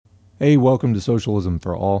Hey, welcome to Socialism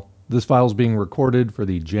for All. This file is being recorded for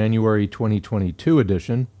the January 2022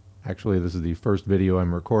 edition. Actually, this is the first video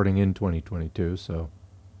I'm recording in 2022, so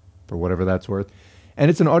for whatever that's worth. And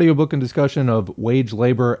it's an audiobook and discussion of Wage,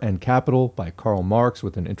 Labor, and Capital by Karl Marx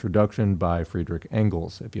with an introduction by Friedrich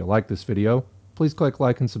Engels. If you like this video, please click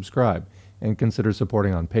like and subscribe, and consider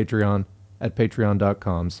supporting on Patreon at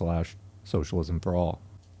patreon.com/socialismforall.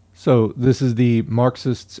 So this is the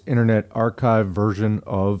Marxists Internet Archive version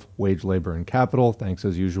of Wage, Labor, and Capital. Thanks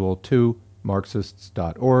as usual to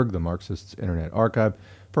Marxists.org, the Marxists Internet Archive,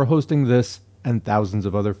 for hosting this and thousands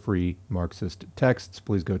of other free Marxist texts.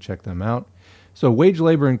 Please go check them out. So Wage,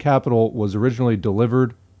 Labor, and Capital was originally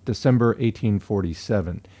delivered December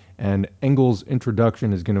 1847, and Engels'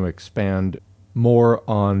 introduction is going to expand more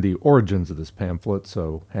on the origins of this pamphlet,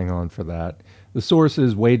 so hang on for that. The source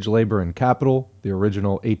is Wage, Labor, and Capital, the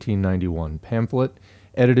original 1891 pamphlet,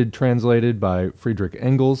 translated by Friedrich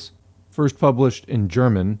Engels, first published in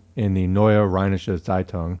German in the Neue Rheinische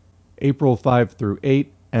Zeitung, April 5 through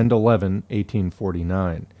 8 and 11,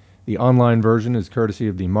 1849. The online version is courtesy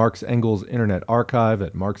of the Marx Engels Internet Archive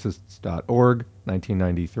at Marxists.org,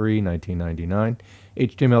 1993-1999.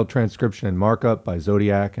 HTML transcription and markup by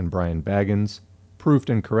Zodiac and Brian Baggins. Proofed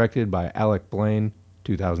and corrected by Alec Blaine,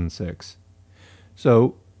 2006.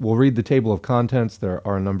 So, we'll read the table of contents. There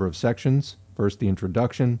are a number of sections. First, the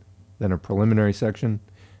introduction, then a preliminary section,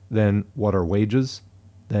 then what are wages,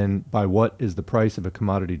 then by what is the price of a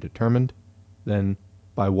commodity determined, then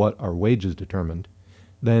by what are wages determined,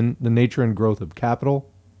 then the nature and growth of capital,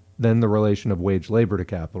 then the relation of wage labor to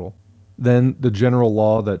capital, then the general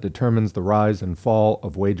law that determines the rise and fall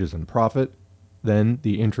of wages and profit, then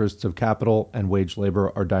the interests of capital and wage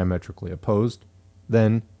labor are diametrically opposed,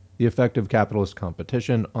 then the effect of capitalist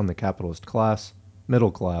competition on the capitalist class,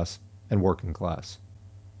 middle class, and working class.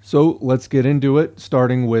 So let's get into it,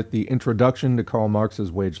 starting with the introduction to Karl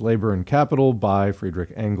Marx's Wage, Labor, and Capital by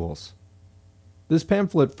Friedrich Engels. This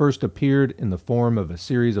pamphlet first appeared in the form of a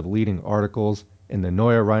series of leading articles in the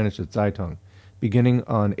Neue Rheinische Zeitung, beginning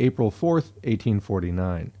on April 4,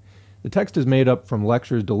 1849. The text is made up from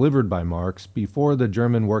lectures delivered by Marx before the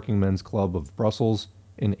German Workingmen's Club of Brussels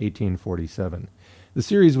in 1847. The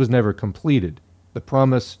series was never completed. The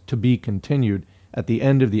promise to be continued at the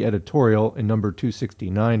end of the editorial in number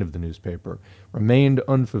 269 of the newspaper remained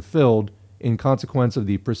unfulfilled in consequence of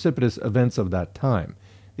the precipitous events of that time.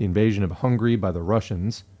 The invasion of Hungary by the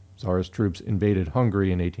Russians. Tsarist troops invaded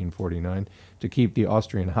Hungary in 1849 to keep the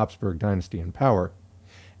Austrian Habsburg dynasty in power,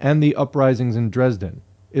 and the uprisings in Dresden,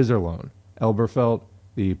 Iserlohn, Elberfeld,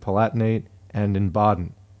 the Palatinate, and in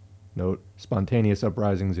Baden. Note, spontaneous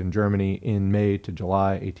uprisings in Germany in May to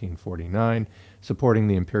July 1849, supporting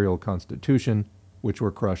the imperial constitution, which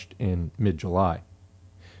were crushed in mid-July,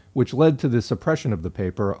 which led to the suppression of the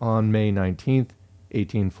paper on May 19,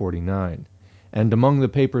 1849. And among the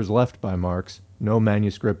papers left by Marx, no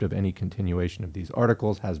manuscript of any continuation of these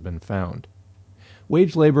articles has been found.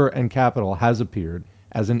 Wage, Labor, and Capital has appeared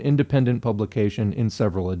as an independent publication in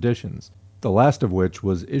several editions, the last of which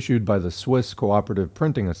was issued by the Swiss Cooperative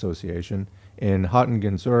Printing Association in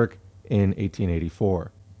Hattingen, Zurich in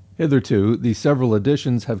 1884. Hitherto, the several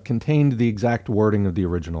editions have contained the exact wording of the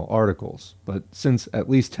original articles, but since at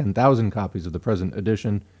least 10,000 copies of the present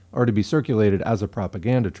edition are to be circulated as a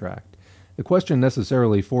propaganda tract, the question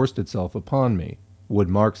necessarily forced itself upon me: would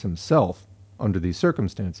Marx himself, under these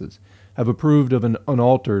circumstances, have approved of an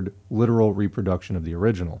unaltered, literal reproduction of the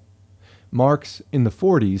original? Marx, in the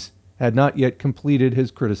 40s, had not yet completed his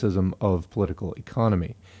criticism of political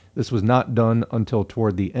economy. This was not done until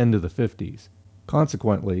toward the end of the 50s.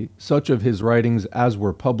 Consequently, such of his writings as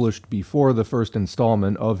were published before the first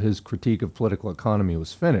installment of his critique of political economy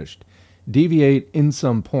was finished deviate in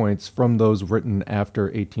some points from those written after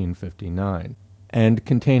 1859, and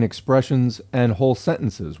contain expressions and whole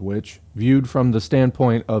sentences which, viewed from the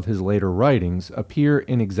standpoint of his later writings, appear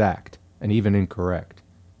inexact and even incorrect.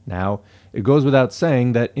 Now, it goes without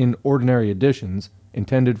saying that in ordinary editions,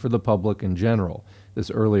 intended for the public in general,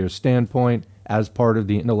 this earlier standpoint, as part of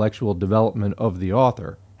the intellectual development of the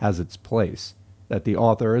author, has its place, that the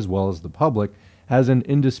author, as well as the public, has an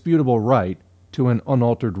indisputable right to an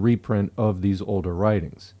unaltered reprint of these older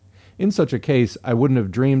writings. In such a case, I wouldn't have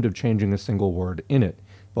dreamed of changing a single word in it,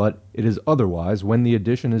 but it is otherwise when the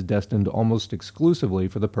edition is destined almost exclusively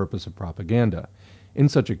for the purpose of propaganda. In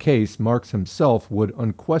such a case, Marx himself would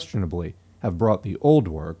unquestionably have brought the old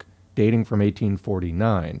work, dating from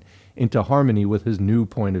 1849, into harmony with his new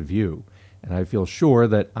point of view, and I feel sure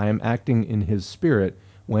that I am acting in his spirit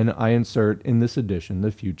when I insert in this edition the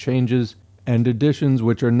few changes and additions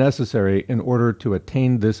which are necessary in order to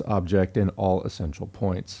attain this object in all essential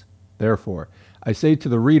points. Therefore, I say to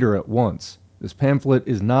the reader at once, this pamphlet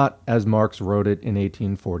is not as Marx wrote it in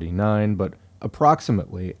 1849, but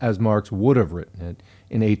approximately as Marx would have written it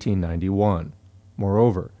in 1891.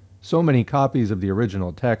 Moreover, so many copies of the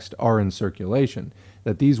original text are in circulation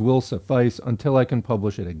that these will suffice until I can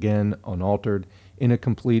publish it again, unaltered, in a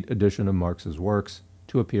complete edition of Marx's works,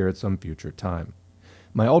 to appear at some future time.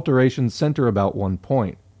 My alterations center about one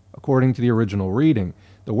point. According to the original reading,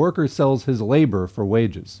 the worker sells his labor for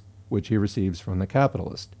wages, which he receives from the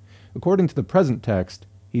capitalist. According to the present text,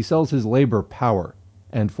 he sells his labor power,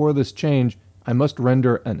 and for this change I must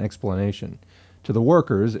render an explanation to the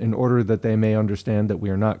workers in order that they may understand that we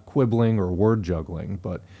are not quibbling or word juggling,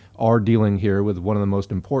 but are dealing here with one of the most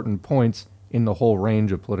important points in the whole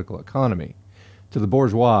range of political economy. To the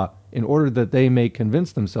bourgeois, in order that they may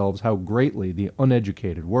convince themselves how greatly the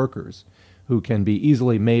uneducated workers, who can be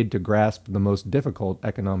easily made to grasp the most difficult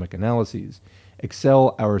economic analyses,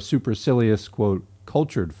 excel our supercilious, quote,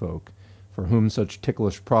 cultured folk, for whom such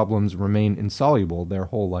ticklish problems remain insoluble their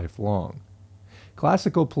whole life long.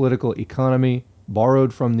 Classical political economy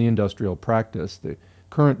borrowed from the industrial practice the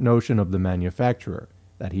current notion of the manufacturer,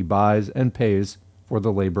 that he buys and pays for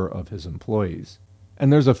the labor of his employees.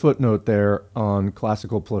 And there's a footnote there on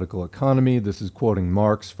classical political economy. This is quoting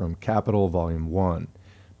Marx from Capital, Volume 1.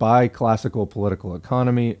 By classical political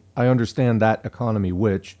economy, I understand that economy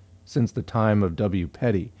which, since the time of W.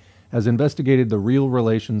 Petty, has investigated the real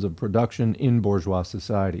relations of production in bourgeois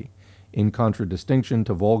society, in contradistinction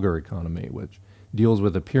to vulgar economy, which deals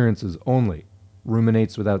with appearances only,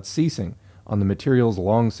 ruminates without ceasing on the materials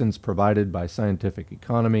long since provided by scientific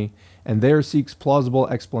economy, and there seeks plausible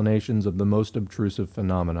explanations of the most obtrusive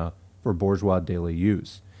phenomena for bourgeois daily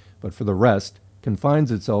use, but for the rest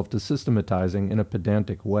confines itself to systematizing in a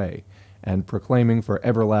pedantic way, and proclaiming for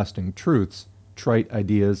everlasting truths trite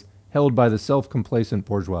ideas held by the self-complacent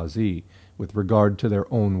bourgeoisie with regard to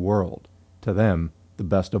their own world, to them the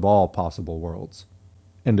best of all possible worlds.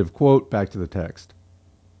 End of quote. Back to the text.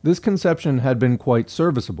 This conception had been quite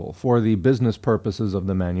serviceable for the business purposes of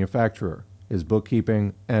the manufacturer, his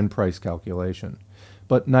bookkeeping and price calculation,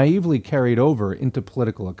 but naively carried over into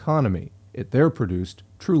political economy, it there produced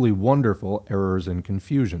truly wonderful errors and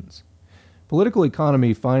confusions. Political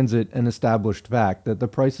economy finds it an established fact that the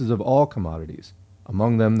prices of all commodities,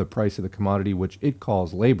 among them the price of the commodity which it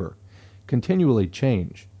calls labor, continually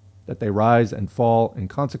change, that they rise and fall in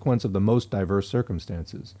consequence of the most diverse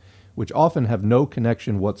circumstances, which often have no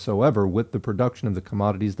connection whatsoever with the production of the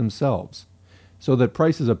commodities themselves, so that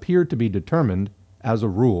prices appear to be determined, as a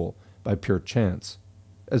rule, by pure chance.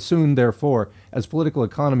 As soon, therefore, as political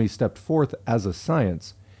economy stepped forth as a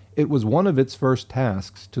science, it was one of its first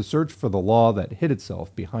tasks to search for the law that hid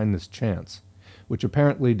itself behind this chance, which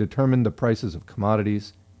apparently determined the prices of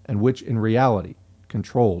commodities, and which in reality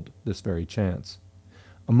controlled this very chance.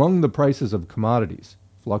 Among the prices of commodities,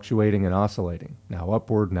 fluctuating and oscillating, now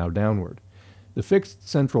upward, now downward, the fixed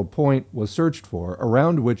central point was searched for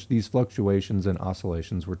around which these fluctuations and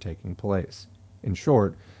oscillations were taking place. In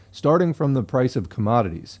short, starting from the price of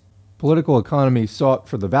commodities, political economy sought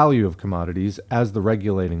for the value of commodities as the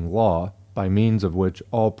regulating law, by means of which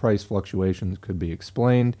all price fluctuations could be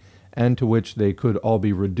explained, and to which they could all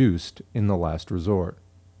be reduced in the last resort.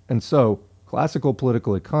 And so, classical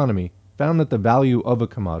political economy found that the value of a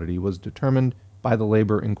commodity was determined by the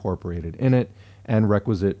labor incorporated in it and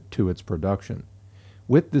requisite to its production.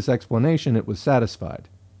 With this explanation it was satisfied,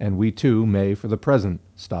 and we too may for the present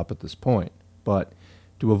stop at this point. But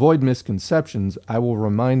to avoid misconceptions, I will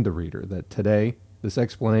remind the reader that today this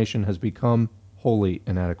explanation has become wholly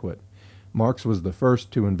inadequate. Marx was the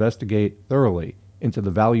first to investigate thoroughly into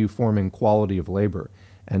the value-forming quality of labor,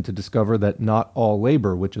 and to discover that not all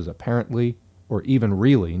labor which is apparently or even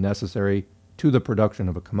really necessary to the production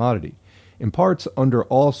of a commodity imparts under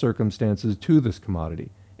all circumstances to this commodity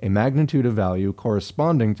a magnitude of value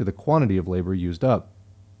corresponding to the quantity of labor used up.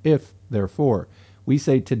 If, therefore, we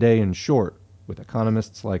say today in short, with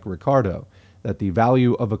economists like Ricardo, that the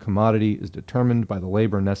value of a commodity is determined by the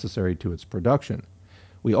labor necessary to its production,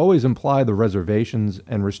 we always imply the reservations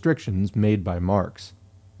and restrictions made by Marx.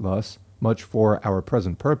 Thus, much for our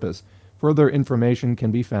present purpose, further information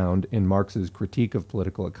can be found in Marx's Critique of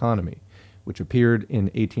Political Economy, which appeared in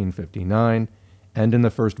 1859 and in the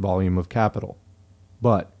first volume of Capital.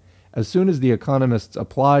 But, as soon as the economists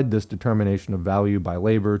applied this determination of value by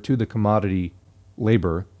labor to the commodity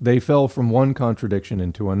labor, they fell from one contradiction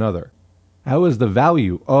into another. How is the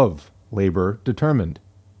value of labor determined?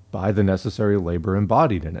 By the necessary labor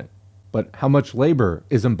embodied in it. But how much labor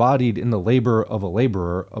is embodied in the labor of a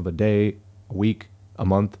laborer of a day, a week, a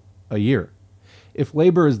month, a year? If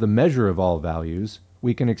labor is the measure of all values,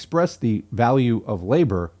 we can express the value of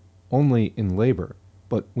labor only in labor,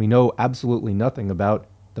 but we know absolutely nothing about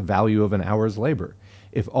the value of an hour's labor,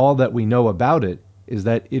 if all that we know about it is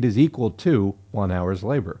that it is equal to 1 hour's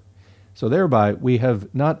labor. So thereby, we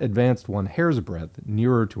have not advanced one hair's breadth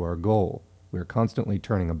nearer to our goal. We are constantly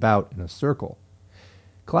turning about in a circle.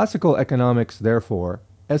 Classical economics, therefore,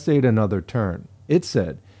 essayed another turn. It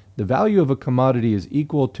said, the value of a commodity is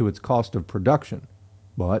equal to its cost of production.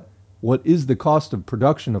 But what is the cost of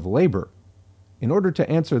production of labor? In order to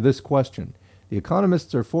answer this question, the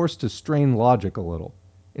economists are forced to strain logic a little.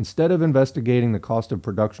 Instead of investigating the cost of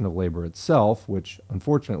production of labor itself, which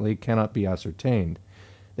unfortunately cannot be ascertained,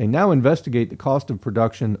 they now investigate the cost of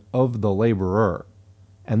production of the laborer,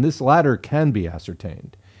 and this latter can be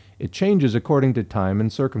ascertained. It changes according to time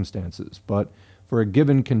and circumstances, but for a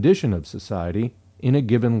given condition of society, in a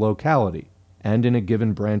given locality, and in a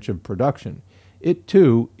given branch of production, it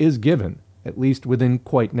too is given, at least within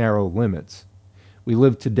quite narrow limits. We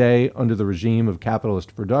live today under the regime of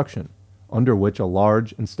capitalist production, under which a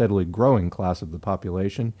large and steadily growing class of the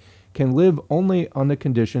population can live only on the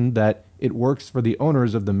condition that it works for the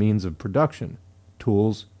owners of the means of production,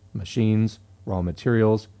 tools, machines, raw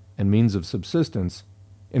materials, and means of subsistence,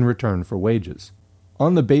 in return for wages.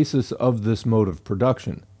 On the basis of this mode of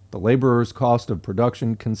production, the laborer's cost of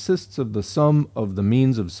production consists of the sum of the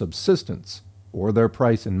means of subsistence, or their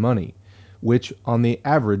price in money, which on the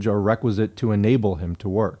average are requisite to enable him to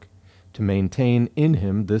work, to maintain in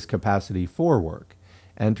him this capacity for work,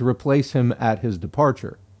 and to replace him at his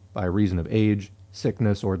departure, by reason of age,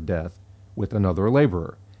 sickness, or death, with another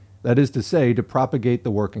laborer, that is to say, to propagate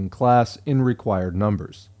the working class in required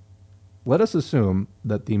numbers. Let us assume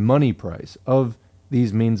that the money price of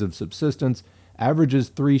these means of subsistence averages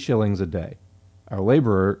 3 shillings a day. Our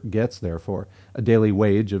laborer gets, therefore, a daily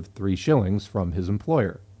wage of 3 shillings from his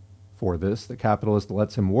employer. For this, the capitalist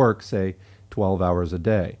lets him work, say, 12 hours a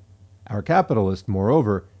day. Our capitalist,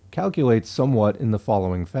 moreover, calculates somewhat in the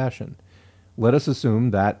following fashion. Let us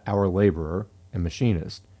assume that our laborer, a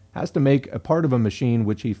machinist, has to make a part of a machine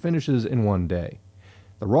which he finishes in 1 day.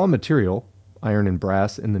 The raw material, iron and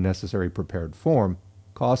brass in the necessary prepared form,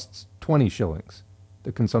 costs 20 shillings.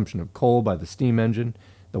 The consumption of coal by the steam engine,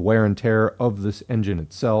 the wear and tear of this engine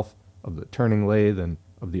itself, of the turning lathe, and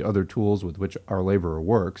of the other tools with which our laborer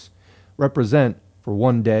works, represent, for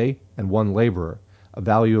 1 day and 1 laborer, a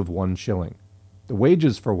value of 1 shilling. The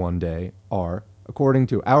wages for 1 day are, according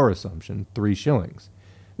to our assumption, 3 shillings.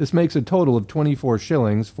 This makes a total of 24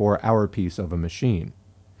 shillings for our piece of a machine.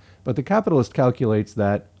 But the capitalist calculates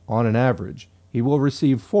that, on an average, he will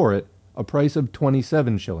receive for it a price of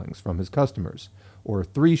 27 shillings from his customers, or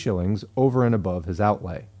 3 shillings over and above his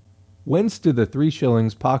outlay. Whence do the 3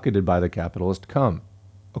 shillings pocketed by the capitalist come?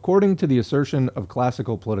 According to the assertion of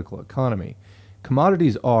classical political economy,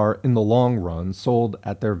 commodities are, in the long run, sold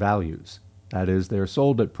at their values. That is, they are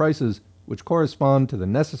sold at prices which correspond to the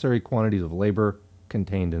necessary quantities of labor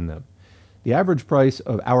contained in them. The average price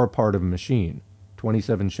of our part of a machine,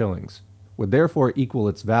 27 shillings, would therefore equal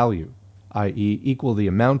its value, i.e. equal the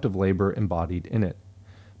amount of labor embodied in it.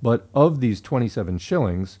 But of these 27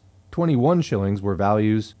 shillings, 21 shillings were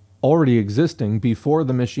values already existing before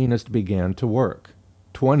the machinist began to work.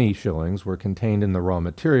 20 shillings were contained in the raw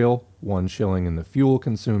material, 1 shilling in the fuel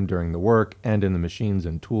consumed during the work and in the machines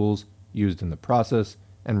and tools used in the process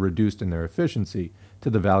and reduced in their efficiency to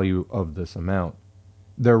the value of this amount.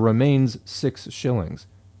 There remains 6 shillings,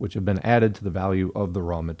 which have been added to the value of the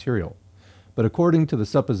raw material. But according to the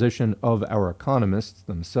supposition of our economists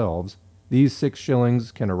themselves, these 6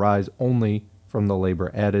 shillings can arise only from the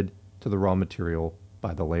labor added to the raw material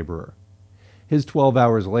by the laborer. His 12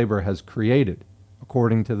 hours' labor has created,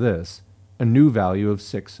 according to this, a new value of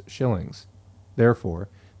 6 shillings. Therefore,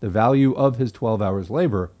 the value of his 12 hours'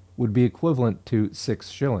 labor would be equivalent to 6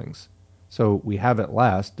 shillings. So we have at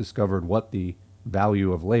last discovered what the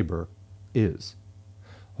value of labor is.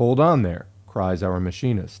 Hold on there, cries our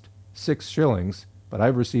machinist. 6 shillings, but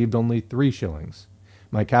I've received only 3 shillings.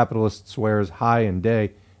 My capitalist swears high and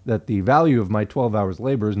day that the value of my 12 hours'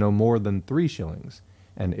 labor is no more than 3 shillings,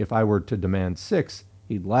 and if I were to demand 6,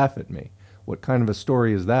 he'd laugh at me. What kind of a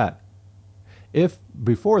story is that? If,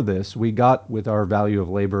 before this, we got with our value of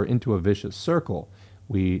labor into a vicious circle,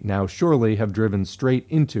 we now surely have driven straight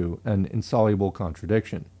into an insoluble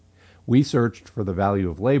contradiction. We searched for the value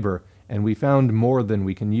of labor, and we found more than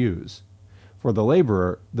we can use. For the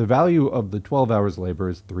laborer, the value of the 12 hours' labor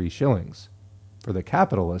is 3 shillings. For the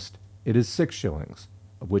capitalist, it is 6 shillings,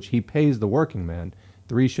 of which he pays the working man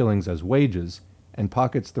 3 shillings as wages, and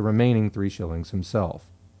pockets the remaining 3 shillings himself.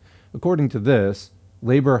 According to this,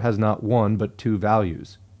 labor has not 1 but 2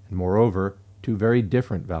 values, and moreover, two very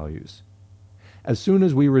different values. As soon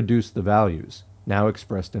as we reduce the values, now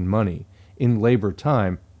expressed in money, in labor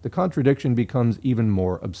time, the contradiction becomes even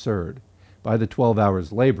more absurd. By the 12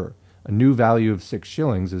 hours labor, a new value of 6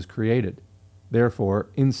 shillings is created. Therefore,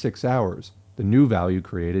 in 6 hours, the new value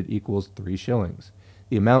created equals 3 shillings,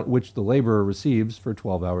 the amount which the laborer receives for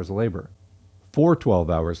 12 hours labor. For 12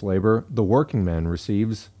 hours labor, the working man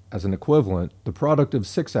receives, as an equivalent, the product of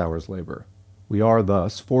 6 hours labor. We are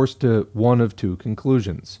thus forced to one of two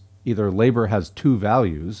conclusions. Either labor has two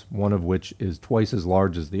values, one of which is twice as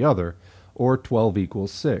large as the other, or 12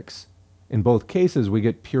 equals 6. In both cases, we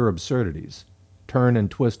get pure absurdities. Turn and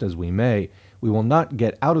twist as we may, we will not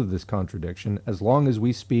get out of this contradiction as long as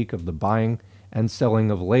we speak of the buying and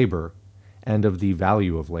selling of labor and of the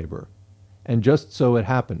value of labor. And just so it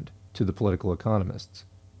happened to the political economists.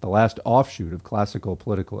 The last offshoot of classical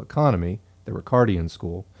political economy, the Ricardian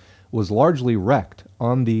school, was largely wrecked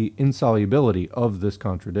on the insolubility of this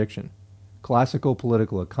contradiction. Classical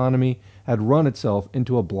political economy had run itself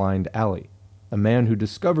into a blind alley. The man who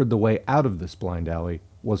discovered the way out of this blind alley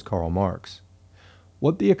was Karl Marx.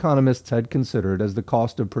 What the economists had considered as the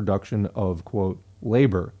cost of production of, quote,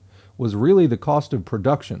 labor was really the cost of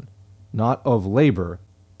production, not of labor,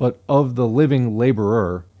 but of the living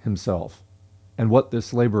laborer himself. And what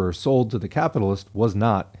this laborer sold to the capitalist was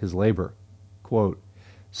not his labor. Quote,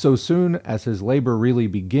 so soon as his labor really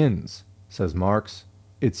begins, says Marx,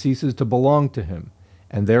 it ceases to belong to him,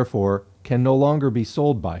 and therefore can no longer be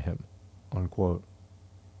sold by him. Unquote.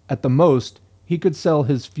 At the most, he could sell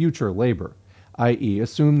his future labor, i.e.,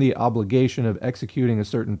 assume the obligation of executing a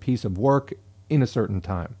certain piece of work in a certain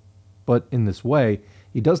time. But in this way,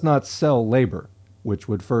 he does not sell labor, which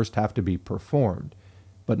would first have to be performed.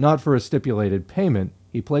 But not for a stipulated payment,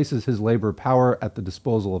 he places his labor power at the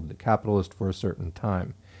disposal of the capitalist for a certain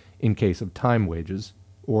time, in case of time wages,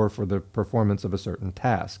 or for the performance of a certain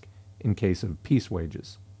task, in case of piece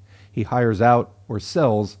wages. He hires out or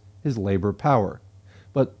sells his labor power.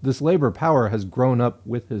 But this labor power has grown up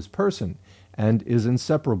with his person and is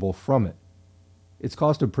inseparable from it. Its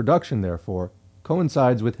cost of production, therefore,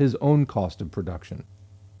 coincides with his own cost of production.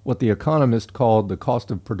 What the economist called the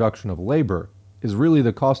cost of production of labor is really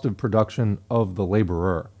the cost of production of the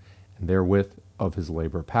laborer, and therewith of his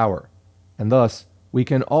labor power. And thus, we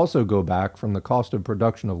can also go back from the cost of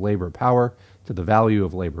production of labor power to the value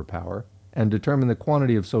of labor power, and determine the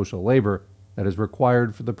quantity of social labor that is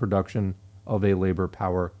required for the production of a labor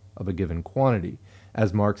power of a given quantity,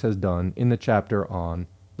 as Marx has done in the chapter on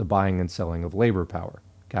the buying and selling of labor power,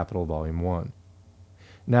 Capital Volume 1.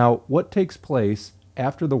 Now, what takes place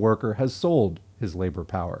after the worker has sold his labor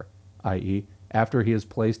power, i.e., after he has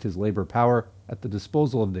placed his labor power at the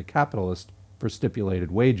disposal of the capitalist for stipulated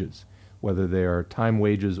wages, whether they are time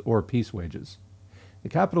wages or piece wages? The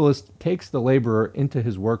capitalist takes the laborer into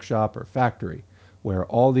his workshop or factory, where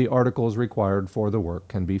all the articles required for the work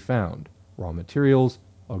can be found: raw materials,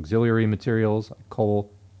 auxiliary materials like coal,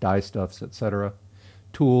 dyestuffs, etc.,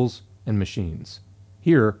 tools, and machines.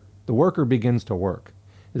 Here, the worker begins to work.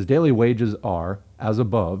 His daily wages are, as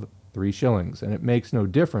above, 3 shillings, and it makes no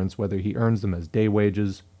difference whether he earns them as day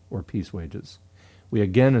wages or piece wages. We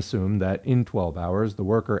again assume that in 12 hours the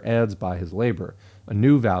worker adds by his labor a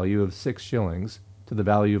new value of 6 shillings to the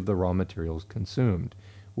value of the raw materials consumed,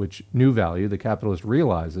 which new value the capitalist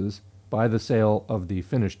realizes by the sale of the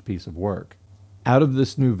finished piece of work. Out of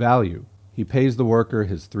this new value, he pays the worker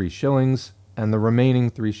his 3 shillings, and the remaining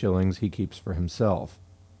 3 shillings he keeps for himself.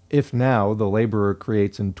 If now the laborer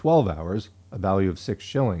creates in 12 hours a value of 6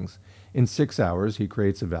 shillings, in 6 hours he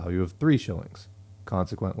creates a value of 3 shillings.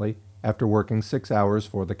 Consequently, after working 6 hours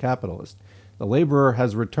for the capitalist, the laborer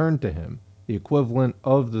has returned to him the equivalent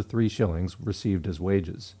of the 3 shillings received as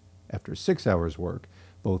wages. After 6 hours' work,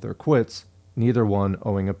 both are quits, neither one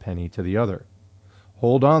owing a penny to the other.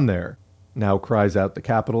 Hold on there, now cries out the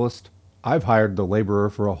capitalist. I've hired the laborer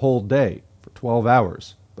for a whole day, for 12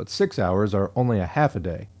 hours, but 6 hours are only a half a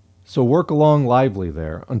day. So work along lively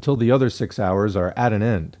there until the other 6 hours are at an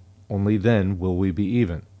end. Only then will we be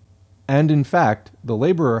even. And in fact, the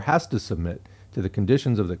laborer has to submit to the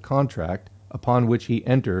conditions of the contract upon which he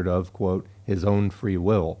entered of, quote, his own free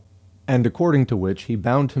will, and according to which he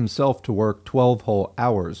bound himself to work 12 whole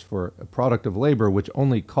hours for a product of labor which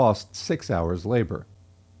only cost 6 hours labor.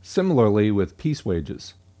 Similarly with piece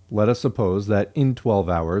wages. Let us suppose that in 12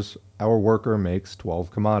 hours our worker makes 12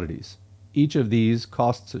 commodities. Each of these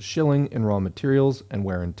costs a shilling in raw materials and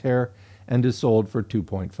wear and tear, and is sold for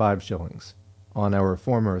 2.5 shillings. On our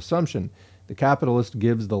former assumption, the capitalist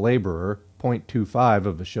gives the laborer 0.25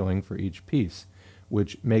 of a shilling for each piece,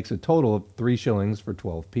 which makes a total of 3 shillings for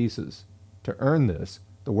 12 pieces. To earn this,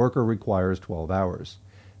 the worker requires 12 hours.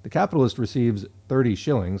 The capitalist receives 30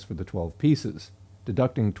 shillings for the 12 pieces.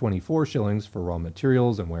 Deducting 24 shillings for raw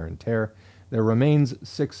materials and wear and tear, there remains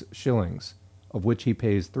 6 shillings, of which he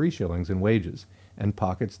pays 3 shillings in wages, and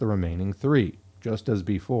pockets the remaining 3, just as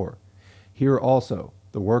before. Here also,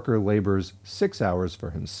 the worker labors 6 hours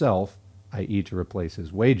for himself, i.e. to replace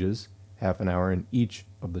his wages, half an hour in each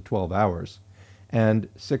of the 12 hours, and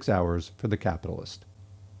 6 hours for the capitalist.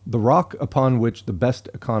 The rock upon which the best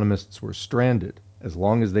economists were stranded, as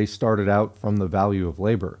long as they started out from the value of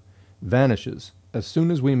labor, vanishes as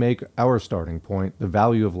soon as we make our starting point the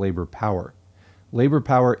value of labor power. Labor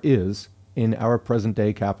power is, in our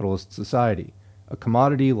present-day capitalist society, a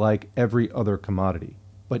commodity like every other commodity,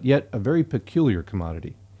 but yet a very peculiar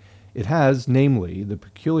commodity. It has, namely, the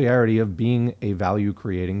peculiarity of being a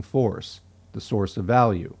value-creating force, the source of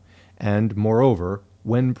value, and, moreover,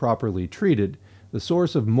 when properly treated, the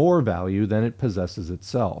source of more value than it possesses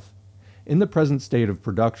itself. In the present state of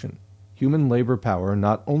production, human labor power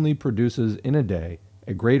not only produces in a day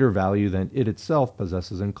a greater value than it itself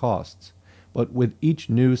possesses in costs, but with each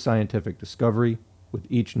new scientific discovery, with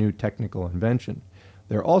each new technical invention,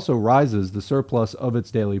 there also rises the surplus of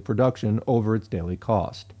its daily production over its daily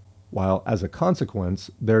cost, while as a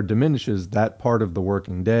consequence there diminishes that part of the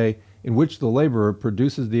working day in which the laborer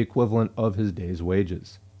produces the equivalent of his day's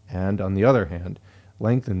wages, and, on the other hand,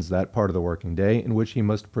 lengthens that part of the working day in which he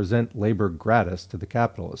must present labor gratis to the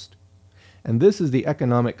capitalist. And this is the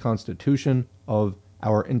economic constitution of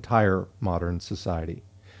our entire modern society.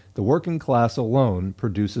 The working class alone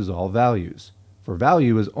produces all values, for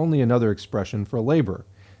value is only another expression for labor,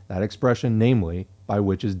 that expression, namely, by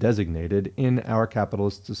which is designated in our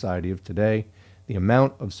capitalist society of today the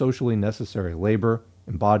amount of socially necessary labor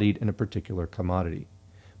embodied in a particular commodity.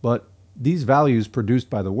 But these values produced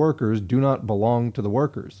by the workers do not belong to the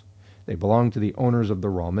workers. They belong to the owners of the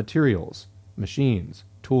raw materials, machines,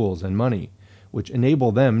 tools, and money, which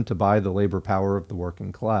enable them to buy the labor power of the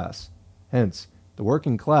working class. Hence, the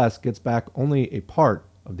working class gets back only a part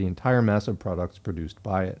of the entire mass of products produced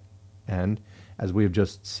by it. And, as we have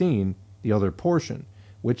just seen, the other portion,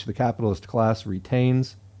 which the capitalist class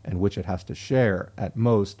retains and which it has to share, at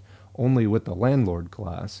most, only with the landlord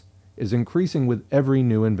class, is increasing with every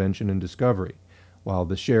new invention and discovery, while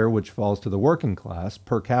the share which falls to the working class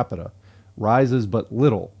per capita rises but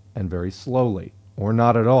little and very slowly, or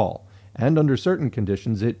not at all, and under certain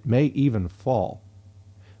conditions it may even fall.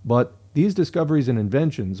 But these discoveries and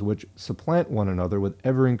inventions which supplant one another with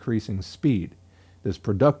ever-increasing speed, this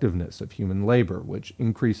productiveness of human labor which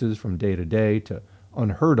increases from day to day to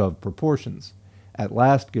unheard-of proportions, at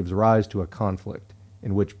last gives rise to a conflict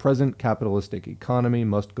in which present capitalistic economy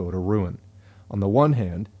must go to ruin. On the one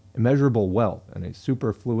hand, immeasurable wealth and a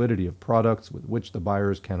superfluidity of products with which the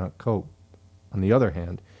buyers cannot cope. On the other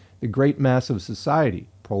hand, the great mass of society,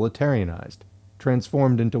 proletarianized,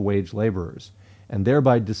 transformed into wage laborers, and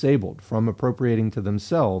thereby disabled from appropriating to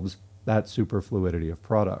themselves that superfluidity of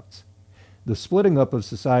products. The splitting up of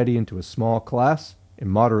society into a small class,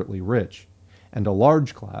 immoderately rich, and a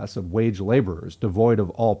large class of wage laborers devoid of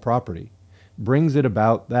all property, brings it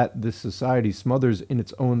about that this society smothers in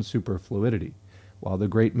its own superfluidity, while the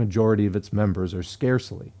great majority of its members are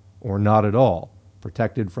scarcely, or not at all,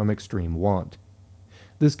 protected from extreme want.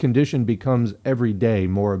 This condition becomes every day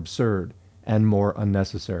more absurd and more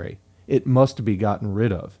unnecessary. It must be gotten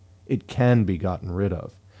rid of. It can be gotten rid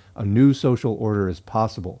of. A new social order is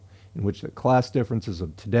possible, in which the class differences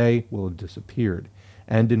of today will have disappeared,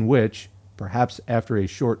 and in which, perhaps after a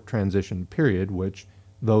short transition period, which,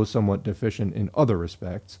 though somewhat deficient in other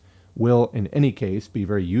respects, will in any case be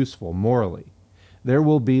very useful morally, there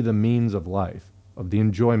will be the means of life, of the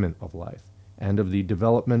enjoyment of life, and of the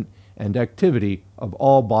development and activity of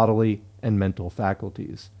all bodily and mental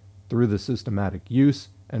faculties, through the systematic use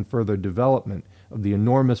and further development of the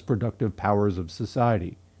enormous productive powers of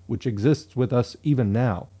society, which exists with us even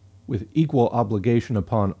now, with equal obligation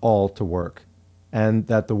upon all to work, and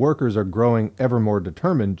that the workers are growing ever more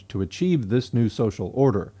determined to achieve this new social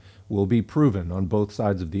order will be proven on both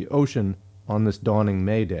sides of the ocean on this dawning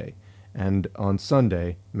May Day, and on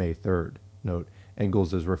Sunday, May 3rd. Note,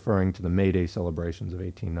 Engels is referring to the May Day celebrations of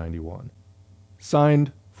 1891.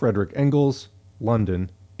 Signed, Frederick Engels,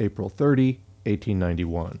 London, April 30,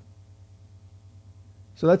 1891.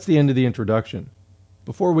 So that's the end of the introduction.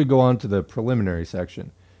 Before we go on to the preliminary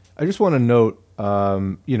section, I just want to note,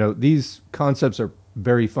 these concepts are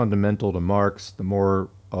very fundamental to Marx. The more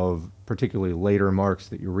of particularly later Marx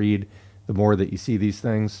that you read, the more that you see these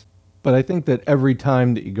things. But I think that every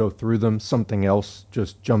time that you go through them, something else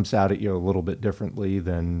just jumps out at you a little bit differently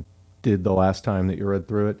than did the last time that you read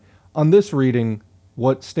through it. On this reading,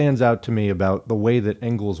 what stands out to me about the way that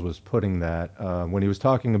Engels was putting that, when he was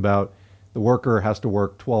talking about the worker has to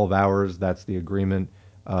work 12 hours, that's the agreement,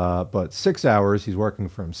 but 6 hours he's working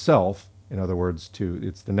for himself. In other words,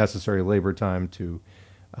 it's the necessary labor time to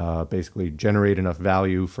basically generate enough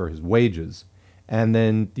value for his wages. And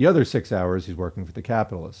then the other 6 hours he's working for the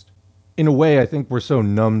capitalist. In a way, I think we're so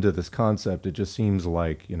numb to this concept, it just seems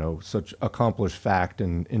like, such accomplished fact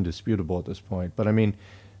and indisputable at this point. But I mean,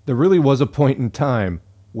 there really was a point in time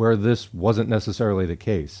where this wasn't necessarily the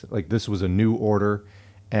case. Like, this was a new order,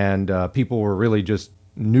 and people were really just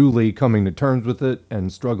newly coming to terms with it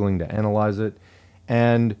and struggling to analyze it.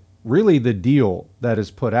 And really, the deal that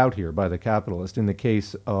is put out here by the capitalist, in the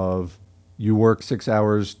case of you work 6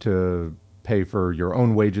 hours to pay for your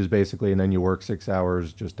own wages, basically, and then you work 6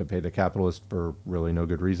 hours just to pay the capitalist for really no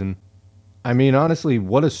good reason. I mean, honestly,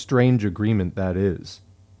 what a strange agreement that is.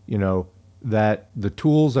 That the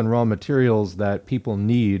tools and raw materials that people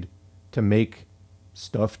need to make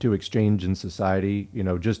stuff to exchange in society,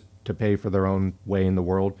 just to pay for their own way in the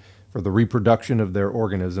world, for the reproduction of their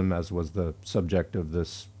organism, as was the subject of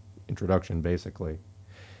this introduction, basically,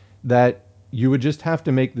 that you would just have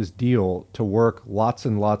to make this deal to work lots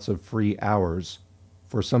and lots of free hours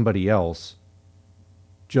for somebody else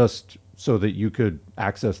just so that you could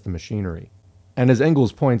access the machinery. And as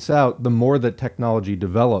Engels points out, the more that technology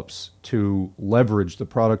develops to leverage the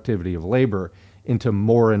productivity of labor into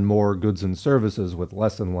more and more goods and services with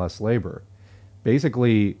less and less labor,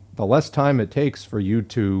 basically, the less time it takes for you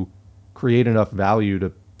to create enough value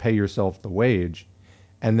to pay yourself the wage,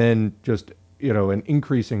 and then just, an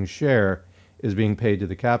increasing share is being paid to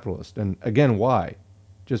the capitalist. And again, why?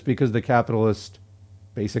 Just because the capitalist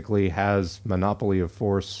basically has monopoly of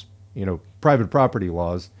force, private property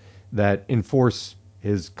laws that enforce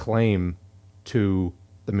his claim to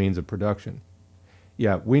the means of production.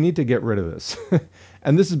 Yeah, we need to get rid of this.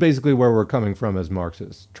 And this is basically where we're coming from as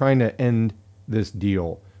Marxists, trying to end this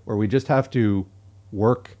deal where we just have to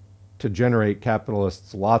work to generate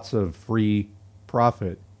capitalists lots of free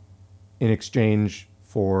profit in exchange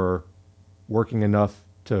for working enough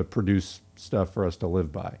to produce stuff for us to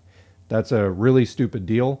live by. That's a really stupid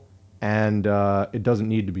deal, and it doesn't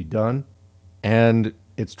need to be done. And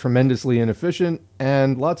it's tremendously inefficient,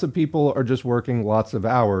 and lots of people are just working lots of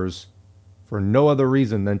hours for no other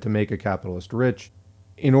reason than to make a capitalist rich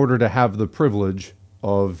in order to have the privilege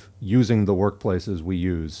of using the workplaces we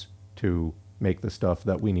use to make the stuff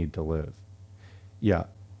that we need to live. Yeah,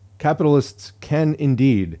 capitalists can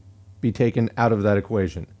indeed be taken out of that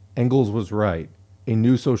equation. Engels was right. A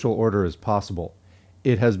new social order is possible.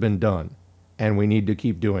 It has been done, and we need to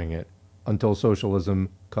keep doing it until socialism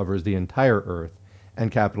covers the entire earth and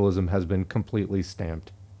capitalism has been completely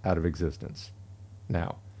stamped out of existence.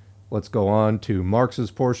 Now, let's go on to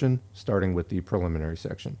Marx's portion, starting with the preliminary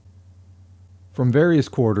section. From various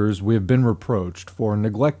quarters, we have been reproached for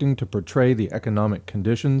neglecting to portray the economic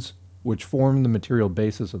conditions which form the material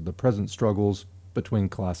basis of the present struggles between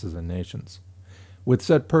classes and nations. With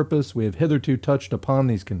set purpose, we have hitherto touched upon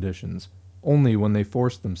these conditions only when they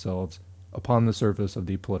forced themselves upon the surface of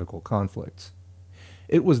the political conflicts.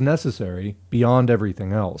 It was necessary, beyond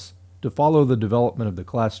everything else, to follow the development of the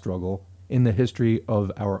class struggle in the history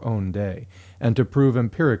of our own day, and to prove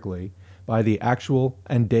empirically, by the actual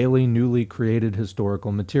and daily newly created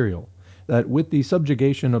historical material, that with the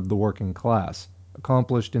subjugation of the working class,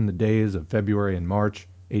 accomplished in the days of February and March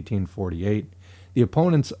 1848, the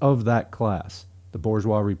opponents of that class, the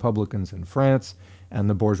bourgeois republicans in France, and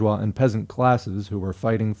the bourgeois and peasant classes who were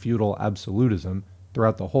fighting feudal absolutism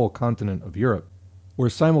throughout the whole continent of Europe, were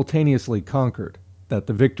simultaneously conquered, that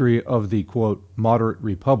the victory of the, quote, moderate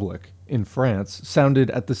republic in France sounded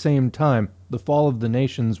at the same time the fall of the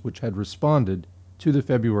nations which had responded to the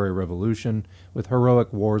February Revolution with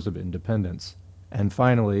heroic wars of independence, and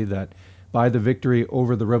finally that by the victory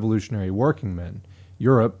over the revolutionary working men,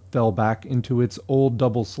 Europe fell back into its old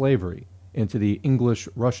double slavery, into the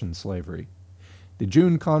English-Russian slavery. The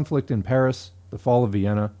June conflict in Paris, the fall of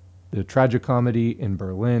Vienna, the tragicomedy in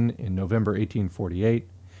Berlin in November 1848,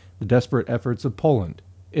 the desperate efforts of Poland,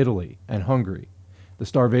 Italy, and Hungary, the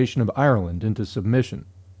starvation of Ireland into submission.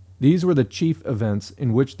 These were the chief events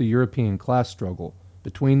in which the European class struggle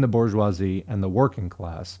between the bourgeoisie and the working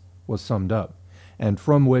class was summed up, and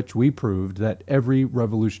from which we proved that every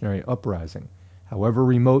revolutionary uprising, however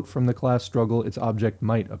remote from the class struggle its object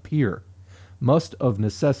might appear, must of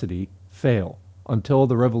necessity fail until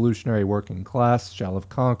the revolutionary working class shall have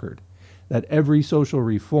conquered, that every social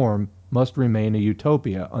reform must remain a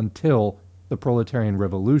utopia until the proletarian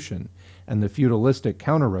revolution and the feudalistic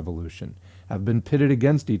counter-revolution have been pitted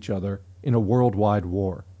against each other in a worldwide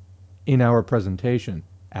war. In our presentation,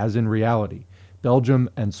 as in reality, Belgium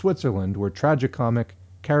and Switzerland were tragicomic,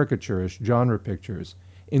 caricaturish genre pictures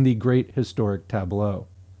in the great historic tableau.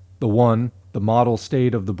 The one, the model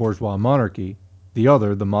state of the bourgeois monarchy, the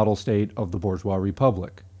other, the model state of the bourgeois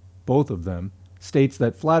republic. Both of them, states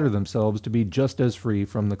that flatter themselves to be just as free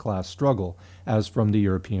from the class struggle as from the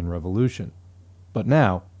European Revolution. But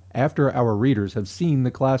now, after our readers have seen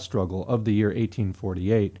the class struggle of the year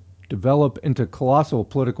 1848 develop into colossal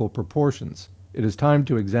political proportions, it is time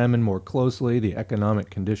to examine more closely the economic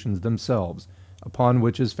conditions themselves, upon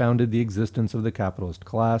which is founded the existence of the capitalist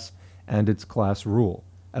class and its class rule,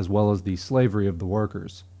 as well as the slavery of the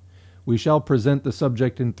workers. We shall present the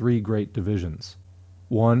subject in three great divisions.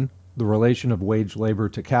 1. The relation of wage labor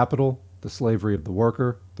to capital, the slavery of the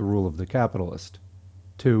worker, the rule of the capitalist.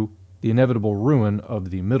 2. The inevitable ruin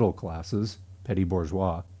of the middle classes, petty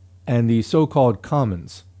bourgeois, and the so-called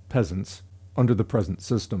commons, peasants, under the present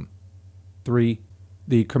system. 3.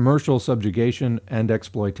 The commercial subjugation and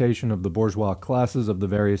exploitation of the bourgeois classes of the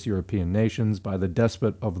various European nations by the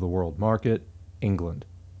despot of the world market, England.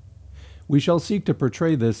 We shall seek to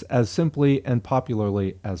portray this as simply and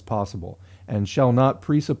popularly as possible, and shall not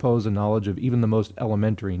presuppose a knowledge of even the most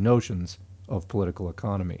elementary notions of political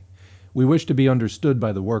economy. We wish to be understood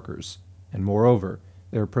by the workers, and moreover,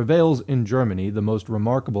 there prevails in Germany the most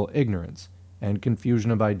remarkable ignorance and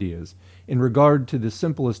confusion of ideas in regard to the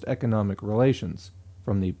simplest economic relations,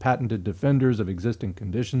 from the patented defenders of existing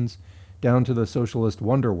conditions down to the socialist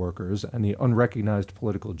wonder workers and the unrecognized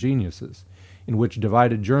political geniuses, in which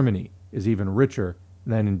divided Germany is even richer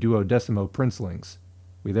than in duodecimo princelings.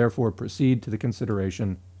 We therefore proceed to the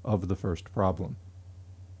consideration of the first problem.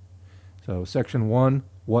 So, Section 1,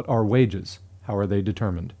 what are wages? How are they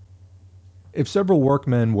determined? If several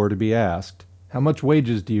workmen were to be asked, how much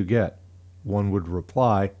wages do you get? One would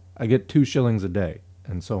reply, I get 2 shillings a day,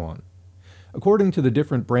 and so on. According to the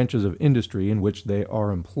different branches of industry in which they are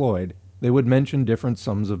employed, they would mention different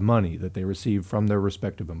sums of money that they receive from their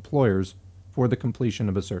respective employers for the completion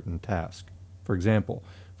of a certain task. For example,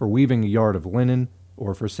 for weaving a yard of linen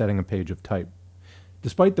or for setting a page of type.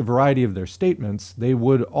 Despite the variety of their statements, they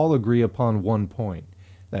would all agree upon one point,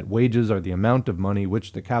 that wages are the amount of money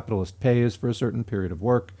which the capitalist pays for a certain period of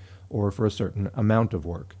work or for a certain amount of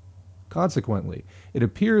work. Consequently, it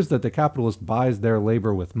appears that the capitalist buys their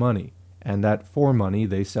labor with money, and that for money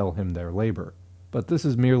they sell him their labor. But this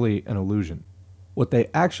is merely an illusion. What they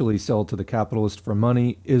actually sell to the capitalist for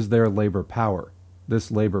money is their labor power.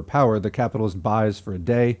 This labor power the capitalist buys for a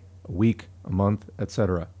day, a week, a month,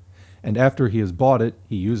 etc. And after he has bought it,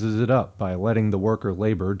 he uses it up by letting the worker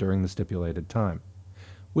labor during the stipulated time.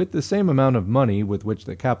 With the same amount of money with which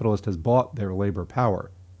the capitalist has bought their labor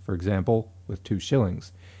power, for example, with 2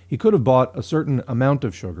 shillings, he could have bought a certain amount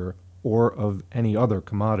of sugar or of any other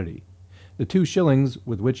commodity. The 2 shillings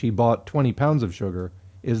with which he bought 20 pounds of sugar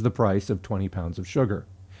is the price of 20 pounds of sugar.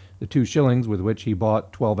 The 2 shillings with which he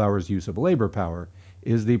bought 12 hours use of labor power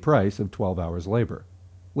is the price of 12 hours labor.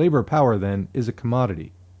 Labor power, then, is a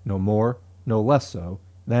commodity, no more, no less so,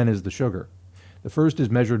 than is the sugar. The first is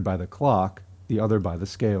measured by the clock, the other by the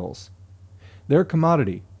scales. Their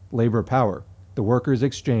commodity, labor power, the workers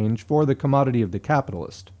exchange for the commodity of the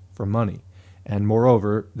capitalist, for money, and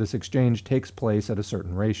moreover, this exchange takes place at a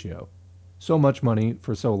certain ratio. So much money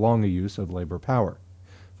for so long a use of labor power.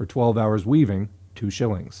 For 12 hours weaving, 2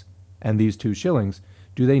 shillings. And these 2 shillings,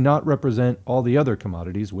 do they not represent all the other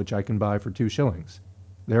commodities which I can buy for 2 shillings?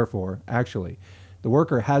 Therefore, actually, the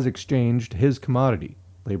worker has exchanged his commodity,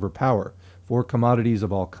 labor power, for commodities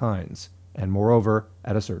of all kinds, and moreover,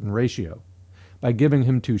 at a certain ratio. By giving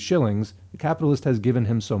him 2 shillings, the capitalist has given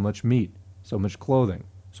him so much meat, so much clothing,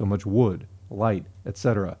 so much wood, light,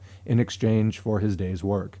 etc., in exchange for his day's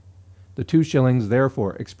work. The 2 shillings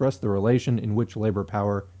therefore express the relation in which labor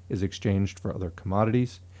power is exchanged for other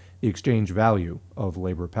commodities, the exchange value of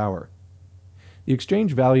labor power. The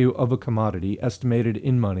exchange value of a commodity estimated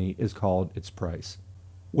in money is called its price.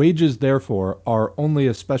 Wages, therefore, are only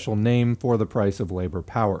a special name for the price of labor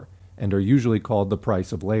power, and are usually called the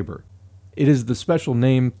price of labor. It is the special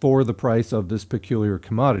name for the price of this peculiar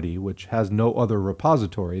commodity, which has no other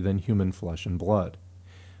repository than human flesh and blood.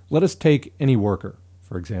 Let us take any worker,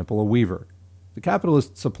 for example, a weaver. The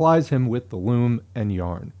capitalist supplies him with the loom and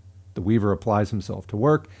yarn. The weaver applies himself to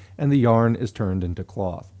work, and the yarn is turned into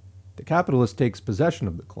cloth. The capitalist takes possession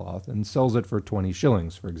of the cloth and sells it for 20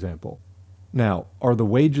 shillings, for example. Now, are the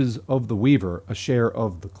wages of the weaver a share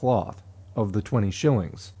of the cloth, of the 20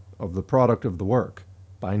 shillings, of the product of the work?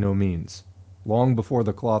 By no means. Long before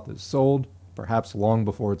the cloth is sold, perhaps long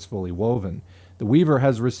before it's fully woven, the weaver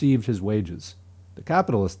has received his wages. The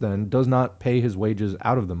capitalist, then, does not pay his wages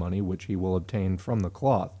out of the money which he will obtain from the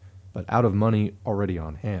cloth, but out of money already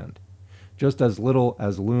on hand. Just as little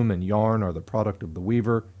as loom and yarn are the product of the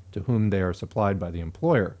weaver, to whom they are supplied by the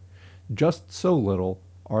employer, just so little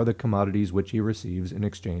are the commodities which he receives in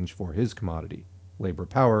exchange for his commodity, labor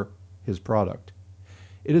power, his product.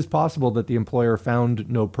 It is possible that the employer found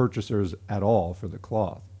no purchasers at all for the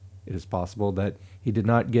cloth. It is possible that he did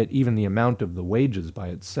not get even the amount of the wages by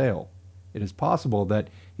its sale. It is possible that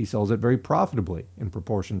he sells it very profitably in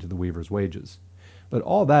proportion to the weaver's wages. But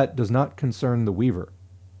all that does not concern the weaver.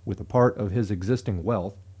 With a part of his existing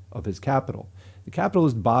wealth, of his capital, the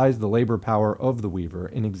capitalist buys the labor power of the weaver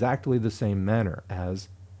in exactly the same manner as,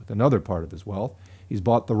 with another part of his wealth, he's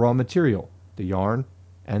bought the raw material, the yarn,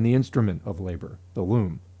 and the instrument of labor, the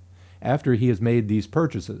loom. After he has made these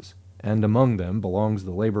purchases, and among them belongs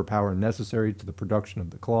the labor power necessary to the production of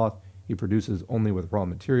the cloth, he produces only with raw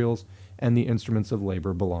materials and the instruments of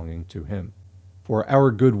labor belonging to him. For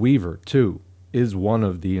our good weaver, too, is one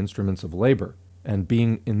of the instruments of labor, and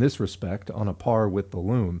being in this respect on a par with the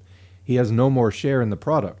loom, he has no more share in the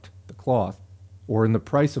product, the cloth, or in the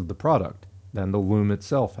price of the product, than the loom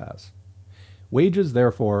itself has. Wages,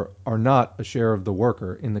 therefore, are not a share of the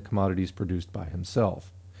worker in the commodities produced by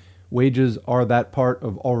himself. Wages are that part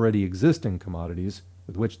of already existing commodities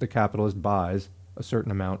with which the capitalist buys a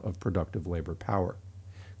certain amount of productive labor power.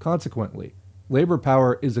 Consequently, labor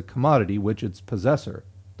power is a commodity which its possessor,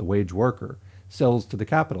 the wage worker, sells to the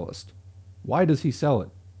capitalist. Why does he sell it?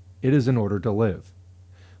 It is in order to live.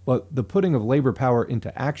 But the putting of labor power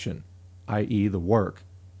into action, i.e. the work,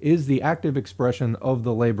 is the active expression of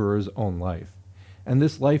the laborer's own life, and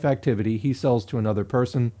this life activity he sells to another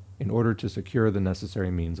person in order to secure the necessary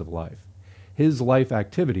means of life. His life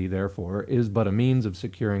activity, therefore, is but a means of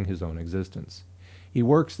securing his own existence. He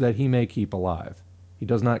works that he may keep alive. He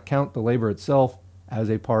does not count the labor itself as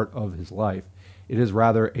a part of his life. It is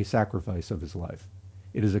rather a sacrifice of his life.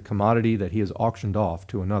 It is a commodity that he has auctioned off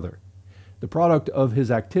to another. The product of his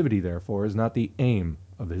activity, therefore, is not the aim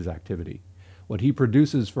of his activity. What he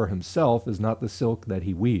produces for himself is not the silk that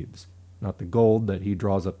he weaves, not the gold that he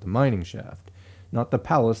draws up the mining shaft, not the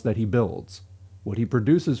palace that he builds. What he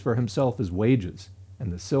produces for himself is wages,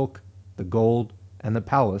 and the silk, the gold, and the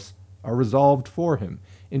palace are resolved for him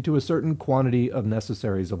into a certain quantity of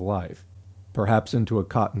necessaries of life, perhaps into a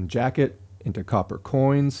cotton jacket, into copper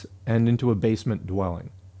coins, and into a basement dwelling.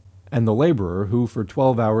 And the laborer who for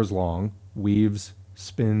 12 hours long weaves,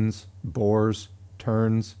 spins, bores,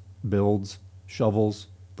 turns, builds, shovels,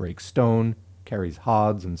 breaks stone, carries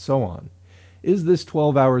hods, and so on, is this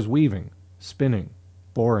 12 hours weaving, spinning,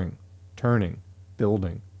 boring, turning,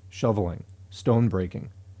 building, shoveling, stone breaking,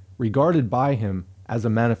 regarded by him as a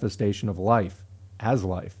manifestation of life, as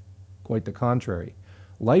life? Quite the contrary.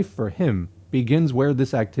 Life for him begins where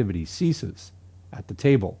this activity ceases, at the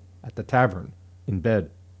table, at the tavern, in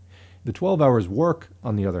bed. The 12 hours' work,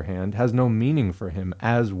 on the other hand, has no meaning for him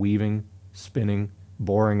as weaving, spinning,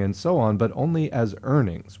 boring, and so on, but only as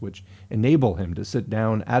earnings, which enable him to sit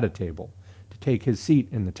down at a table, to take his seat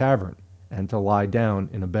in the tavern, and to lie down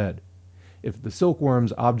in a bed. If the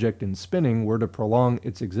silkworm's object in spinning were to prolong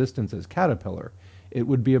its existence as caterpillar, it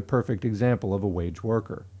would be a perfect example of a wage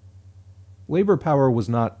worker. Labor power was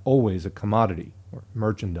not always a commodity, or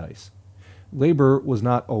merchandise. Labor was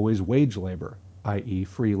not always wage labor, i.e.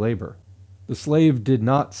 free labor. The slave did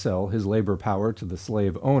not sell his labor power to the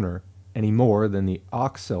slave owner any more than the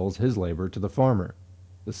ox sells his labor to the farmer.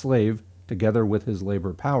 The slave, together with his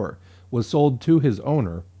labor power, was sold to his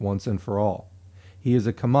owner once and for all. He is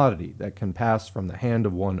a commodity that can pass from the hand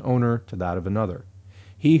of one owner to that of another.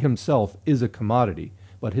 He himself is a commodity,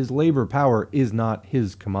 but his labor power is not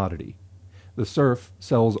his commodity. The serf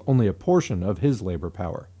sells only a portion of his labor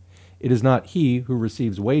power. It is not he who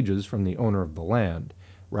receives wages from the owner of the land.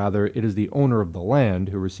 Rather, it is the owner of the land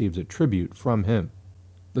who receives a tribute from him.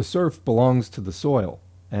 The serf belongs to the soil,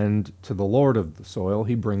 and to the lord of the soil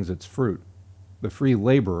he brings its fruit. The free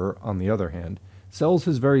laborer, on the other hand, sells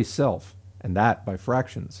his very self, and that by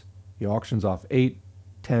fractions. He auctions off 8,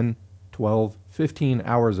 10, 12, 15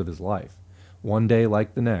 hours of his life, one day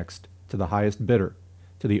like the next, to the highest bidder,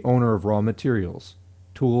 to the owner of raw materials,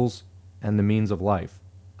 tools, and the means of life,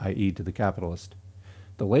 i.e. to the capitalist.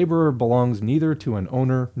 The laborer belongs neither to an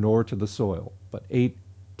owner nor to the soil, but 8,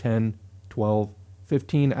 10, 12,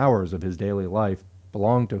 15 hours of his daily life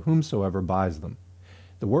belong to whomsoever buys them.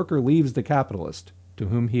 The worker leaves the capitalist, to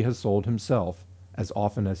whom he has sold himself, as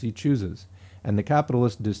often as he chooses, and the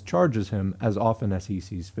capitalist discharges him as often as he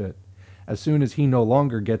sees fit, as soon as he no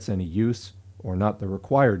longer gets any use, or not the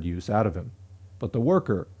required use, out of him. But the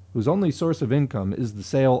worker, whose only source of income is the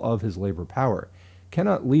sale of his labor power,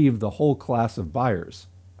 cannot leave the whole class of buyers,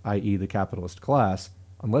 i.e. the capitalist class,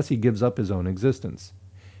 unless he gives up his own existence.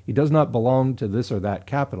 He does not belong to this or that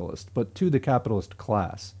capitalist, but to the capitalist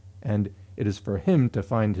class, and it is for him to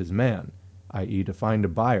find his man, i.e. to find a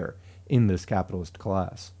buyer in this capitalist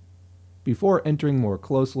class. Before entering more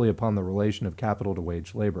closely upon the relation of capital to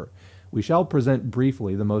wage labor, we shall present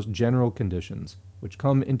briefly the most general conditions which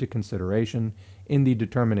come into consideration in the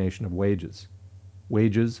determination of wages.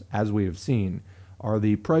 Wages, as we have seen, are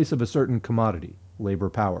the price of a certain commodity, labor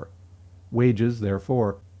power. Wages,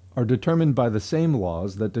 therefore, are determined by the same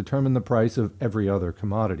laws that determine the price of every other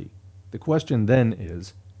commodity. The question then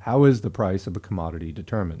is, how is the price of a commodity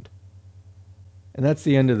determined? And that's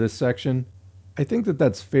the end of this section. I think that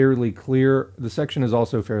that's fairly clear. The section is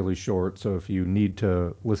also fairly short, so if you need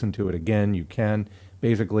to listen to it again, you can.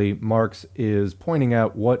 Basically, Marx is pointing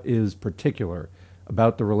out what is particular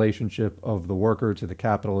about the relationship of the worker to the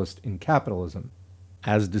capitalist in capitalism,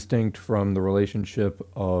 as distinct from the relationship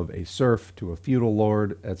of a serf to a feudal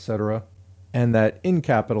lord, etc., and that in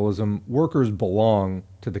capitalism, workers belong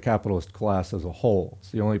to the capitalist class as a whole.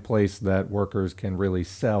 It's the only place that workers can really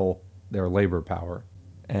sell their labor power.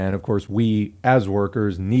 And of course, we as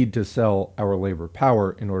workers need to sell our labor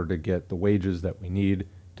power in order to get the wages that we need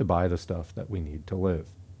to buy the stuff that we need to live.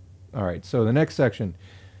 All right, so the next section,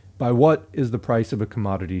 by what is the price of a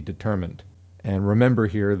commodity determined? And remember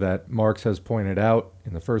here that Marx has pointed out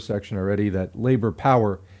in the first section already that labor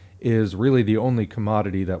power is really the only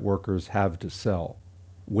commodity that workers have to sell.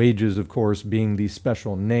 Wages, of course, being the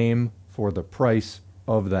special name for the price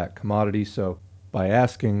of that commodity. So by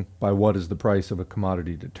asking by what is the price of a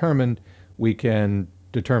commodity determined, we can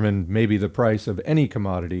determine maybe the price of any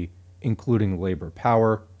commodity, including labor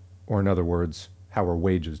power, or in other words, how are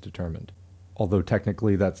wages determined. Although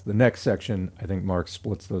technically that's the next section, I think Marx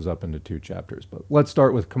splits those up into two chapters. But let's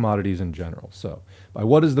start with commodities in general. So, by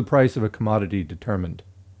what is the price of a commodity determined?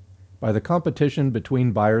 By the competition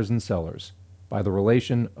between buyers and sellers, by the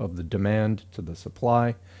relation of the demand to the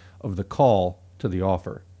supply, of the call to the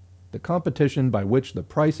offer. The competition by which the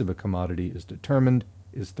price of a commodity is determined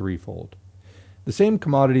is threefold. The same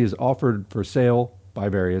commodity is offered for sale by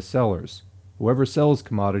various sellers. Whoever sells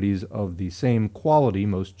commodities of the same quality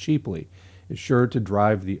most cheaply is sure to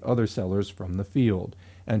drive the other sellers from the field,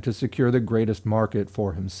 and to secure the greatest market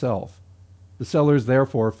for himself. The sellers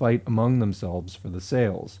therefore fight among themselves for the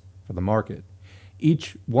sales, for the market.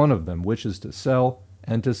 Each one of them wishes to sell,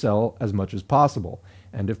 and to sell as much as possible,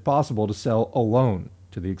 and if possible to sell alone,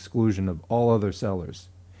 to the exclusion of all other sellers.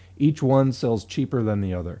 Each one sells cheaper than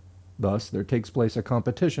the other. Thus there takes place a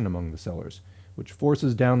competition among the sellers, which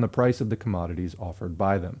forces down the price of the commodities offered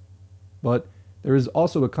by them. But there is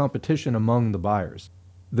also a competition among the buyers.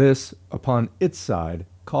 This, upon its side,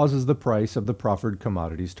 causes the price of the proffered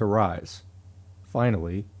commodities to rise.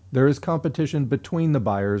 Finally, there is competition between the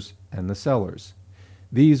buyers and the sellers.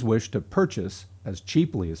 These wish to purchase as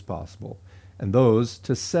cheaply as possible, and those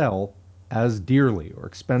to sell as dearly or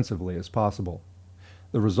expensively as possible.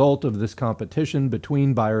 The result of this competition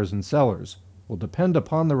between buyers and sellers will depend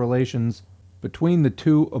upon the relations between the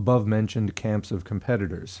two above-mentioned camps of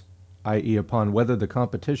competitors, i.e. upon whether the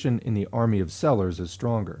competition in the army of sellers is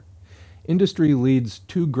stronger. Industry leads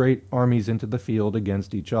two great armies into the field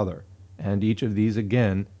against each other, and each of these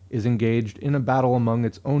again is engaged in a battle among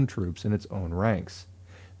its own troops in its own ranks.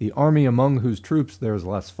 The army among whose troops there is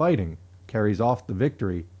less fighting carries off the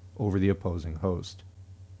victory over the opposing host.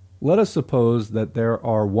 Let us suppose that there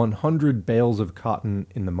are 100 bales of cotton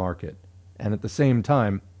in the market, and at the same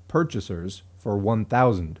time purchasers for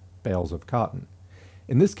 1,000 bales of cotton.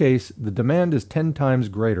 In this case, the demand is 10 times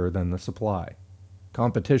greater than the supply.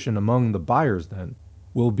 Competition among the buyers, then,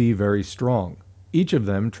 will be very strong. Each of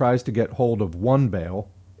them tries to get hold of one bale,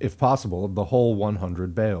 if possible, of the whole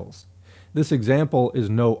 100 bales. This example is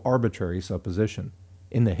no arbitrary supposition.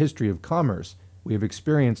 In the history of commerce, we have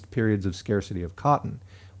experienced periods of scarcity of cotton,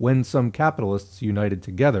 when some capitalists united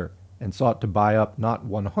together and sought to buy up not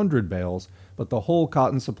 100 bales, but the whole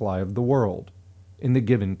cotton supply of the world. In the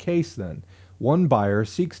given case, then, one buyer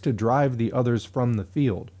seeks to drive the others from the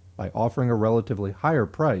field by offering a relatively higher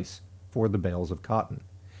price for the bales of cotton.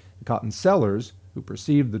 The cotton sellers, who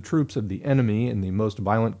perceive the troops of the enemy in the most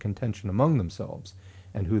violent contention among themselves,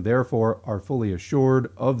 and who therefore are fully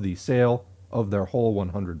assured of the sale of their whole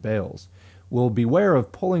 100 bales, will beware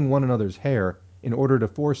of pulling one another's hair in order to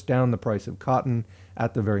force down the price of cotton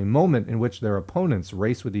at the very moment in which their opponents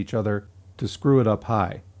race with each other to screw it up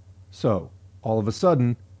high. So, all of a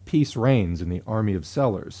sudden, peace reigns in the army of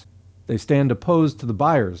sellers. They stand opposed to the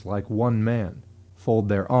buyers like one man, fold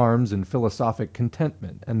their arms in philosophic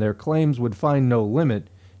contentment, and their claims would find no limit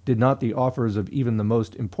did not the offers of even the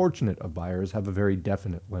most importunate of buyers have a very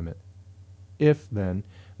definite limit. If, then,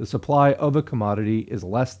 the supply of a commodity is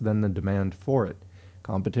less than the demand for it,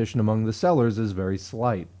 competition among the sellers is very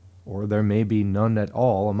slight, or there may be none at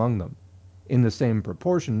all among them. In the same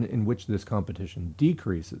proportion in which this competition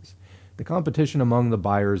decreases, the competition among the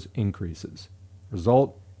buyers increases.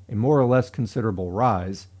 Result, a more or less considerable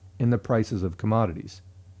rise in the prices of commodities.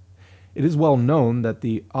 It is well known that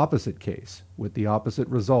the opposite case, with the opposite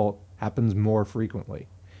result, happens more frequently.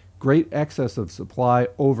 Great excess of supply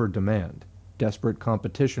over demand, desperate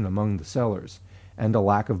competition among the sellers, and a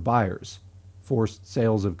lack of buyers, forced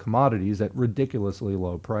sales of commodities at ridiculously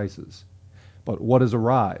low prices. But what is a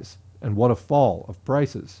rise, and what a fall of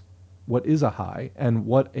prices? What is a high, and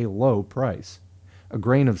what a low price? A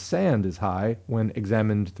grain of sand is high when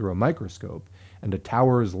examined through a microscope, and a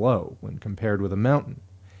tower is low when compared with a mountain.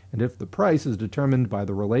 And if the price is determined by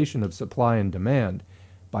the relation of supply and demand,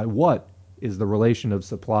 by what is the relation of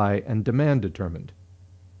supply and demand determined?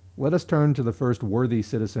 Let us turn to the first worthy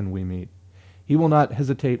citizen we meet. He will not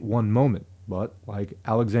hesitate one moment, but, like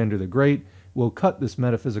Alexander the Great, will cut this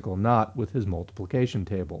metaphysical knot with his multiplication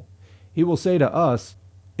table. He will say to us,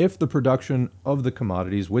 if the production of the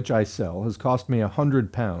commodities which I sell has cost me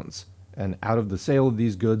 £100, and out of the sale of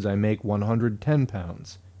these goods I make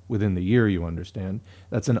 £110, within the year, you understand,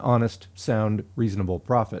 that's an honest, sound, reasonable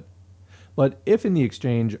profit. But if in the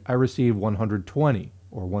exchange I receive £120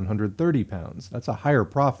 or £130, that's a higher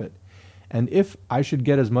profit. And if I should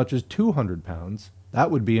get as much as £200,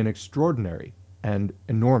 that would be an extraordinary and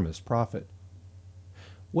enormous profit.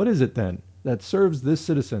 What is it, then, that serves this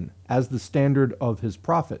citizen as the standard of his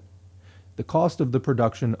profit? The cost of the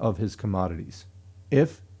production of his commodities.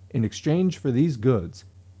 If, in exchange for these goods,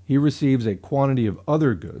 he receives a quantity of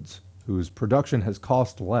other goods whose production has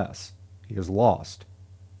cost less, he has lost.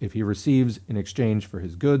 If he receives, in exchange for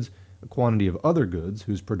his goods, a quantity of other goods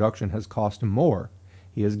whose production has cost more,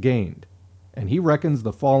 he has gained. And he reckons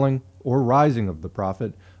the falling or rising of the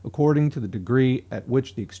profit according to the degree at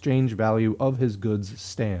which the exchange value of his goods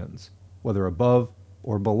stands, whether above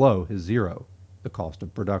or below his zero, the cost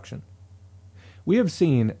of production. We have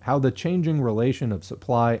seen how the changing relation of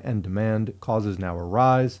supply and demand causes now a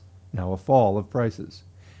rise, now a fall of prices,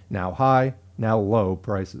 now high, now low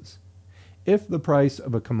prices. If the price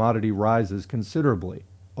of a commodity rises considerably,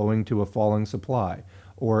 owing to a falling supply,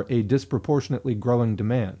 or a disproportionately growing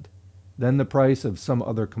demand, then the price of some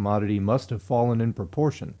other commodity must have fallen in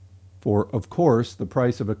proportion. For, of course, the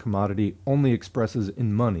price of a commodity only expresses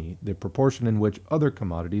in money the proportion in which other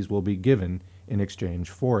commodities will be given in exchange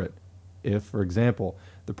for it. If, for example,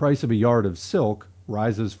 the price of a yard of silk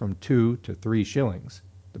rises from 2 to 3 shillings,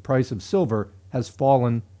 the price of silver has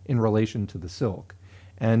fallen in relation to the silk,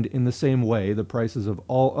 and in the same way the prices of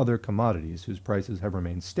all other commodities whose prices have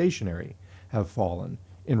remained stationary have fallen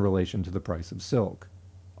in relation to the price of silk.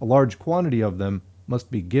 A large quantity of them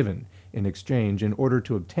must be given in exchange in order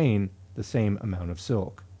to obtain the same amount of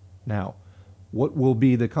silk. Now, what will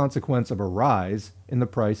be the consequence of a rise in the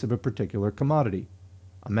price of a particular commodity?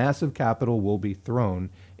 A massive capital will be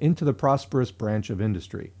thrown into the prosperous branch of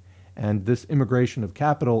industry, and this immigration of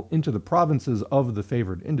capital into the provinces of the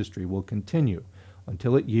favored industry will continue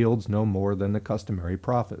until it yields no more than the customary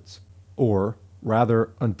profits, or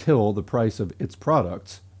rather until the price of its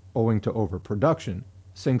products, owing to overproduction,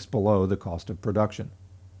 sinks below the cost of production.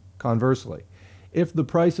 Conversely, if the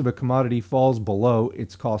price of a commodity falls below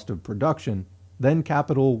its cost of production, then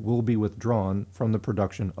capital will be withdrawn from the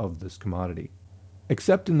production of this commodity.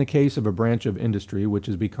 Except in the case of a branch of industry which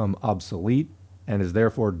has become obsolete and is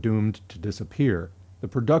therefore doomed to disappear, the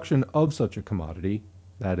production of such a commodity,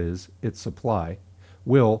 that is, its supply,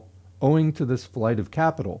 will, owing to this flight of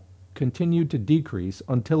capital, continue to decrease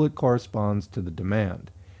until it corresponds to the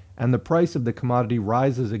demand, and the price of the commodity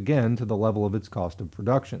rises again to the level of its cost of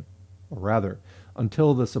production, or rather,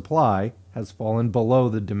 until the supply has fallen below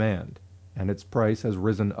the demand, and its price has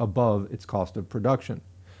risen above its cost of production.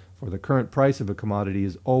 For the current price of a commodity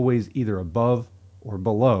is always either above or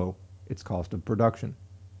below its cost of production.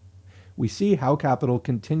 We see how capital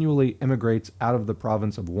continually emigrates out of the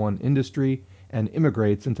province of one industry and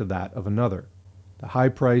immigrates into that of another. The high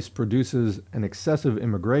price produces an excessive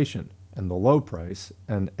immigration, and the low price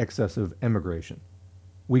an excessive emigration.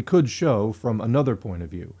 We could show, from another point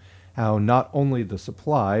of view, how not only the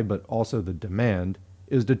supply but also the demand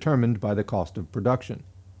is determined by the cost of production,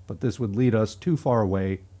 but this would lead us too far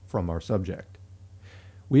away from our subject.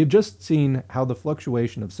 We have just seen how the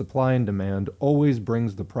fluctuation of supply and demand always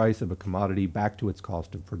brings the price of a commodity back to its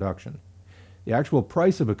cost of production. The actual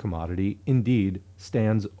price of a commodity, indeed,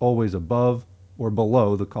 stands always above or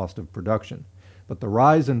below the cost of production, but the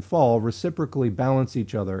rise and fall reciprocally balance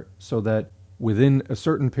each other so that within a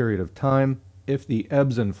certain period of time, if the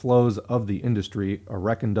ebbs and flows of the industry are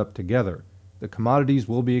reckoned up together, the commodities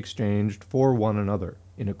will be exchanged for one another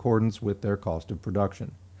in accordance with their cost of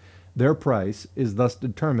production. Their price is thus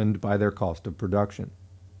determined by their cost of production.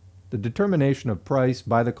 The determination of price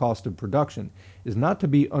by the cost of production is not to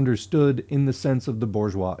be understood in the sense of the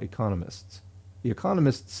bourgeois economists. The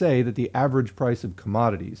economists say that the average price of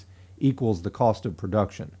commodities equals the cost of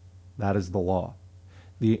production. That is the law.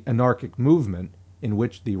 The anarchic movement, in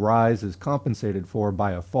which the rise is compensated for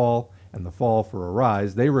by a fall and the fall for a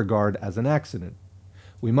rise, they regard as an accident.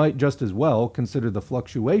 We might just as well consider the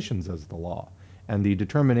fluctuations as the law, and the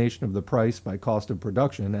determination of the price by cost of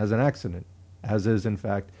production as an accident, as is, in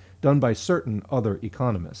fact, done by certain other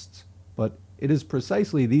economists. But it is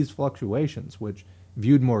precisely these fluctuations which,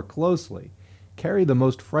 viewed more closely, carry the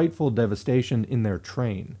most frightful devastation in their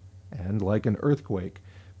train, and, like an earthquake,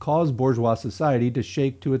 cause bourgeois society to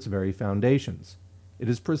shake to its very foundations. It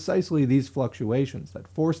is precisely these fluctuations that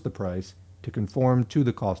force the price to conform to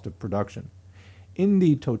the cost of production. In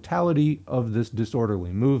the totality of this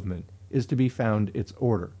disorderly movement is to be found its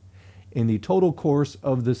order. In the total course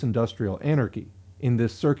of this industrial anarchy, in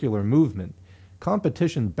this circular movement,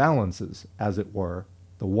 competition balances, as it were,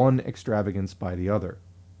 the one extravagance by the other.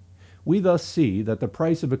 We thus see that the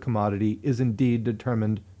price of a commodity is indeed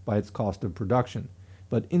determined by its cost of production,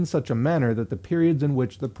 but in such a manner that the periods in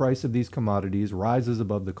which the price of these commodities rises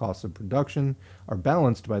above the cost of production are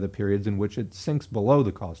balanced by the periods in which it sinks below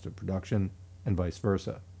the cost of production, and vice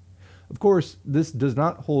versa. Of course, this does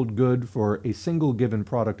not hold good for a single given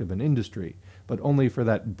product of an industry, but only for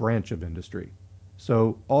that branch of industry.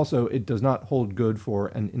 So also it does not hold good for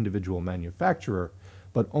an individual manufacturer,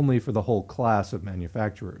 but only for the whole class of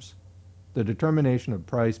manufacturers. The determination of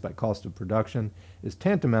price by cost of production is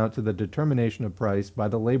tantamount to the determination of price by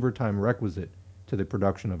the labor time requisite to the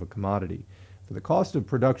production of a commodity. For the cost of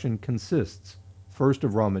production consists first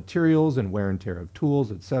of raw materials and wear and tear of tools,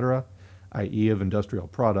 etc., i.e. of industrial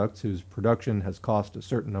products whose production has cost a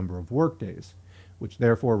certain number of workdays, which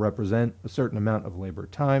therefore represent a certain amount of labor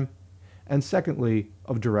time, and secondly,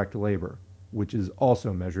 of direct labor, which is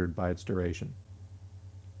also measured by its duration.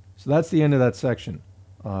 So that's the end of that section.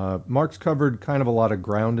 Marx covered kind of a lot of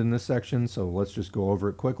ground in this section, so let's just go over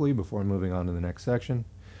it quickly before moving on to the next section.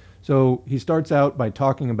 So he starts out by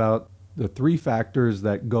talking about the three factors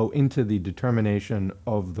that go into the determination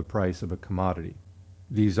of the price of a commodity.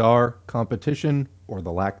 These are competition, or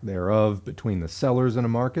the lack thereof, between the sellers in a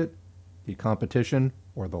market, the competition,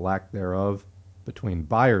 or the lack thereof, between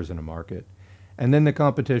buyers in a market, and then the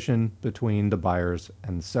competition between the buyers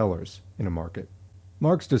and the sellers in a market.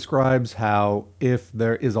 Marx describes how if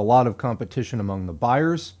there is a lot of competition among the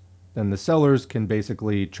buyers, then the sellers can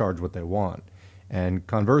basically charge what they want. And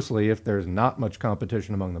conversely, if there's not much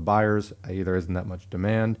competition among the buyers, i.e. there isn't that much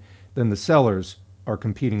demand, then the sellers are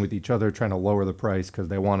competing with each other trying to lower the price because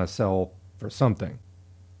they want to sell for something.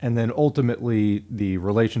 And then ultimately the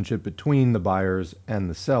relationship between the buyers and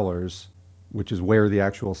the sellers, which is where the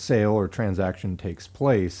actual sale or transaction takes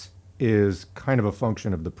place, is kind of a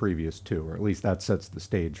function of the previous two, or at least that sets the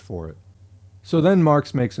stage for it. So then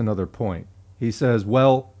Marx makes another point. He says,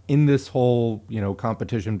 well, in this whole,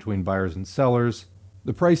 competition between buyers and sellers,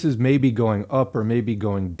 the prices may be going up or may be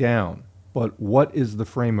going down, but what is the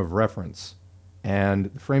frame of reference? And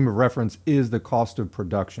the frame of reference is the cost of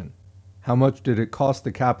production. How much did it cost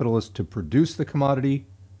the capitalist to produce the commodity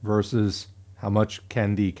versus how much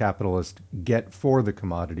can the capitalist get for the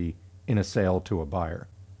commodity in a sale to a buyer?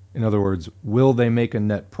 In other words, will they make a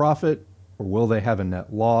net profit or will they have a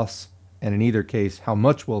net loss? And in either case, how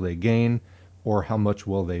much will they gain or how much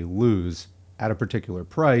will they lose at a particular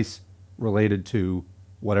price related to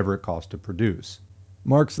whatever it costs to produce?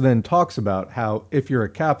 Marx then talks about how if you're a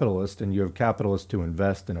capitalist and you have capitalists to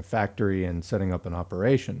invest in a factory and setting up an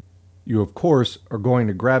operation, you of course are going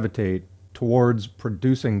to gravitate towards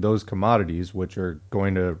producing those commodities which are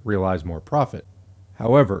going to realize more profit.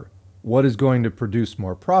 However, what is going to produce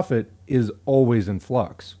more profit is always in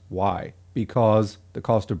flux. Why? Because the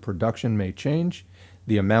cost of production may change,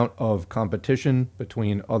 the amount of competition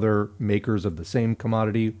between other makers of the same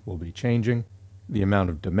commodity will be changing, the amount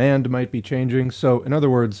of demand might be changing. So in other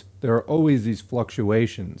words, there are always these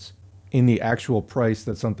fluctuations in the actual price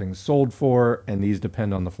that something's sold for, and these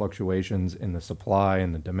depend on the fluctuations in the supply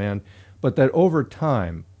and the demand, but that over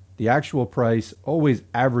time, the actual price always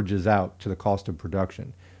averages out to the cost of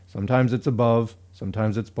production. Sometimes it's above,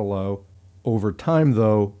 sometimes it's below. Over time,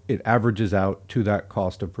 though, it averages out to that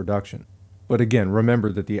cost of production. But again,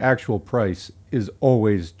 remember that the actual price is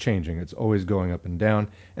always changing. It's always going up and down.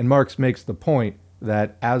 And Marx makes the point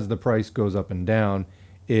that as the price goes up and down,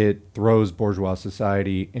 it throws bourgeois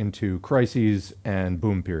society into crises and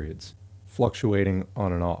boom periods, fluctuating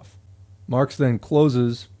on and off. Marx then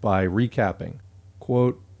closes by recapping,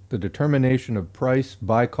 quote, "The determination of price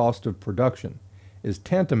by cost of production is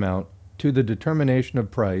tantamount to the determination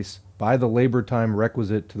of price by the labor time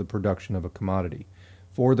requisite to the production of a commodity.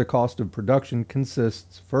 For the cost of production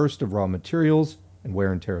consists first of raw materials and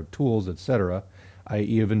wear and tear of tools, etc.,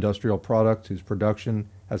 i.e. of industrial products whose production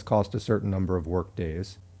has cost a certain number of work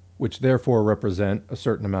days, which therefore represent a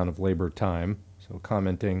certain amount of labor time." So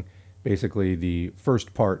commenting basically the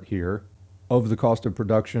first part here of the cost of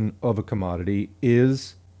production of a commodity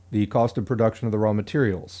is the cost of production of the raw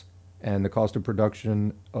materials and the cost of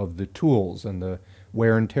production of the tools and the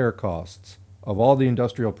wear and tear costs of all the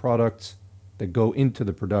industrial products that go into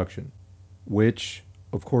the production, which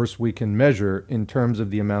of course we can measure in terms of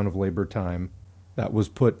the amount of labor time that was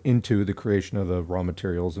put into the creation of the raw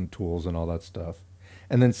materials and tools and all that stuff.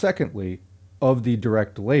 And then secondly, of the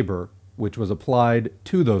direct labor which was applied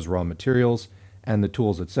to those raw materials and the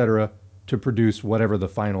tools, etc., to produce whatever the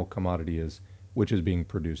final commodity is which is being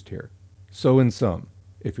produced here. So in sum,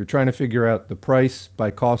 if you're trying to figure out the price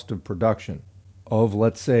by cost of production of,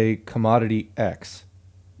 let's say, commodity X,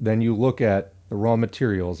 then you look at the raw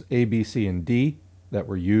materials A, B, C, and D that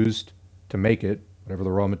were used to make it, whatever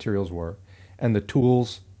the raw materials were, and the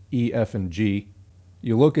tools E, F, and G.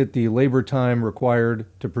 You look at the labor time required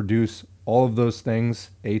to produce all of those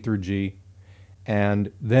things, A through G,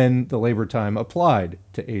 and then the labor time applied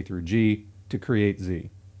to A through G to create Z.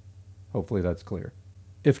 Hopefully that's clear.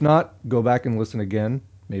 If not, go back and listen again.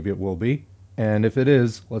 Maybe it will be. And if it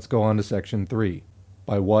is, let's go on to section 3.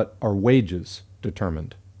 By what are wages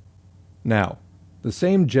determined? Now, the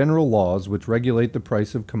same general laws which regulate the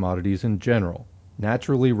price of commodities in general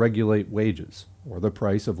naturally regulate wages, or the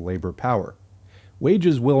price of labor power.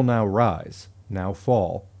 Wages will now rise, now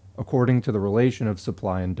fall, according to the relation of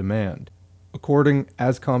supply and demand, according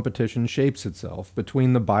as competition shapes itself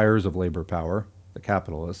between the buyers of labor power, the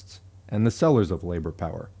capitalists, and the sellers of labor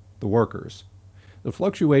power, the workers. The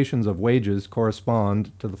fluctuations of wages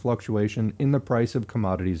correspond to the fluctuation in the price of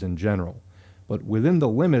commodities in general, but within the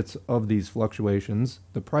limits of these fluctuations,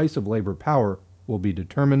 the price of labor power will be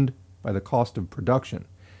determined by the cost of production,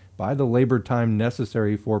 by the labor time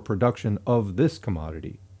necessary for production of this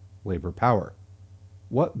commodity, labor power.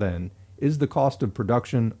 What, then, is the cost of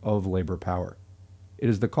production of labor power? It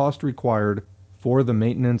is the cost required for the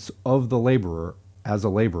maintenance of the laborer as a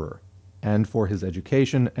laborer, and for his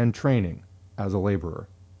education and training as a laborer.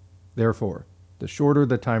 Therefore, the shorter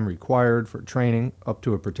the time required for training up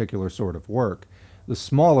to a particular sort of work, the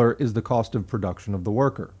smaller is the cost of production of the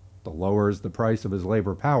worker, the lower is the price of his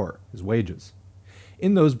labor power, his wages.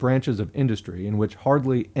 In those branches of industry in which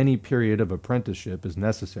hardly any period of apprenticeship is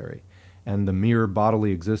necessary, and the mere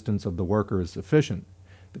bodily existence of the worker is sufficient,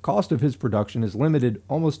 the cost of his production is limited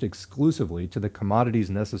almost exclusively to the commodities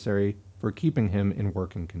necessary for keeping him in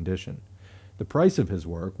working condition. The price of his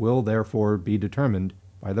work will therefore be determined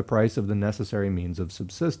by the price of the necessary means of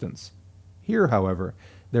subsistence. Here, however,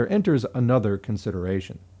 there enters another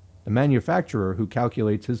consideration. The manufacturer who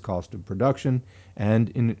calculates his cost of production, and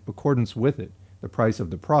in accordance with it, the price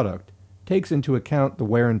of the product, takes into account the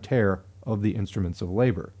wear and tear of the instruments of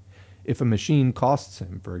labor. If a machine costs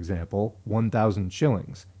him, for example, 1,000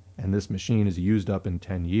 shillings, and this machine is used up in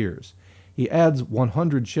 10 years, he adds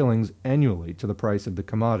 100 shillings annually to the price of the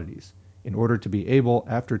commodities, in order to be able,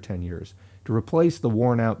 after 10 years, to replace the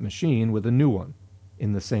worn-out machine with a new one.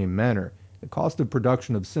 In the same manner, the cost of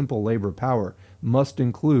production of simple labor power must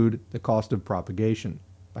include the cost of propagation,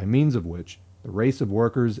 by means of which the race of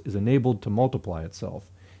workers is enabled to multiply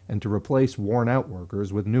itself, and to replace worn-out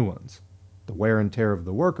workers with new ones. The wear and tear of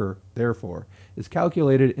the worker, therefore, is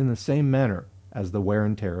calculated in the same manner as the wear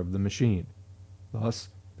and tear of the machine. Thus,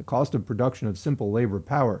 the cost of production of simple labor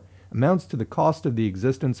power amounts to the cost of the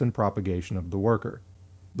existence and propagation of the worker.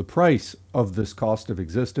 The price of this cost of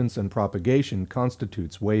existence and propagation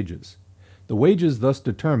constitutes wages. The wages thus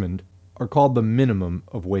determined are called the minimum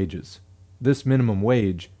of wages. This minimum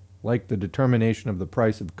wage, like the determination of the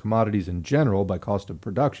price of commodities in general by cost of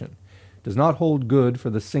production, does not hold good for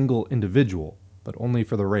the single individual, but only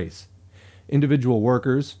for the race. Individual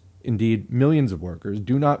workers, indeed millions of workers,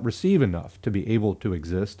 do not receive enough to be able to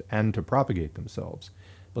exist and to propagate themselves,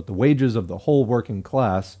 but the wages of the whole working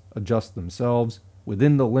class adjust themselves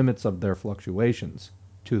within the limits of their fluctuations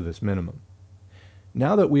to this minimum.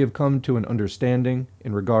 Now that we have come to an understanding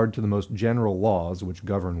in regard to the most general laws which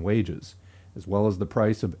govern wages, as well as the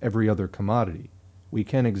price of every other commodity, we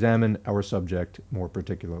can examine our subject more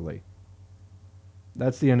particularly.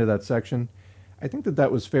 That's the end of that section. I think that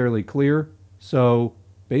that was fairly clear. So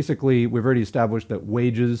basically, we've already established that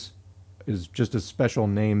wages is just a special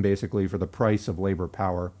name basically for the price of labor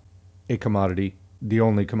power, a commodity, the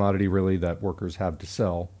only commodity really that workers have to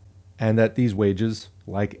sell, and that these wages,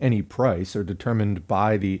 like any price, are determined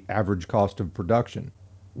by the average cost of production,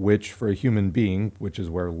 which for a human being, which is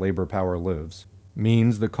where labor power lives,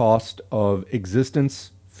 means the cost of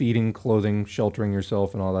existence, feeding, clothing, sheltering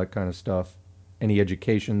yourself, and all that kind of stuff, any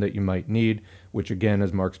education that you might need, which again,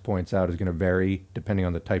 as Marx points out, is going to vary depending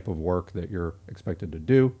on the type of work that you're expected to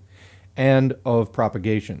do, and of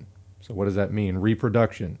propagation. So what does that mean?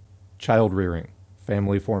 Reproduction, child rearing,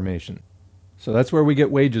 family formation. So that's where we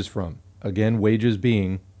get wages from. Again, wages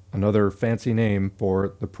being another fancy name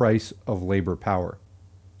for the price of labor power.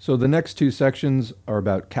 So the next two sections are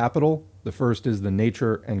about capital. The first is the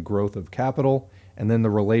nature and growth of capital, and then the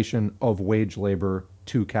relation of wage labor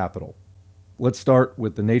to capital. Let's start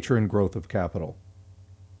with the nature and growth of capital.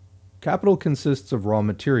 Capital consists of raw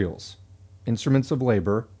materials, instruments of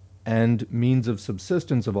labor, and means of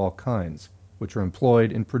subsistence of all kinds, which are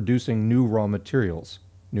employed in producing new raw materials,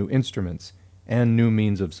 new instruments, and new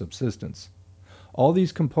means of subsistence. All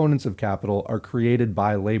these components of capital are created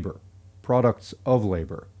by labor, products of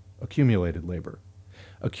labor, accumulated labor.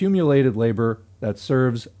 Accumulated labor that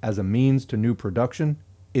serves as a means to new production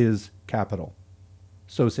is capital.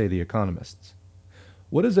 So say the economists.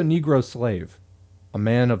 What is a Negro slave? A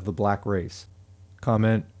man of the black race.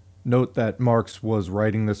 Comment: note that Marx was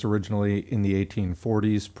writing this originally in the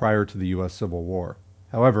 1840s prior to the U.S. Civil War.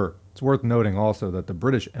 However, it's worth noting also that the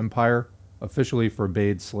British Empire officially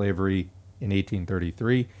forbade slavery in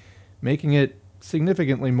 1833, making it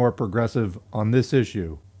significantly more progressive on this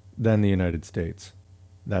issue than the United States.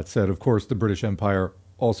 That said, of course, the British Empire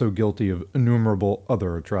also guilty of innumerable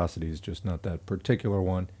other atrocities, just not that particular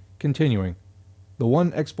one. Continuing, the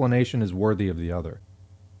one explanation is worthy of the other.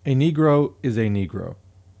 A Negro is a Negro.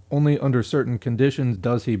 Only under certain conditions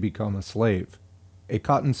does he become a slave. A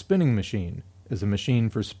cotton spinning machine is a machine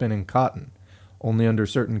for spinning cotton. Only under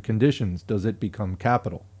certain conditions does it become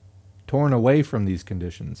capital. Torn away from these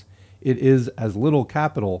conditions, it is as little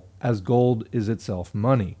capital as gold is itself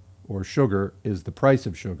money, or sugar is the price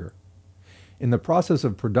of sugar. In the process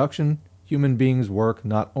of production, human beings work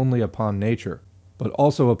not only upon nature, but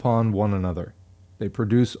also upon one another. They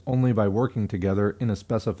produce only by working together in a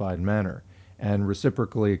specified manner, and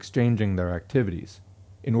reciprocally exchanging their activities.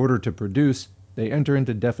 In order to produce, they enter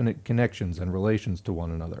into definite connections and relations to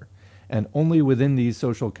one another, and only within these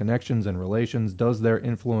social connections and relations does their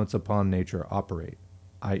influence upon nature operate,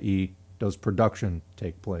 i.e., does production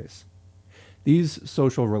take place. These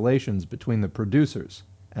social relations between the producers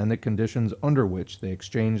and the conditions under which they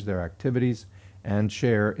exchange their activities and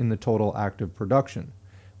share in the total act of production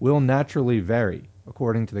will naturally vary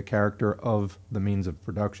according to the character of the means of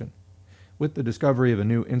production. With the discovery of a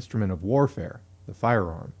new instrument of warfare, the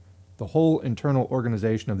firearm, the whole internal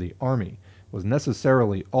organization of the army was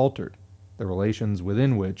necessarily altered, the relations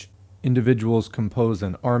within which individuals compose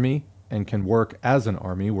an army and can work as an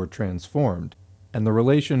army were transformed, and the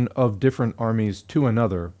relation of different armies to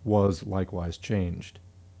another was likewise changed.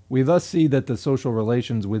 We thus see that the social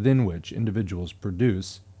relations within which individuals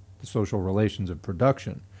produce, the social relations of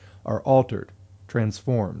production, are altered,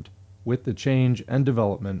 transformed, with the change and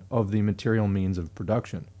development of the material means of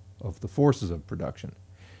production, of the forces of production.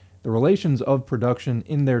 The relations of production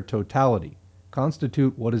in their totality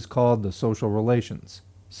constitute what is called the social relations,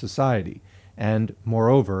 society, and,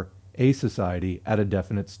 moreover, a society at a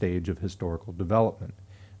definite stage of historical development,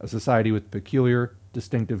 a society with peculiar,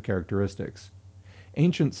 distinctive characteristics.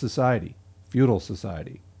 Ancient society, feudal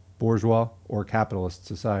society, bourgeois or capitalist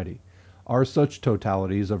society, are such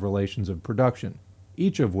totalities of relations of production,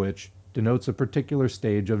 each of which denotes a particular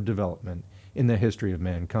stage of development in the history of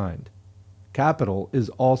mankind. Capital is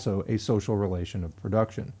also a social relation of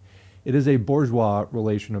production. It is a bourgeois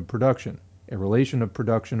relation of production, a relation of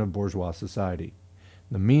production of bourgeois society.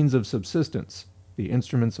 The means of subsistence, the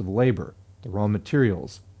instruments of labor, the raw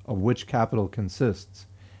materials of which capital consists,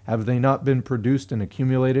 have they not been produced and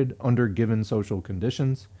accumulated under given social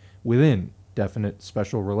conditions, within definite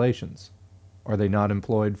special relations? Are they not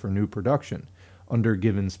employed for new production, under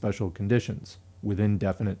given special conditions, within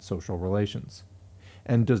definite social relations?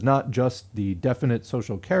 And does not just the definite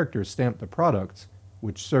social character stamp the products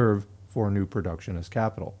which serve for new production as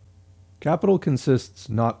capital? Capital consists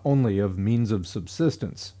not only of means of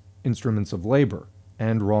subsistence, instruments of labor,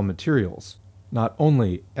 and raw materials, not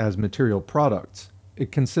only as material products,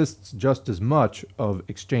 it consists just as much of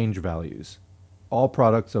exchange values. all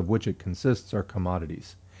products of which it consists are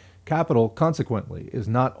commodities. Capital, consequently, is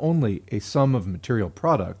not only a sum of material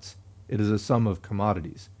products, it is a sum of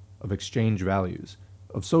commodities, of exchange values,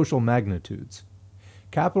 of social magnitudes.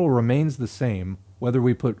 Capital remains the same whether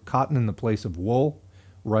we put cotton in the place of wool,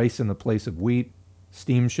 rice in the place of wheat,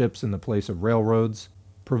 steamships in the place of railroads,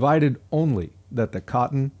 provided only that the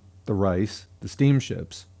cotton, the rice, the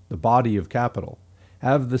steamships, the body of capital,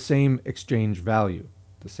 have the same exchange value,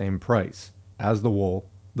 the same price, as the wool,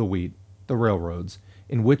 the wheat, the railroads,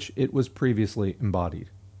 in which it was previously embodied.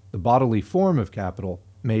 The bodily form of capital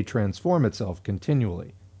may transform itself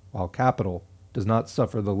continually, while capital does not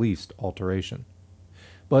suffer the least alteration.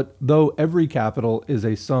 But though every capital is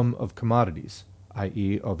a sum of commodities,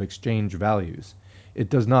 i.e. of exchange values, it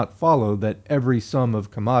does not follow that every sum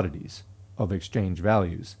of commodities, of exchange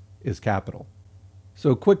values, is capital.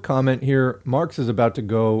 So quick comment here, Marx is about to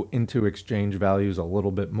go into exchange values a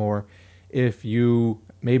little bit more. If you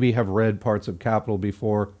maybe have read parts of Capital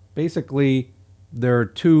before, basically there are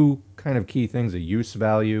two kind of key things, a use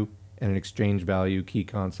value and an exchange value, key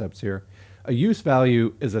concepts here. A use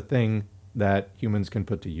value is a thing that humans can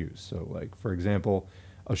put to use. So like, for example,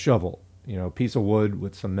 a shovel, a piece of wood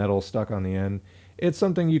with some metal stuck on the end. It's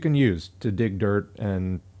something you can use to dig dirt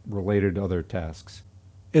and related other tasks.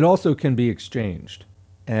 It also can be exchanged.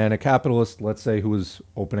 And a capitalist, let's say, who was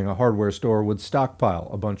opening a hardware store would stockpile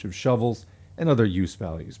a bunch of shovels and other use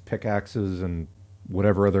values, pickaxes and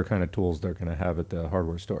whatever other kind of tools they're going to have at the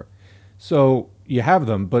hardware store. So you have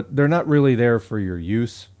them, but they're not really there for your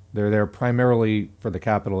use. They're there primarily for the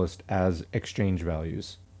capitalist as exchange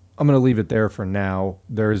values. I'm going to leave it there for now.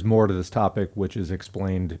 There is more to this topic, which is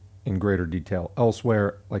explained in greater detail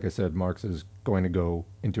elsewhere. Like I said, Marx is going to go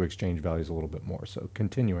into exchange values a little bit more. So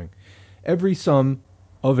continuing, every sum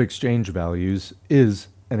of exchange values is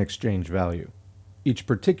an exchange value. Each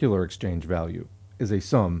particular exchange value is a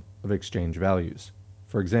sum of exchange values.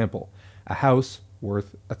 For example, a house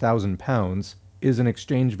worth £1,000 is an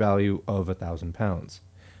exchange value of £1,000.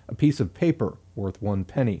 A piece of paper worth 1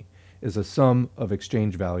 penny is a sum of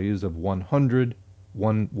exchange values of 100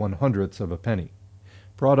 1/100ths of a penny.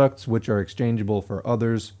 Products which are exchangeable for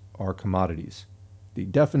others are commodities. The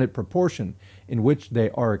definite proportion in which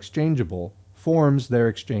they are exchangeable forms their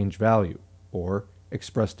exchange value, or,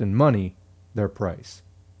 expressed in money, their price.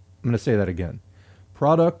 I'm going to say that again.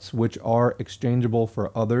 Products which are exchangeable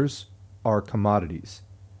for others are commodities.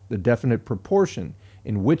 The definite proportion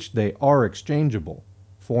in which they are exchangeable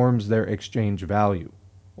forms their exchange value,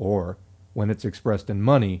 or, when it's expressed in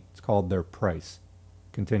money, it's called their price.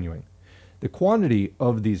 Continuing. The quantity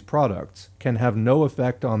of these products can have no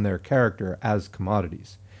effect on their character as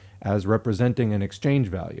commodities, as representing an exchange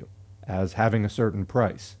value, as having a certain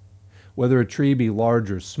price. Whether a tree be large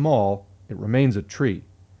or small, it remains a tree.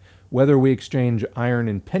 Whether we exchange iron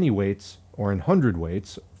in pennyweights or in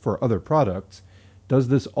hundredweights for other products, does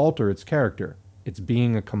this alter its character, its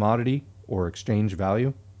being a commodity or exchange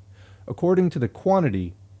value? According to the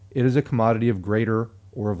quantity, it is a commodity of greater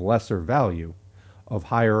or of lesser value, of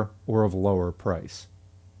higher or of lower price.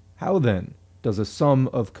 How then does a sum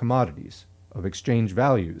of commodities, of exchange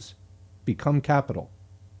values, become capital?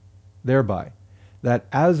 Thereby, that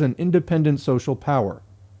as an independent social power,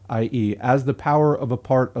 i.e., as the power of a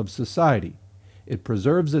part of society, it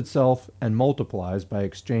preserves itself and multiplies by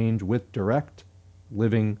exchange with direct,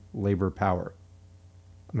 living labor power.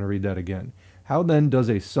 I'm going to read that again. How then does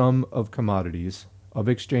a sum of commodities, of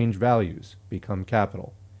exchange values, become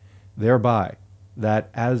capital? Thereby, that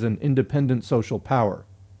as an independent social power,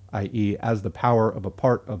 i.e., as the power of a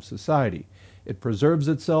part of society, it preserves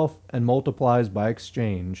itself and multiplies by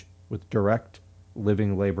exchange with direct,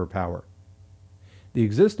 living labor power. The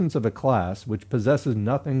existence of a class which possesses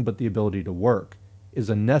nothing but the ability to work is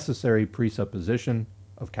a necessary presupposition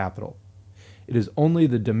of capital. It is only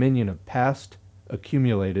the dominion of past,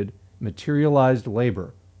 accumulated, materialized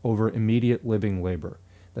labor over immediate living labor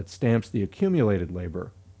that stamps the accumulated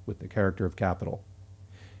labor with the character of capital.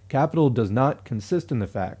 Capital does not consist in the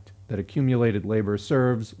fact that accumulated labor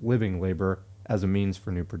serves living labor as a means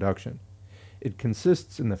for new production. It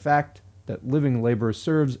consists in the fact that living labor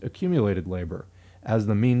serves accumulated labor as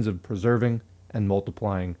the means of preserving and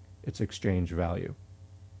multiplying its exchange value.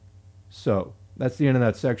 So, that's the end of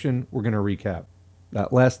that section. We're going to recap.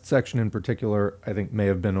 That last section in particular, I think, may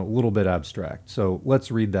have been a little bit abstract, so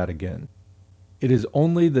let's read that again. It is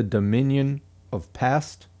only the dominion of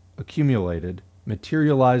past, accumulated,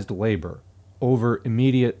 materialized labor over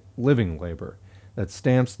immediate living labor that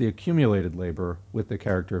stamps the accumulated labor with the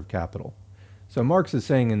character of capital. So Marx is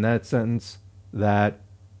saying in that sentence that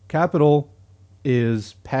capital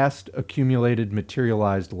is past accumulated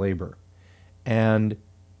materialized labor, and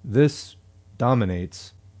this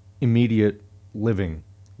dominates immediate living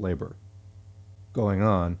labor. Going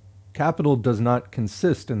on, capital does not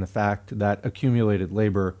consist in the fact that accumulated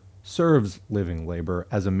labor serves living labor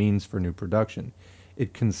as a means for new production.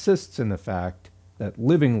 It consists in the fact that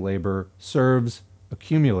living labor serves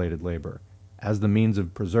accumulated labor as the means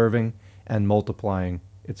of preserving and multiplying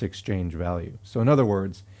its exchange value. So in other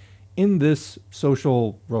words, in this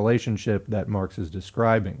social relationship that Marx is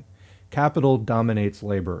describing, capital dominates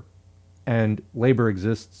labor, and labor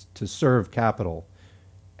exists to serve capital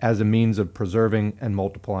as a means of preserving and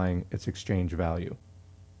multiplying its exchange value.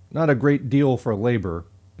 Not a great deal for labor,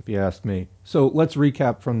 if you ask me. So let's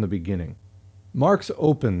recap from the beginning. Marx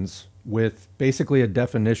opens with basically a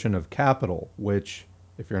definition of capital, which,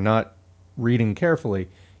 if you're not reading carefully,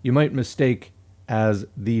 you might mistake as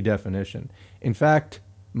the definition. In fact,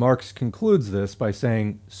 Marx concludes this by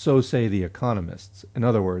saying, "So say the economists." In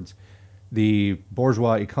other words, the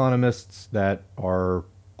bourgeois economists that are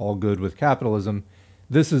all good with capitalism,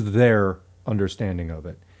 this is their understanding of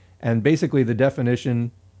it. And basically the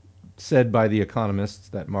definition said by the economists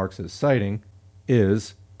that Marx is citing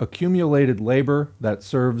is accumulated labor that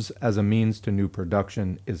serves as a means to new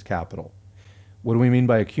production is capital. What do we mean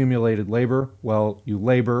by accumulated labor? Well, you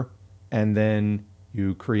labor and then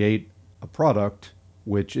you create a product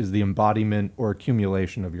which is the embodiment or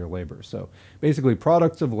accumulation of your labor. So basically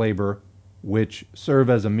products of labor which serve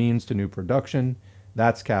as a means to new production,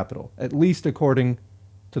 that's capital, at least according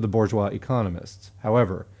to the bourgeois economists.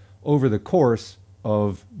 However, over the course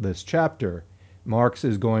of this chapter, Marx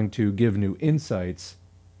is going to give new insights,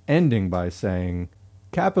 ending by saying,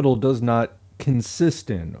 capital does not consist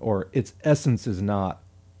in, or its essence is not,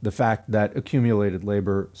 the fact that accumulated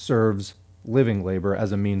labor serves living labor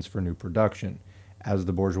as a means for new production, as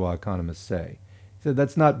the bourgeois economists say. He said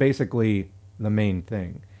that's not basically the main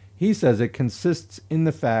thing. He says it consists in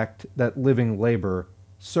the fact that living labor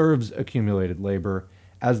serves accumulated labor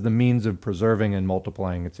as the means of preserving and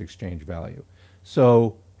multiplying its exchange value.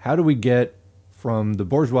 So how do we get from the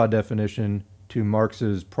bourgeois definition to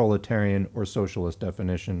Marx's proletarian or socialist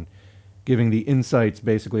definition, giving the insights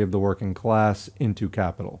basically of the working class into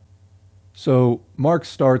capital? So Marx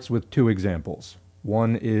starts with two examples.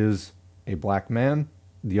 One is a black man,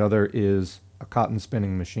 the other is a cotton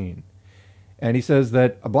spinning machine. And he says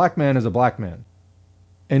that a black man is a black man.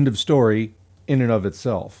 End of story in and of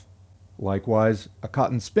itself. Likewise, a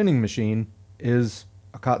cotton spinning machine is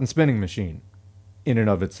a cotton spinning machine in and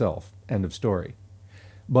of itself. End of story.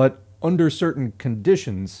 But under certain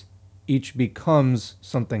conditions, each becomes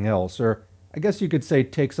something else, or I guess you could say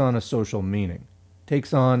takes on a social meaning,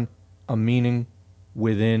 takes on a meaning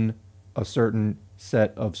within a certain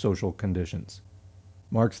set of social conditions.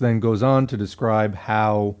 Marx then goes on to describe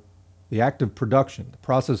how the act of production, the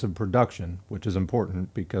process of production, which is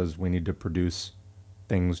important because we need to produce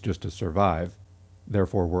things just to survive,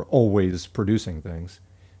 therefore we're always producing things,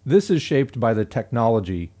 this is shaped by the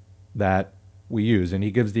technology that we use. And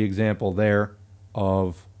he gives the example there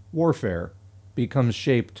of warfare becomes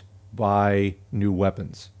shaped by new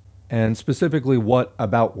weapons. And specifically, what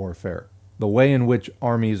about warfare? The way in which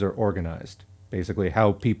armies are organized, basically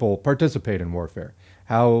how people participate in warfare,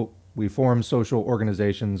 how we form social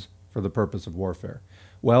organizations for the purpose of warfare.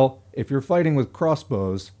 Well, if you're fighting with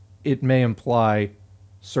crossbows, it may imply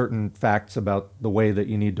certain facts about the way that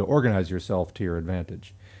you need to organize yourself to your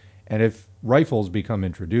advantage. And if rifles become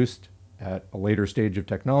introduced at a later stage of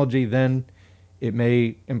technology, then it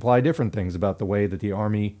may imply different things about the way that the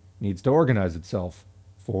army needs to organize itself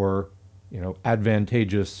for,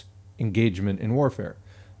 advantageous engagement in warfare.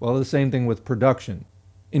 Well, the same thing with production.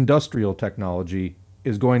 Industrial technology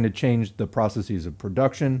is going to change the processes of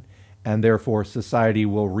production, and therefore society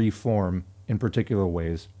will reform in particular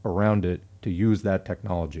ways around it to use that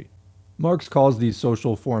technology. Marx calls these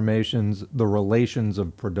social formations the relations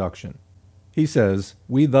of production. He says,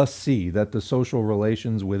 we thus see that the social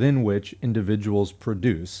relations within which individuals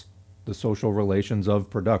produce, the social relations of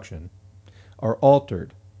production, are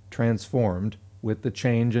altered, transformed with the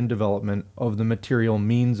change and development of the material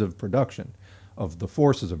means of production, of the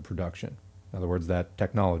forces of production, in other words, that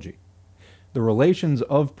technology. The relations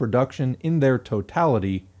of production in their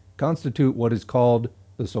totality constitute what is called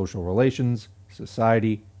the social relations,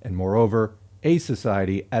 society, and moreover, a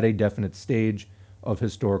society at a definite stage of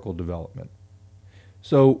historical development.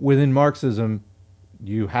 So within Marxism,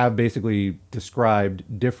 you have basically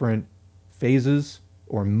described different phases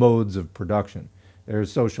or modes of production.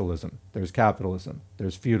 There's socialism, there's capitalism,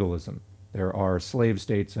 there's feudalism, there are slave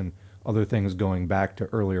states and other things going back to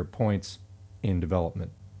earlier points in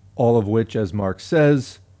development. All of which, as Marx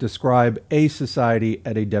says, describe a society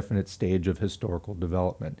at a definite stage of historical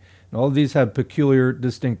development. And all of these have peculiar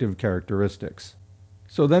distinctive characteristics.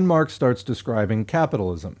 So then Marx starts describing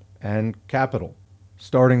capitalism and capital,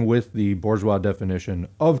 starting with the bourgeois definition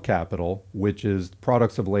of capital, which is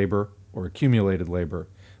products of labor or accumulated labor,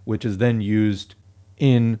 which is then used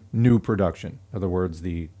in new production. In other words,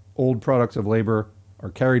 the old products of labor are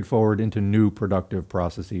carried forward into new productive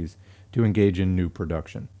processes to engage in new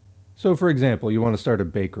production. So for example, you want to start a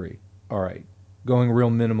bakery. All right, going real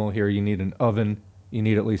minimal here, you need an oven, you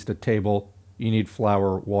need at least a table, you need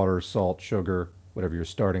flour, water, salt, sugar, whatever you're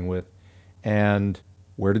starting with. And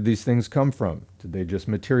where did these things come from? Did they just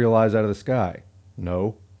materialize out of the sky?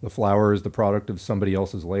 No. The flour is the product of somebody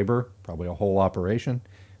else's labor, probably a whole operation.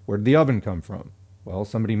 Where did the oven come from? Well,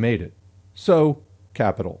 somebody made it. So,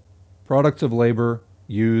 capital. Products of labor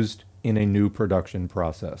used in a new production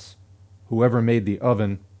process. Whoever made the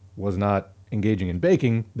oven was not engaging in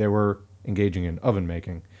baking, they were engaging in oven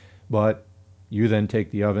making. But you then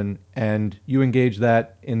take the oven and you engage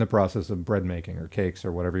that in the process of bread making or cakes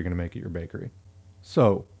or whatever you're going to make at your bakery.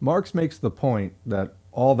 So, Marx makes the point that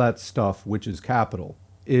all that stuff which is capital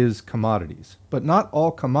is commodities, but not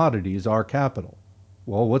all commodities are capital.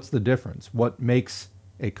 Well, what's the difference? What makes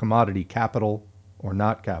a commodity capital or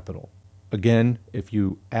not capital? Again, if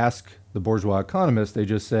you ask the bourgeois economists, they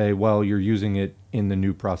just say, well, you're using it in the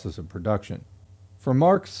new process of production. For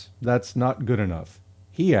Marx, that's not good enough.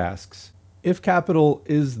 He asks, if capital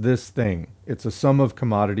is this thing, it's a sum of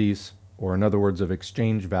commodities, or in other words, of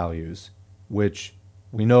exchange values, which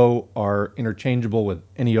we know are interchangeable with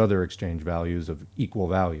any other exchange values of equal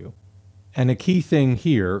value. And a key thing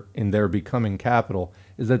here in their becoming capital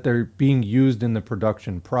is that they're being used in the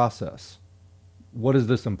production process. What does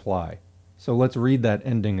this imply? So let's read that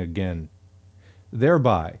ending again.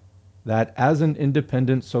 Thereby, that as an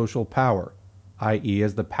independent social power, i.e.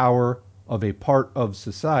 as the power of a part of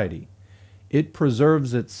society, it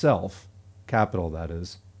preserves itself, capital that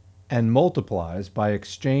is, and multiplies by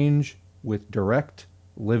exchange with direct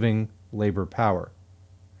living labor power.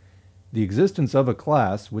 The existence of a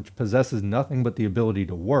class which possesses nothing but the ability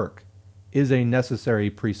to work is a necessary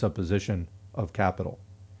presupposition of capital.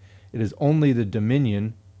 It is only the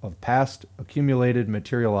dominion of past accumulated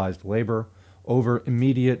materialized labor over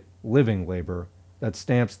immediate living labor that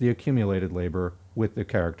stamps the accumulated labor with the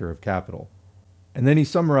character of capital. And then he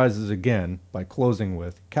summarizes again by closing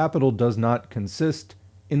with, capital does not consist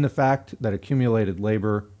in the fact that accumulated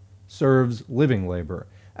labor serves living labor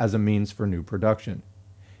as a means for new production.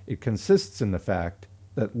 It consists in the fact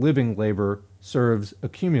that living labor serves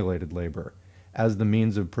accumulated labor as the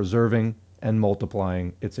means of preserving and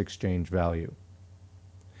multiplying its exchange value.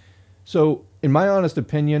 So, in my honest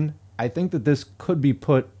opinion, I think that this could be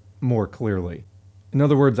put more clearly. In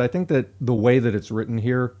other words, I think that the way that it's written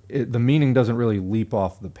here, the meaning doesn't really leap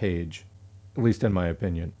off the page, at least in my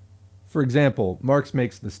opinion. For example, Marx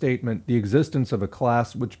makes the statement, the existence of a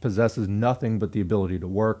class which possesses nothing but the ability to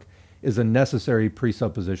work is a necessary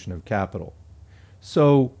presupposition of capital.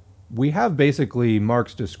 So we have basically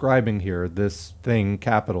Marx describing here this thing,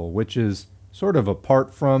 capital, which is sort of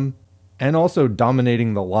apart from and also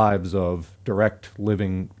dominating the lives of direct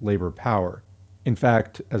living labor power. In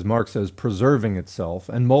fact, as Marx says, preserving itself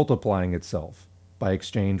and multiplying itself by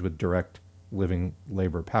exchange with direct living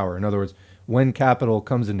labor power. In other words, when capital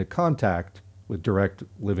comes into contact with direct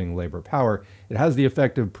living labor power, it has the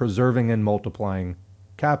effect of preserving and multiplying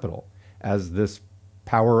capital as this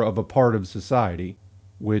power of a part of society,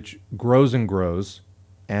 which grows and grows,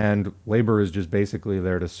 and labor is just basically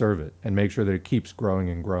there to serve it and make sure that it keeps growing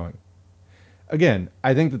and growing. Again,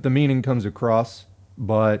 I think that the meaning comes across,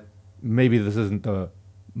 but maybe this isn't the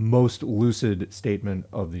most lucid statement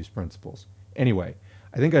of these principles. Anyway,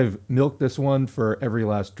 I think I've milked this one for every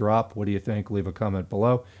last drop. What do you think? Leave a comment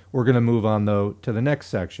below. We're going to move on, though, to the next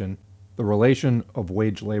section, the relation of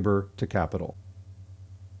wage labor to capital.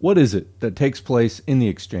 What is it that takes place in the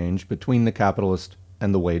exchange between the capitalist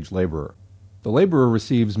and the wage laborer? The laborer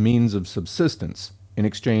receives means of subsistence in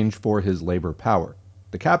exchange for his labor power.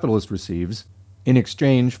 The capitalist receives, in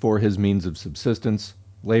exchange for his means of subsistence,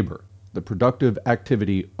 labor, the productive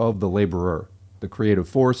activity of the laborer, the creative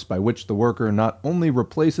force by which the worker not only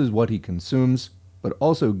replaces what he consumes, but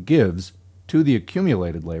also gives to the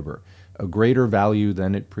accumulated labor a greater value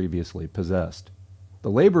than it previously possessed. The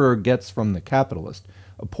laborer gets from the capitalist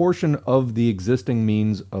a portion of the existing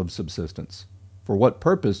means of subsistence. For what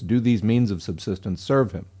purpose do these means of subsistence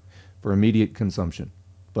serve him? For immediate consumption.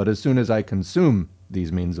 But as soon as I consume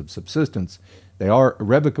these means of subsistence, they are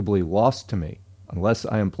irrevocably lost to me, unless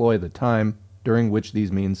I employ the time during which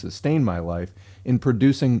these means sustain my life, in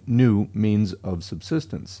producing new means of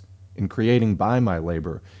subsistence, in creating by my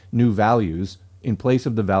labor new values in place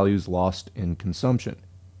of the values lost in consumption.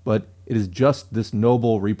 But it is just this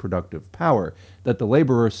noble reproductive power that the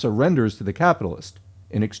laborer surrenders to the capitalist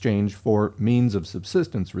in exchange for means of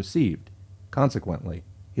subsistence received. Consequently,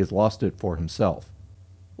 he has lost it for himself.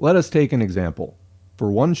 Let us take an example.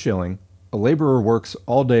 For 1 shilling, a laborer works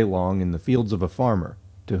all day long in the fields of a farmer,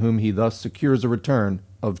 to whom he thus secures a return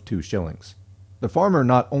of 2 shillings. The farmer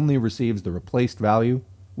not only receives the replaced value,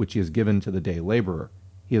 which he has given to the day laborer,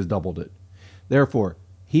 he has doubled it. Therefore,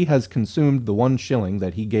 he has consumed the 1 shilling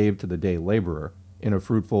that he gave to the day laborer in a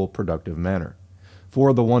fruitful, productive manner.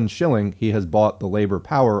 For the 1 shilling, he has bought the labor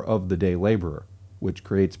power of the day laborer, which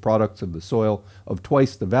creates products of the soil of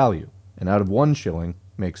twice the value, and out of 1 shilling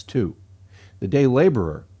makes 2. The day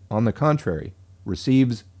laborer, on the contrary,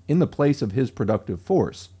 receives, in the place of his productive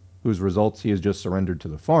force, whose results he has just surrendered to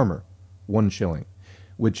the farmer, 1 shilling,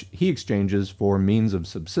 which he exchanges for means of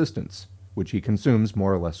subsistence, which he consumes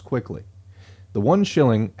more or less quickly. The 1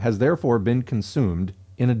 shilling has therefore been consumed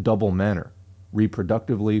in a double manner,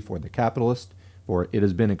 reproductively for the capitalist, for it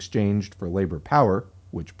has been exchanged for labor power,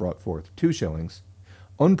 which brought forth 2 shillings,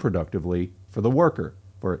 unproductively for the worker,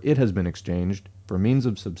 for it has been exchanged for means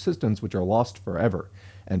of subsistence which are lost forever,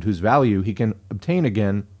 and whose value he can obtain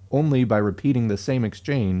again only by repeating the same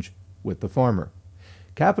exchange with the farmer.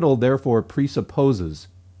 Capital therefore presupposes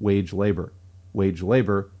wage labor. Wage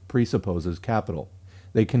labor presupposes capital.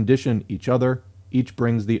 They condition each other, each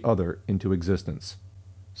brings the other into existence.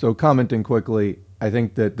 So commenting quickly, I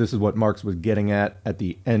think that this is what Marx was getting at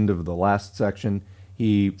the end of the last section.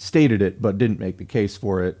 He stated it but didn't make the case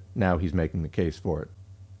for it. Now he's making the case for it.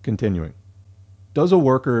 Continuing. Does a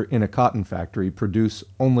worker in a cotton factory produce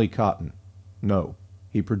only cotton? No.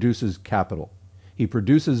 He produces capital. He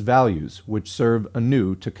produces values which serve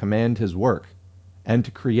anew to command his work, and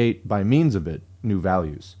to create by means of it new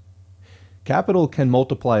values. Capital can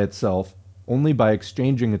multiply itself only by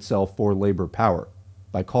exchanging itself for labor power,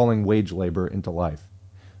 by calling wage labor into life.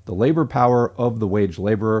 The labor power of the wage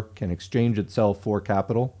laborer can exchange itself for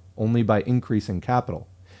capital only by increasing capital,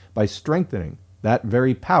 by strengthening that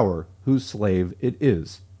very power whose slave it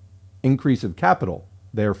is. Increase of capital,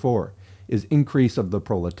 therefore, is increase of the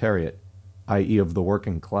proletariat, i.e. of the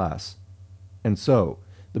working class. And so,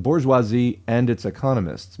 the bourgeoisie and its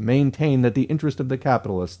economists maintain that the interest of the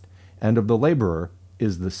capitalist and of the laborer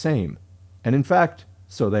is the same, and in fact,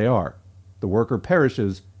 so they are. The worker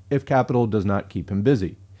perishes if capital does not keep him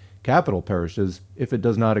busy. Capital perishes if it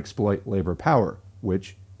does not exploit labor power,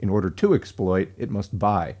 which, in order to exploit, it must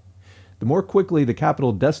buy. The more quickly the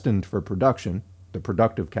capital destined for production, the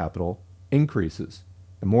productive capital, increases,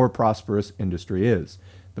 the more prosperous industry is,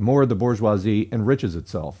 the more the bourgeoisie enriches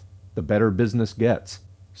itself, the better business gets.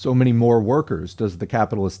 So many more workers does the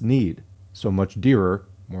capitalist need, so much dearer,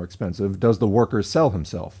 more expensive, does the worker sell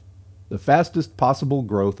himself. The fastest possible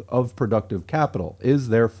growth of productive capital is,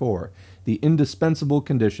 therefore, the indispensable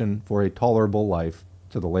condition for a tolerable life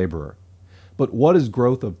to the laborer. But what is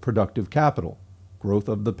growth of productive capital? Growth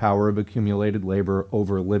of the power of accumulated labor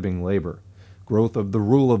over living labor. Growth of the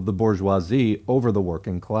rule of the bourgeoisie over the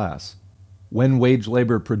working class. When wage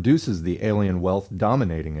labor produces the alien wealth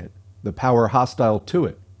dominating it, the power hostile to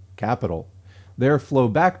it, capital, there flow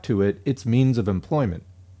back to it its means of employment,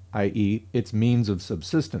 i.e., its means of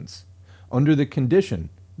subsistence, under the condition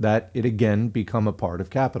that it again become a part of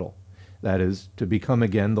capital, that is, to become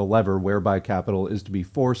again the lever whereby capital is to be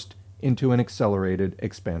forced into an accelerated,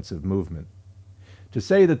 expansive movement. To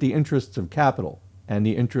say that the interests of capital and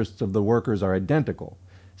the interests of the workers are identical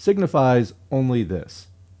signifies only this,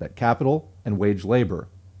 that capital and wage labor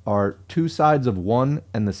are two sides of one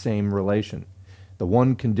and the same relation. The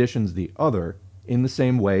one conditions the other in the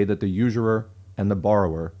same way that the usurer and the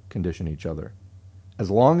borrower condition each other. As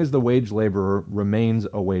long as the wage laborer remains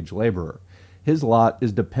a wage laborer, his lot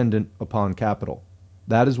is dependent upon capital.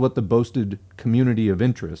 That is what the boasted community of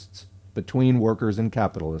interests between workers and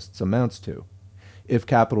capitalists amounts to. If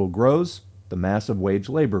capital grows, the mass of wage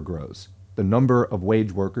labor grows. The number of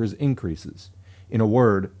wage workers increases. In a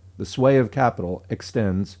word, the sway of capital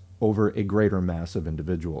extends over a greater mass of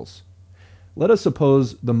individuals. Let us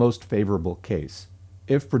suppose the most favorable case.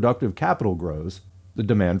 If productive capital grows, the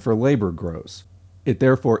demand for labor grows. It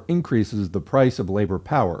therefore increases the price of labor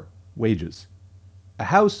power, wages. A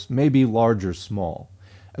house may be large or small.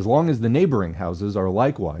 As long as the neighboring houses are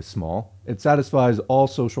likewise small, it satisfies all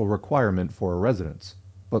social requirement for a residence.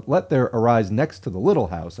 But let there arise next to the little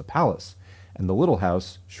house a palace, and the little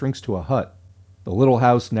house shrinks to a hut. The little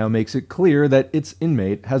house now makes it clear that its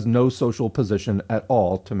inmate has no social position at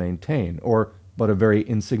all to maintain, or but a very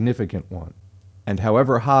insignificant one. And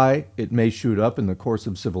however high it may shoot up in the course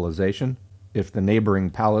of civilization, if the neighboring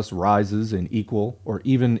palace rises in equal or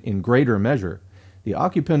even in greater measure, the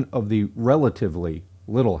occupant of the relatively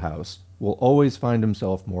little house will always find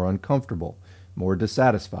himself more uncomfortable, more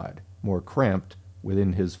dissatisfied, more cramped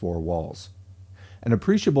within his four walls. An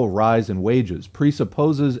appreciable rise in wages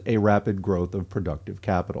presupposes a rapid growth of productive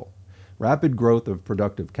capital. Rapid growth of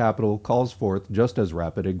productive capital calls forth just as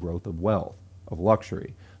rapid a growth of wealth, of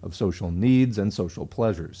luxury, of social needs and social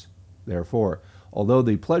pleasures. Therefore, although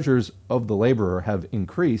the pleasures of the laborer have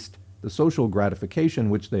increased, the social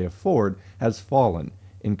gratification which they afford has fallen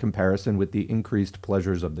in comparison with the increased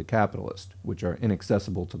pleasures of the capitalist, which are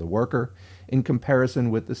inaccessible to the worker, in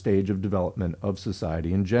comparison with the stage of development of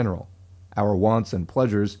society in general. Our wants and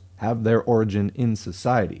pleasures have their origin in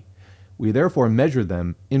society. We therefore measure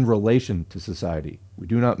them in relation to society. We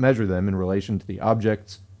do not measure them in relation to the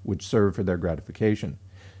objects which serve for their gratification.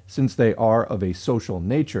 Since they are of a social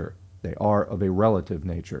nature, they are of a relative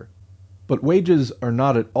nature. But wages are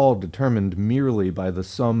not at all determined merely by the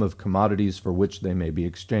sum of commodities for which they may be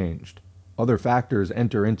exchanged. Other factors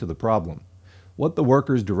enter into the problem. What the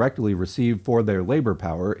workers directly receive for their labor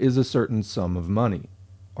power is a certain sum of money.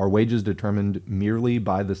 Are wages determined merely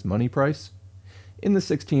by this money price? In the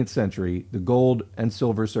 16th century, the gold and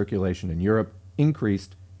silver circulation in Europe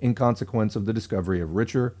increased in consequence of the discovery of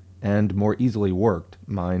richer and more easily worked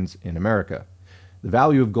mines in America. The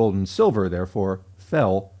value of gold and silver, therefore,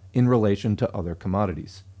 fell in relation to other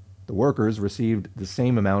commodities. The workers received the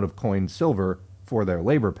same amount of coined silver for their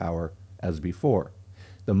labor power as before.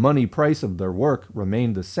 The money price of their work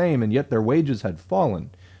remained the same, and yet their wages had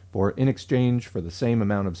fallen, for in exchange for the same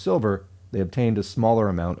amount of silver, they obtained a smaller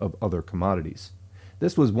amount of other commodities.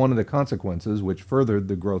 This was one of the consequences which furthered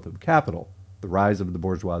the growth of capital, the rise of the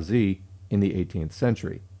bourgeoisie in the 18th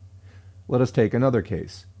century. Let us take another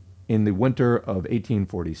case. In the winter of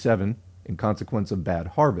 1847, in consequence of bad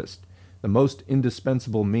harvest, the most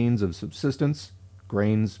indispensable means of subsistence,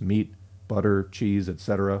 grains, meat, butter, cheese,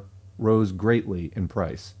 etc., rose greatly in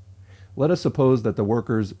price. Let us suppose that the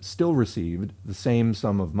workers still received the same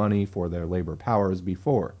sum of money for their labor power as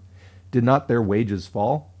before. Did not their wages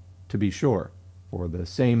fall? To be sure. For the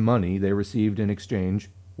same money they received in exchange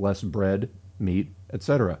less bread, meat,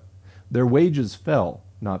 etc. Their wages fell,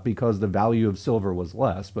 not because the value of silver was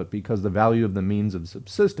less, but because the value of the means of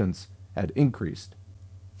subsistence had increased.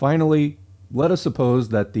 Finally, let us suppose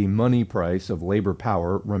that the money price of labor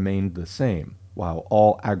power remained the same, while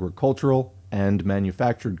all agricultural and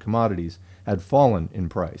manufactured commodities had fallen in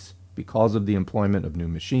price because of the employment of new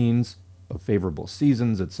machines, of favorable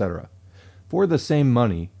seasons, etc. For the same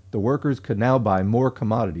money, the workers could now buy more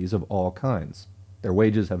commodities of all kinds. Their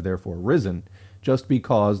wages have therefore risen just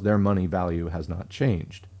because their money value has not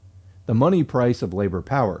changed. The money price of labor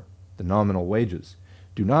power, the nominal wages,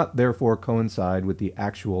 do not therefore coincide with the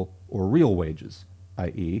actual or real wages,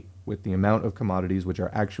 i.e., with the amount of commodities which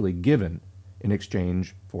are actually given in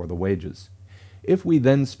exchange for the wages. If we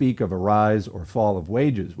then speak of a rise or fall of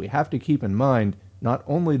wages, we have to keep in mind not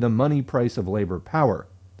only the money price of labor power,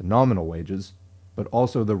 the nominal wages, but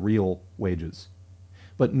also the real wages.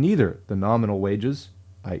 But neither the nominal wages,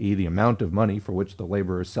 i.e., the amount of money for which the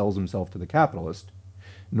laborer sells himself to the capitalist,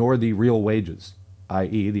 nor the real wages,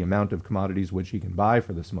 i.e., the amount of commodities which he can buy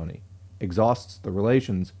for this money, exhausts the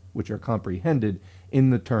relations which are comprehended in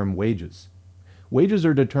the term wages. Wages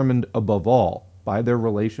are determined above all by their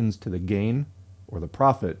relations to the gain or the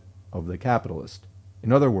profit of the capitalist.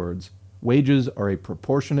 In other words, wages are a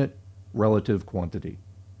proportionate relative quantity.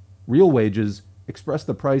 Real wages express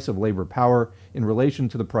the price of labor power in relation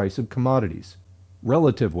to the price of commodities.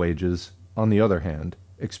 Relative wages, on the other hand,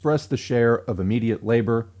 express the share of immediate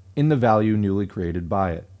labor in the value newly created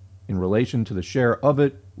by it, in relation to the share of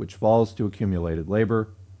it which falls to accumulated labor,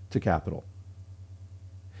 to capital.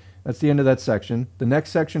 That's the end of that section. The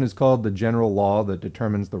next section is called the general law that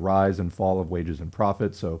determines the rise and fall of wages and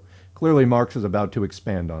profit. So clearly Marx is about to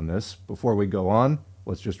expand on this. Before we go on,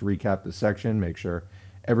 let's just recap the section, make sure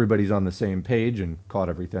everybody's on the same page and caught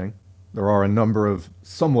everything. There are a number of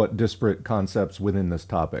somewhat disparate concepts within this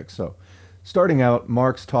topic. So starting out,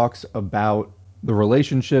 Marx talks about the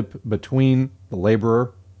relationship between the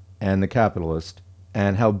laborer and the capitalist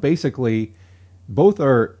and how basically both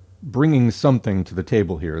are bringing something to the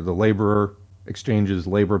table here. The laborer exchanges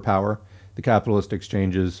labor power, the capitalist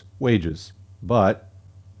exchanges wages. But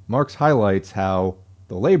Marx highlights how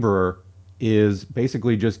the laborer is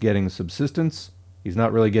basically just getting subsistence. He's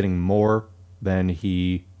not really getting more than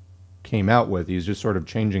he came out with. He's just sort of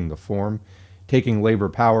changing the form, taking labor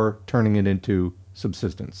power, turning it into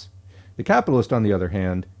subsistence. The capitalist, on the other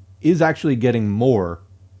hand, is actually getting more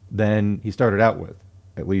than he started out with,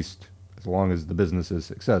 at least as long as the business is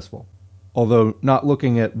successful. Although not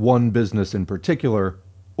looking at one business in particular,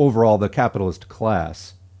 overall the capitalist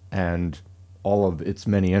class and all of its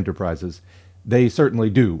many enterprises, they certainly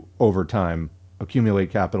do, over time, accumulate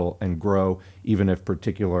capital and grow, even if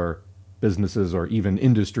particular businesses or even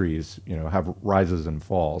industries, have rises and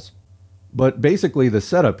falls. But basically the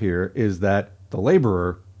setup here is that the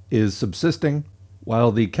laborer is subsisting while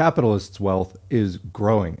the capitalist's wealth is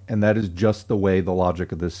growing. And that is just the way the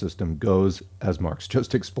logic of this system goes, as Marx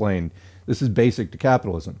just explained. This is basic to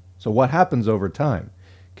capitalism. So what happens over time?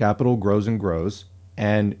 Capital grows and grows,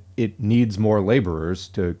 and it needs more laborers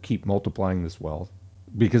to keep multiplying this wealth,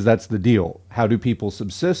 because that's the deal. How do people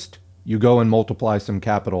subsist? You go and multiply some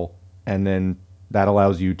capital, and then that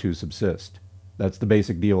allows you to subsist. That's the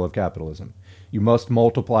basic deal of capitalism. You must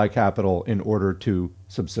multiply capital in order to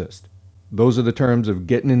subsist. Those are the terms of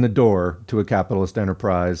getting in the door to a capitalist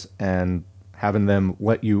enterprise and having them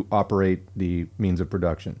let you operate the means of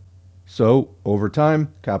production. So, over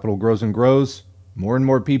time, capital grows and grows. More and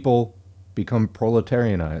more people become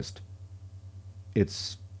proletarianized.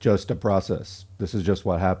 It's just a process. This is just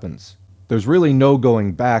what happens. There's really no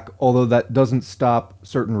going back, although that doesn't stop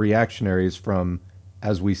certain reactionaries from,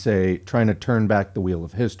 as we say, trying to turn back the wheel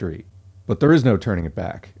of history. But there is no turning it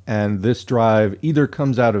back. And this drive either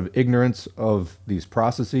comes out of ignorance of these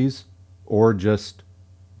processes or just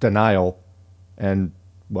denial. And,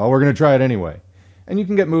 well, we're going to try it anyway. And you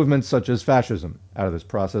can get movements such as fascism out of this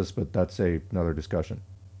process, but that's another discussion.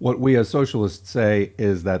 What we as socialists say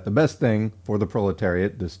is that the best thing for the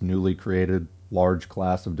proletariat, this newly created large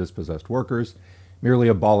class of dispossessed workers, merely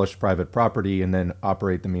abolish private property and then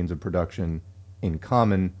operate the means of production in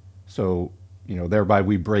common. So, thereby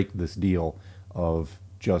we break this deal of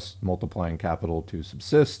just multiplying capital to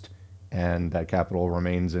subsist, and that capital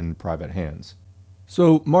remains in private hands.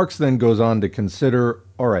 So Marx then goes on to consider,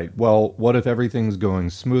 all right, well, what if everything's going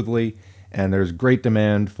smoothly and there's great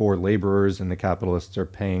demand for laborers and the capitalists are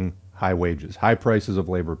paying high wages, high prices of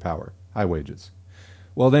labor power, high wages?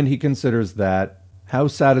 Well, then he considers that how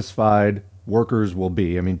satisfied workers will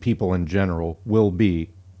be, people in general, will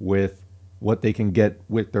be with what they can get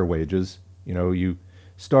with their wages. You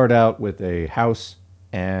start out with a house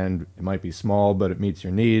and it might be small, but it meets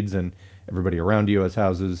your needs and everybody around you has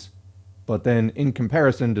houses. But then in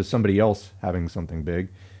comparison to somebody else having something big,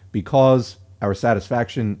 because our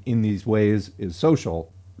satisfaction in these ways is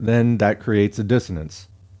social, then that creates a dissonance.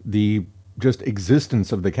 The just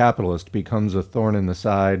existence of the capitalist becomes a thorn in the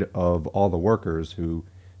side of all the workers who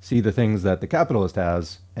see the things that the capitalist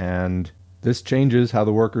has, and this changes how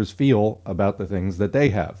the workers feel about the things that they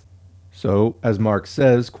have. So, as Marx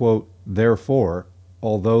says, quote, therefore,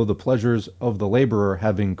 although the pleasures of the laborer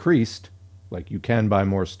have increased, like you can buy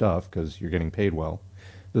more stuff because you're getting paid well,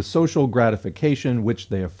 the social gratification which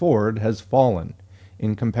they afford has fallen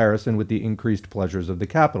in comparison with the increased pleasures of the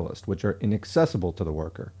capitalist, which are inaccessible to the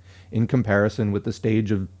worker, in comparison with the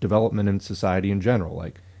stage of development in society in general,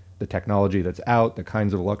 like the technology that's out, the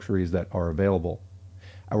kinds of luxuries that are available.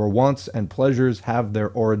 Our wants and pleasures have their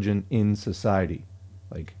origin in society.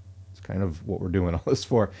 Like, it's kind of what we're doing all this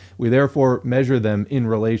for. We therefore measure them in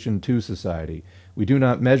relation to society. We do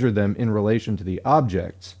not measure them in relation to the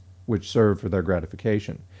objects which serve for their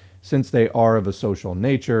gratification. Since they are of a social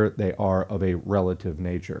nature, they are of a relative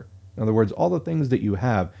nature. In other words, all the things that you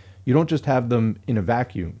have, you don't just have them in a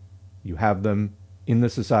vacuum. You have them in the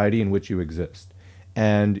society in which you exist.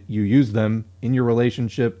 And you use them in your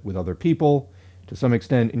relationship with other people, to some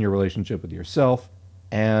extent in your relationship with yourself,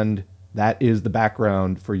 and that is the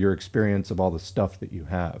background for your experience of all the stuff that you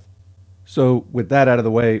have. So with that out of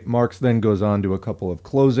the way, Marx then goes on to a couple of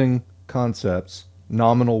closing concepts.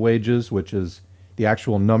 Nominal wages, which is the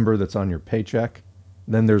actual number that's on your paycheck.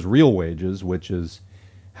 Then there's real wages, which is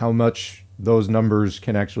how much those numbers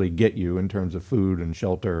can actually get you in terms of food and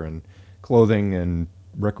shelter and clothing and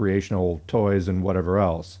recreational toys and whatever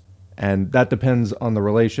else. And that depends on the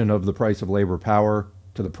relation of the price of labor power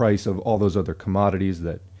to the price of all those other commodities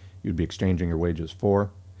that you'd be exchanging your wages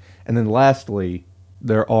for. And then lastly,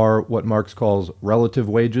 there are what Marx calls relative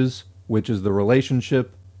wages, which is the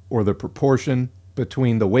relationship or the proportion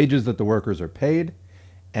between the wages that the workers are paid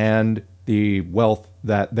and the wealth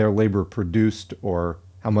that their labor produced, or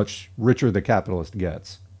how much richer the capitalist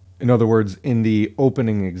gets. In other words, in the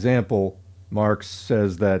opening example, Marx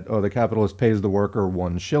says that, the capitalist pays the worker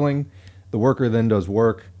 1 shilling. The worker then does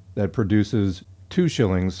work that produces 2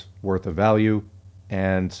 shillings worth of value.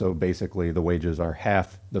 And so basically the wages are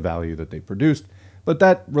half the value that they produced. But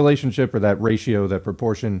that relationship or that ratio, that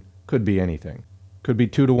proportion, could be anything. Could be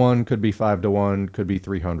 2 to 1, could be 5 to 1, could be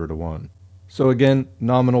 300 to 1. So again,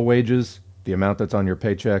 nominal wages, the amount that's on your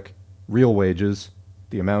paycheck; real wages,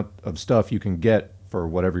 the amount of stuff you can get for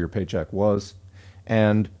whatever your paycheck was;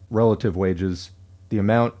 and relative wages, the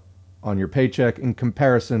amount on your paycheck in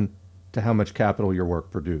comparison to how much capital your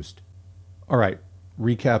work produced. All right,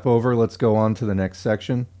 recap over. Let's go on to the next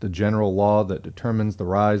section, the general law that determines the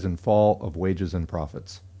rise and fall of wages and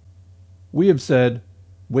profits. We have said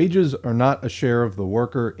wages are not a share of the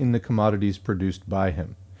worker in the commodities produced by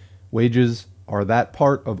him. Wages are that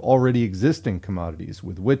part of already existing commodities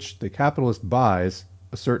with which the capitalist buys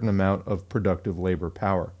a certain amount of productive labor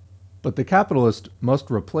power. But the capitalist must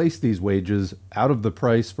replace these wages out of the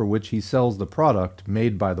price for which he sells the product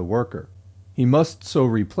made by the worker. He must so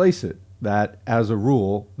replace it that, as a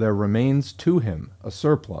rule, there remains to him a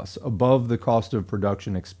surplus above the cost of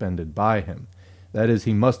production expended by him. That is,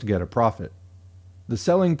 he must get a profit. The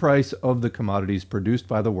selling price of the commodities produced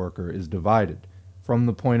by the worker is divided, from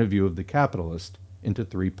the point of view of the capitalist, into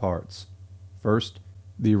 3 parts. First,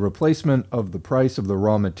 the replacement of the price of the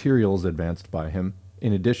raw materials advanced by him,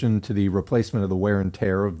 in addition to the replacement of the wear and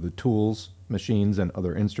tear of the tools, machines, and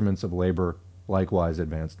other instruments of labor likewise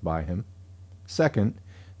advanced by him. Second,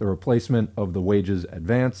 the replacement of the wages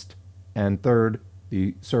advanced. And third,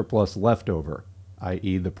 the surplus left over,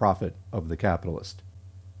 i.e. the profit of the capitalist.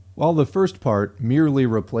 While the first part merely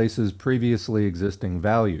replaces previously existing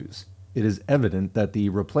values, it is evident that the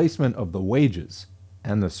replacement of the wages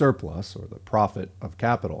and the surplus, or the profit of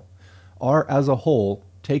capital, are as a whole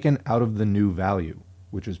taken out of the new value,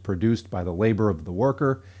 which is produced by the labor of the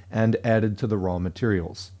worker and added to the raw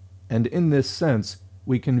materials. And in this sense,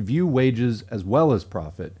 we can view wages as well as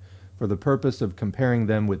profit for the purpose of comparing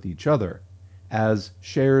them with each other as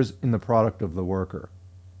shares in the product of the worker.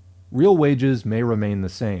 Real wages may remain the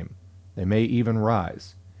same. They may even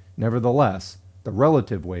rise. Nevertheless, the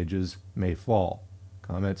relative wages may fall.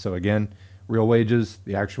 Comment. So again, real wages,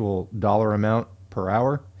 the actual dollar amount per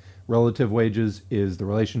hour. Relative wages is the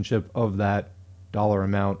relationship of that dollar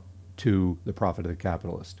amount to the profit of the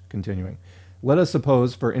capitalist. Continuing. Let us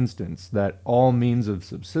suppose, for instance, that all means of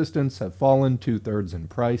subsistence have fallen 2/3 in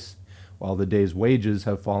price, while the day's wages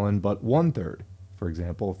have fallen but 1/3, for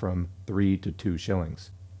example, from 3 to 2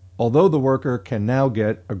 shillings. Although the worker can now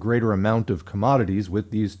get a greater amount of commodities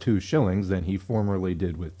with these 2 shillings than he formerly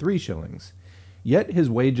did with 3 shillings, yet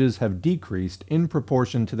his wages have decreased in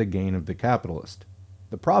proportion to the gain of the capitalist.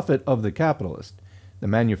 The profit of the capitalist, the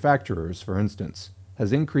manufacturers, for instance,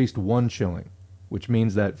 has increased 1 shilling, which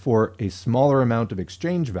means that for a smaller amount of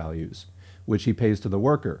exchange values, which he pays to the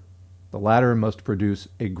worker, the latter must produce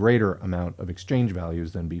a greater amount of exchange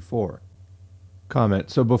values than before. Comment.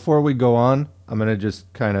 So before we go on, I'm going to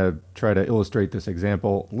just kind of try to illustrate this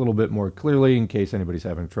example a little bit more clearly in case anybody's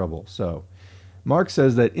having trouble. So Marx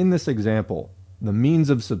says that in this example, the means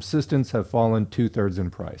of subsistence have fallen 2/3 in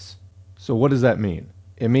price. So what does that mean?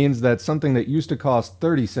 It means that something that used to cost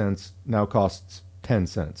 30 cents now costs 10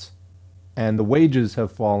 cents. And the wages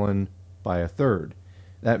have fallen by 1/3.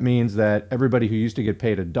 That means that everybody who used to get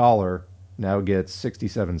paid $1 now gets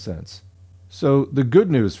 67 cents. So the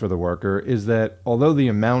good news for the worker is that although the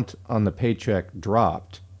amount on the paycheck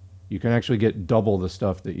dropped, you can actually get double the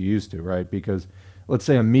stuff that you used to, right? Because let's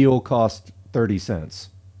say a meal cost 30 cents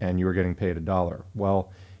and you were getting paid $1.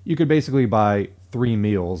 Well, you could basically buy 3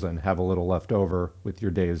 meals and have a little left over with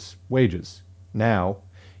your day's wages. Now,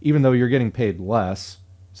 even though you're getting paid less,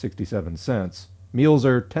 67 cents, meals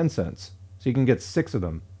are 10 cents. So you can get 6 of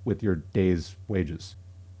them with your day's wages.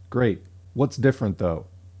 Great. What's different though?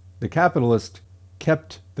 The capitalist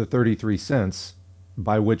kept the 33 cents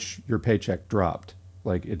by which your paycheck dropped.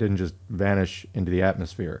 Like it didn't just vanish into the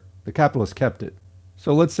atmosphere. The capitalist kept it.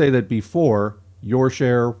 So let's say that before your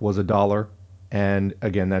share was $1, and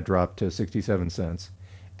again that dropped to 67 cents,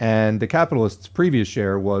 and the capitalist's previous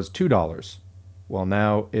share was $2. Well,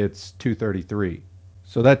 now it's 2.33.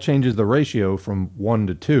 So that changes the ratio from 1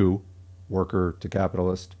 to 2, worker to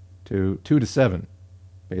capitalist, to 2 to 7,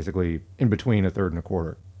 basically in between 1/3 and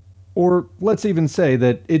 1/4. Or let's even say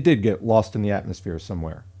that it did get lost in the atmosphere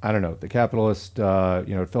somewhere. I don't know, the capitalist,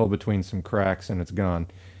 it fell between some cracks and it's gone.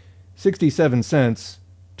 67 cents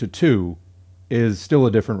to 2 is still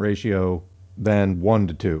a different ratio than 1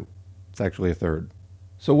 to 2. It's actually 1/3.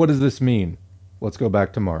 So what does this mean? Let's go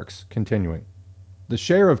back to Marx, continuing. The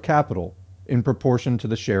share of capital in proportion to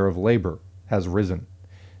the share of labor has risen.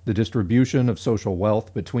 The distribution of social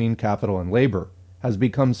wealth between capital and labor has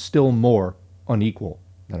become still more unequal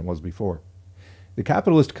than it was before. The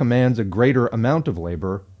capitalist commands a greater amount of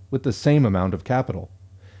labor with the same amount of capital.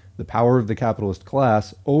 The power of the capitalist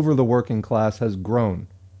class over the working class has grown.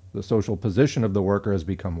 The social position of the worker has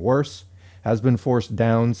become worse, has been forced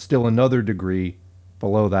down still another degree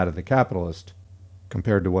below that of the capitalist,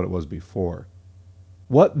 compared to what it was before.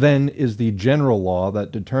 What then is the general law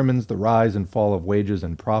that determines the rise and fall of wages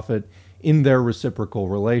and profit in their reciprocal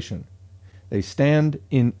relation? They stand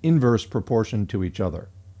in inverse proportion to each other.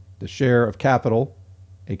 The share of capital,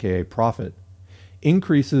 aka profit,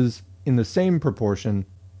 increases in the same proportion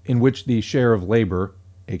in which the share of labor,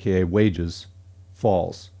 aka wages,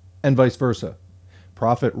 falls, and vice versa.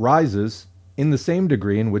 Profit rises in the same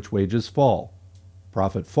degree in which wages fall.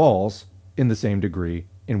 Profit falls in the same degree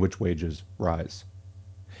in which wages rise.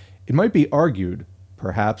 It might be argued,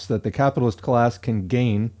 perhaps, that the capitalist class can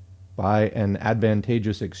gain by an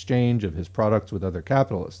advantageous exchange of his products with other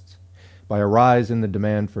capitalists, by a rise in the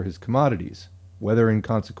demand for his commodities, whether in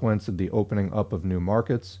consequence of the opening up of new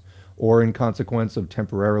markets, or in consequence of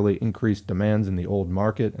temporarily increased demands in the old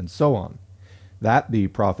market, and so on. That the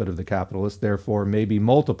profit of the capitalist, therefore, may be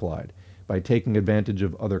multiplied by taking advantage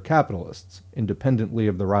of other capitalists, independently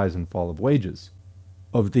of the rise and fall of wages,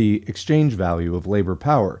 of the exchange value of labor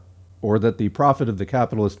power, or that the profit of the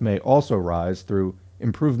capitalist may also rise through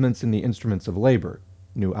improvements in the instruments of labor,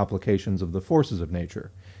 new applications of the forces of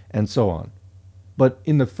nature, and so on. But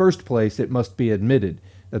in the first place, it must be admitted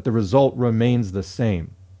that the result remains the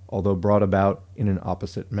same, although brought about in an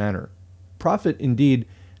opposite manner. Profit, indeed,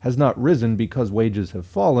 has not risen because wages have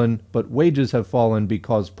fallen, but wages have fallen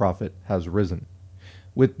because profit has risen.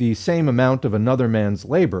 With the same amount of another man's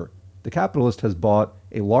labor, the capitalist has bought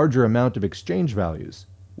a larger amount of exchange values,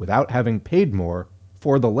 without having paid more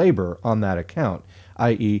for the labor on that account,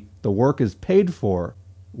 i.e., the work is paid for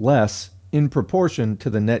less in proportion to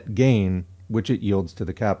the net gain which it yields to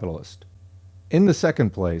the capitalist. In the second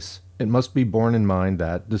place, it must be borne in mind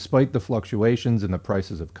that, despite the fluctuations in the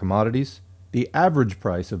prices of commodities, the average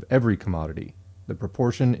price of every commodity, the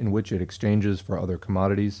proportion in which it exchanges for other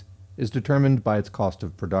commodities, is determined by its cost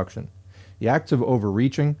of production. The acts of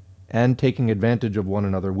overreaching and taking advantage of one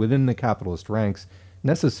another within the capitalist ranks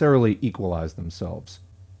necessarily equalize themselves.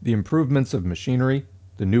 The improvements of machinery,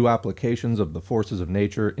 the new applications of the forces of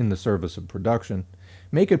nature in the service of production,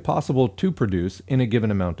 make it possible to produce in a given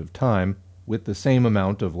amount of time, with the same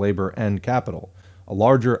amount of labor and capital, a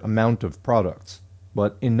larger amount of products,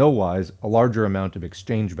 but in no wise a larger amount of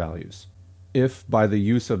exchange values. If, by the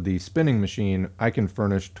use of the spinning machine, I can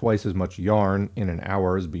furnish twice as much yarn in an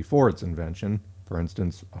hour as before its invention, for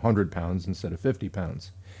instance, 100 pounds instead of 50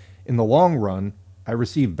 pounds, in the long run, I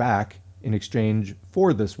receive back, in exchange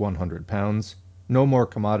for this 100 pounds, no more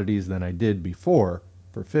commodities than I did before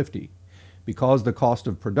for 50, because the cost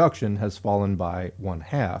of production has fallen by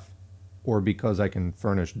 1/2, or because I can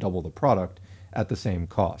furnish double the product at the same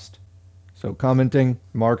cost. So commenting,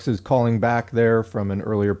 Marx is calling back there from an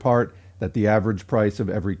earlier part that the average price of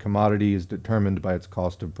every commodity is determined by its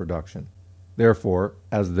cost of production. Therefore,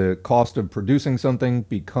 as the cost of producing something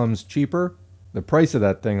becomes cheaper, the price of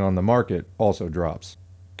that thing on the market also drops.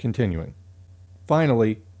 Continuing.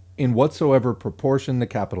 Finally, in whatsoever proportion the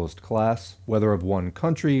capitalist class, whether of one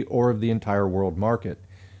country or of the entire world market,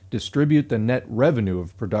 distribute the net revenue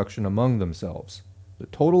of production among themselves, the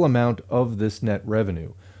total amount of this net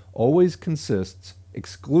revenue always consists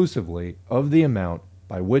exclusively of the amount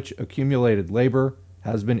by which accumulated labor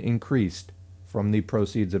has been increased from the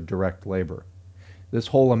proceeds of direct labor. This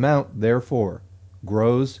whole amount, therefore,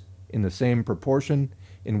 grows in the same proportion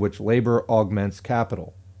in which labor augments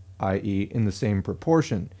capital, i.e., in the same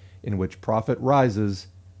proportion in which profit rises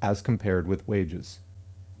as compared with wages.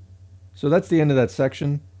 So that's the end of that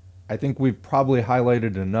section. I think we've probably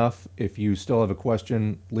highlighted enough. If you still have a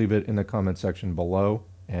question, leave it in the comment section below,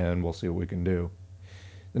 and we'll see what we can do.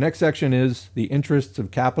 The next section is the interests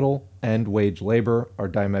of capital and wage labor are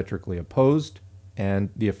diametrically opposed, and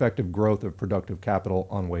the effective growth of productive capital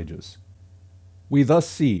on wages. We thus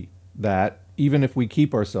see that, even if we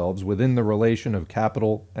keep ourselves within the relation of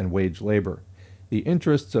capital and wage labor, the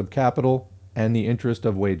interests of capital and the interest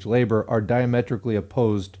of wage labor are diametrically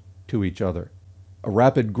opposed to each other. A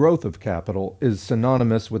rapid growth of capital is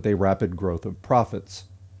synonymous with a rapid growth of profits.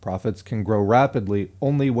 Profits can grow rapidly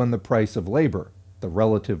only when the price of labor, the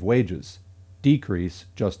relative wages, decrease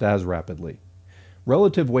just as rapidly.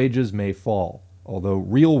 Relative wages may fall, although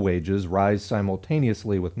real wages rise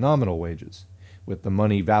simultaneously with nominal wages, with the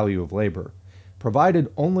money value of labor,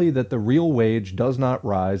 provided only that the real wage does not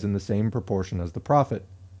rise in the same proportion as the profit.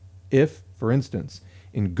 If, for instance,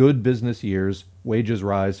 in good business years wages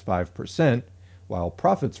rise 5%, while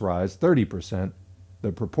profits rise 30%,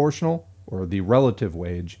 the proportional or the relative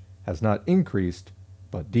wage has not increased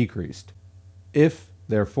but decreased. If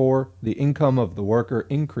Therefore, the income of the worker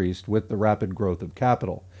increased with the rapid growth of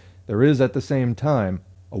capital. There is at the same time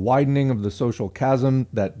a widening of the social chasm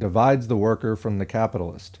that divides the worker from the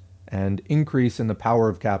capitalist, and increase in the power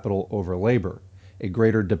of capital over labor, a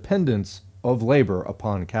greater dependence of labor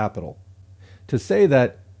upon capital. To say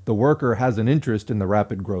that the worker has an interest in the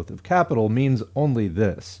rapid growth of capital means only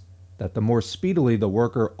this, that the more speedily the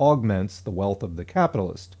worker augments the wealth of the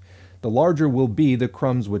capitalist, the larger will be the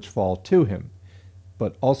crumbs which fall to him,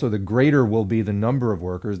 but also the greater will be the number of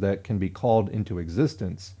workers that can be called into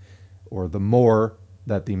existence, or the more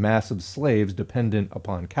that the mass of slaves dependent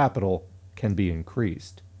upon capital can be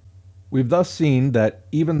increased. We've thus seen that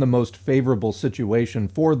even the most favorable situation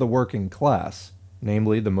for the working class,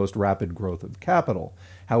 namely the most rapid growth of capital,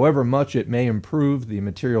 however much it may improve the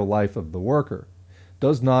material life of the worker,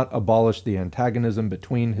 does not abolish the antagonism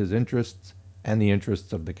between his interests and the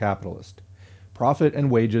interests of the capitalist. Profit and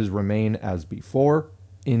wages remain as before,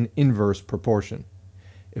 in inverse proportion.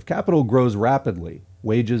 If capital grows rapidly,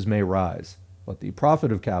 wages may rise, but the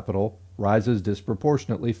profit of capital rises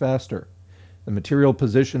disproportionately faster. The material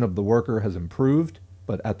position of the worker has improved,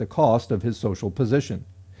 but at the cost of his social position.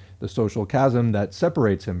 The social chasm that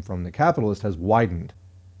separates him from the capitalist has widened.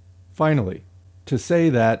 Finally, to say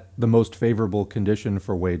that the most favorable condition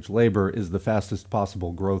for wage labor is the fastest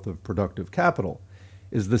possible growth of productive capital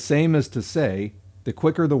is the same as to say the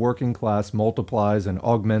quicker the working class multiplies and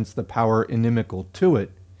augments the power inimical to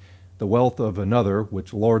it, the wealth of another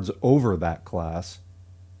which lords over that class,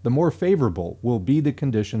 the more favorable will be the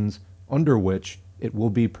conditions under which it will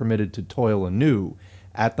be permitted to toil anew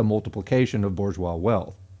at the multiplication of bourgeois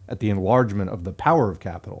wealth, at the enlargement of the power of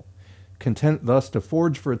capital, content thus to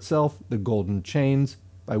forge for itself the golden chains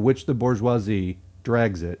by which the bourgeoisie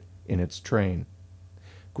drags it in its train.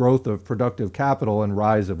 Growth of productive capital and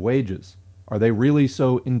rise of wages, are they really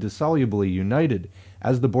so indissolubly united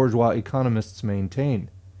as the bourgeois economists maintain?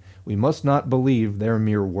 We must not believe their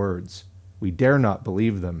mere words. We dare not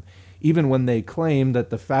believe them, even when they claim that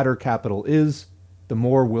the fatter capital is, the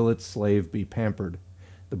more will its slave be pampered.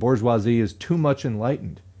 The bourgeoisie is too much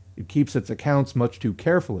enlightened. It keeps its accounts much too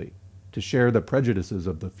carefully to share the prejudices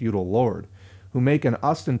of the feudal lord, who make an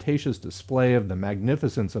ostentatious display of the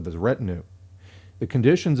magnificence of his retinue. The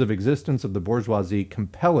conditions of existence of the bourgeoisie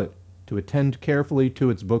compel it to attend carefully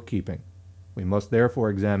to its bookkeeping. We must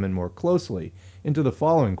therefore examine more closely into the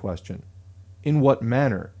following question: in what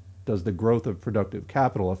manner does the growth of productive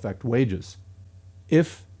capital affect wages?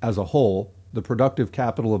 If, as a whole, the productive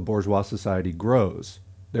capital of bourgeois society grows,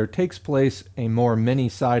 there takes place a more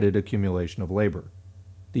many-sided accumulation of labor.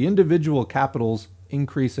 The individual capitals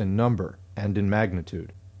increase in number and in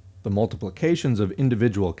magnitude. The multiplications of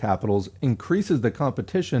individual capitals increases the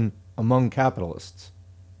competition among capitalists.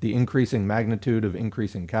 The increasing magnitude of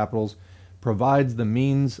increasing capitals provides the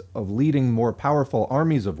means of leading more powerful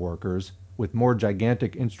armies of workers with more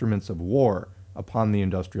gigantic instruments of war upon the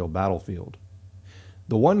industrial battlefield.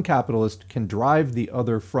 The one capitalist can drive the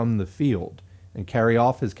other from the field and carry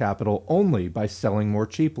off his capital only by selling more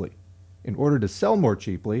cheaply. In order to sell more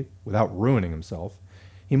cheaply, without ruining himself,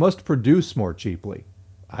 he must produce more cheaply,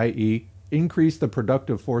 i.e., increase the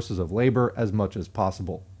productive forces of labor as much as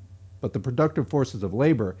possible. But the productive forces of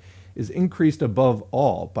labor is increased above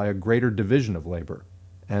all by a greater division of labor,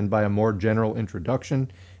 and by a more general introduction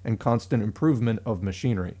and constant improvement of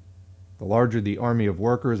machinery. The larger the army of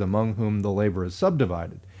workers among whom the labor is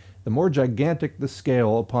subdivided, the more gigantic the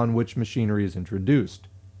scale upon which machinery is introduced.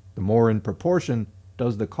 The more in proportion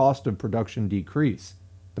does the cost of production decrease,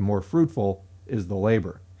 the more fruitful is the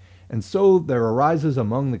labor. And so there arises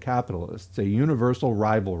among the capitalists a universal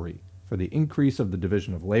rivalry for the increase of the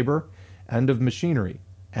division of labor and of machinery,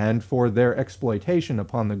 and for their exploitation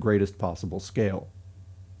upon the greatest possible scale.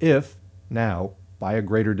 If, now, by a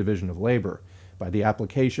greater division of labor, by the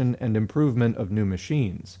application and improvement of new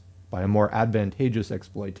machines, by a more advantageous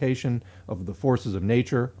exploitation of the forces of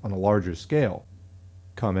nature on a larger scale.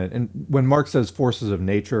 Comment, and when Marx says forces of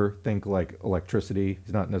nature, think like electricity.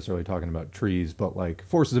 He's not necessarily talking about trees, but like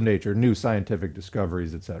forces of nature, new scientific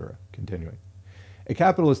discoveries, etc. Continuing. A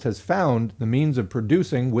capitalist has found the means of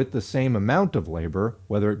producing with the same amount of labor,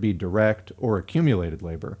 whether it be direct or accumulated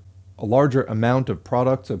labor, a larger amount of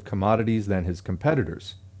products of commodities than his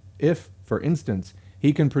competitors. If, for instance,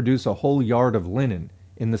 he can produce a whole yard of linen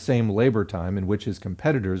in the same labor time in which his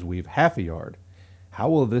competitors weave half a yard, how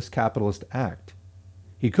will this capitalist act?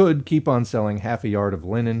 He could keep on selling half a yard of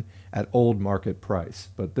linen at old market price,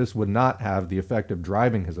 but this would not have the effect of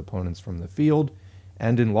driving his opponents from the field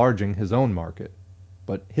and enlarging his own market.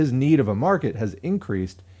 But his need of a market has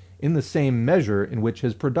increased in the same measure in which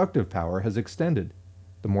his productive power has extended.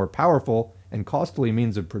 The more powerful and costly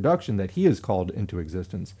means of production that he has called into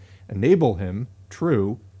existence enable him,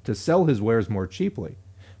 true, to sell his wares more cheaply,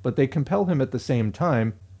 but they compel him at the same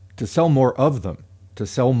time to sell more of them, to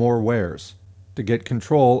sell more wares, to get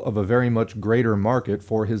control of a very much greater market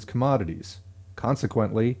for his commodities.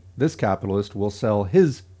 Consequently, this capitalist will sell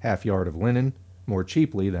his half yard of linen more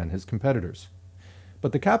cheaply than his competitors.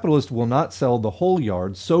 But the capitalist will not sell the whole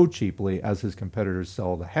yard so cheaply as his competitors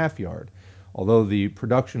sell the half yard, although the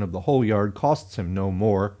production of the whole yard costs him no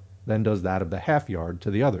more than does that of the half yard to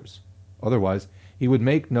the others. Otherwise, he would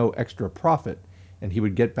make no extra profit, and he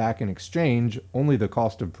would get back in exchange only the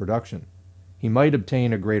cost of production. He might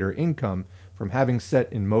obtain a greater income from having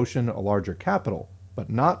set in motion a larger capital, but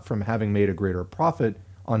not from having made a greater profit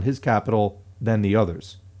on his capital than the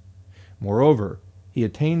others. Moreover, he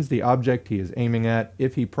attains the object he is aiming at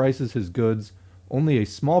if he prices his goods only a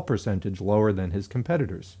small percentage lower than his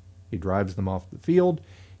competitors. He drives them off the field,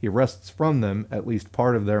 he wrests from them at least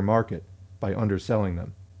part of their market by underselling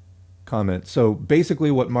them. Comment. So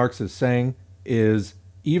basically what Marx is saying is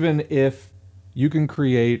even if you can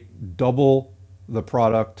create double the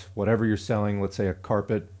product, whatever you're selling, let's say a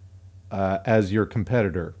carpet, as your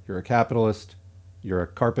competitor, you're a capitalist, you're a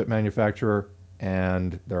carpet manufacturer,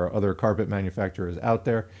 and there are other carpet manufacturers out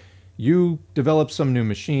there. You develop some new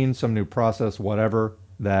machine, some new process, whatever,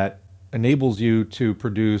 that enables you to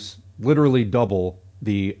produce literally double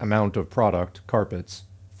the amount of product, carpets,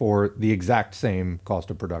 for the exact same cost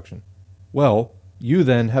of production. Well, you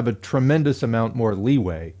then have a tremendous amount more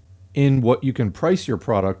leeway in what you can price your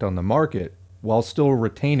product on the market while still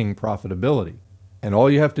retaining profitability. And all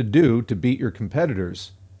you have to do to beat your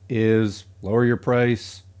competitors is lower your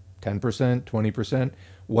price 10%, 20%,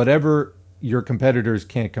 whatever your competitors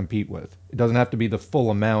can't compete with. It doesn't have to be the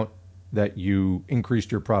full amount that you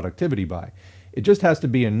increased your productivity by. It just has to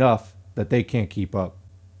be enough that they can't keep up.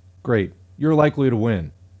 Great, you're likely to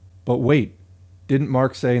win. But wait, didn't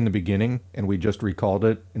Marx say in the beginning, and we just recalled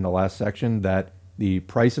it in the last section, that the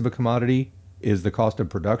price of a commodity is the cost of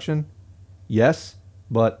production? Yes,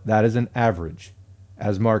 but that is an average.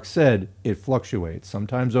 As Marx said, it fluctuates,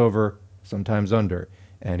 sometimes over, sometimes under,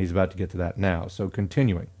 and he's about to get to that now, so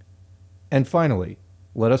continuing. And finally,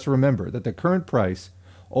 let us remember that the current price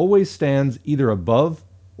always stands either above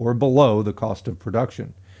or below the cost of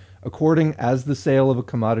production, according as the sale of a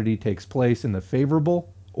commodity takes place in the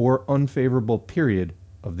favorable or unfavorable period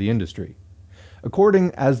of the industry.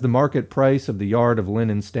 According as the market price of the yard of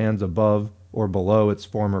linen stands above or below its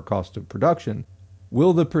former cost of production,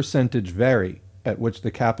 will the percentage vary at which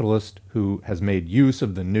the capitalist who has made use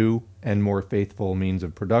of the new and more faithful means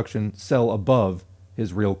of production sell above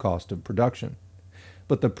his real cost of production.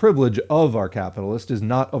 But the privilege of our capitalist is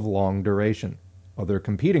not of long duration. Other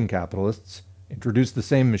competing capitalists introduce the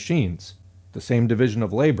same machines, the same division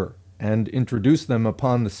of labor, and introduce them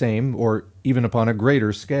upon the same or even upon a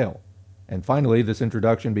greater scale. And finally, this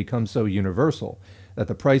introduction becomes so universal that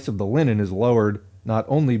the price of the linen is lowered not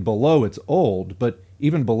only below its old, but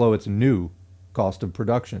even below its new cost of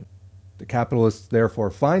production. The capitalists therefore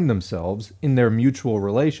find themselves, in their mutual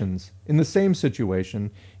relations, in the same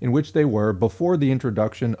situation in which they were before the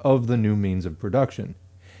introduction of the new means of production.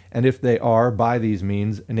 And if they are, by these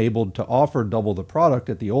means, enabled to offer double the product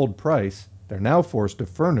at the old price, they're now forced to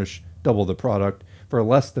furnish double the product for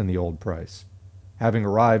less than the old price. Having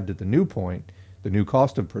arrived at the new point, the new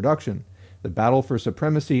cost of production, the battle for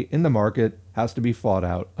supremacy in the market has to be fought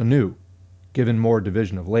out anew, given more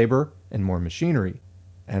division of labor and more machinery,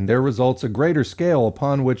 and there results a greater scale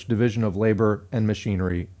upon which division of labor and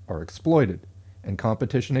machinery are exploited, and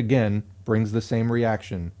competition again brings the same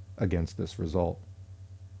reaction against this result.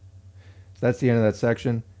 So that's the end of that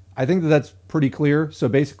section. I think that that's pretty clear. So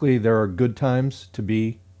basically there are good times to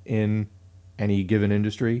be in any given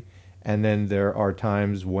industry, and then there are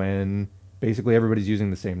times when basically everybody's using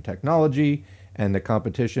the same technology and the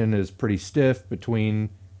competition is pretty stiff between,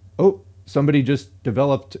 oh, somebody just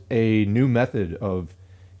developed a new method of,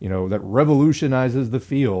 that revolutionizes the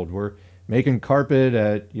field. We're making carpet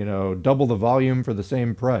at, double the volume for the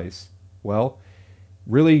same price. Well,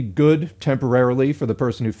 really good temporarily for the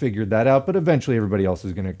person who figured that out, but eventually everybody else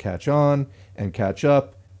is going to catch on and catch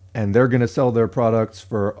up, and they're going to sell their products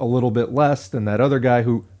for a little bit less than that other guy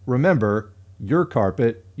who, remember, your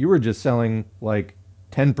carpet, you were just selling like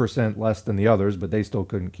 10% less than the others, but they still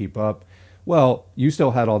couldn't keep up. Well, you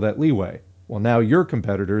still had all that leeway. Well, now your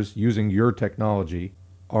competitors using your technology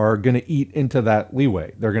are going to eat into that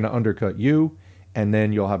leeway. They're going to undercut you, and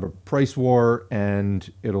then you'll have a price war and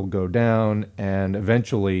it'll go down. And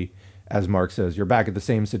eventually, as Marx says, you're back at the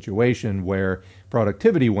same situation where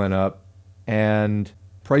productivity went up and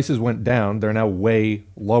prices went down. They're now way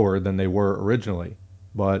lower than they were originally,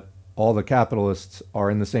 but all the capitalists are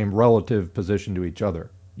in the same relative position to each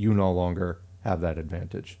other. You no longer have that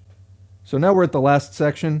advantage. So now we're at the last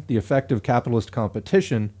section, the effect of capitalist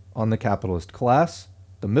competition on the capitalist class,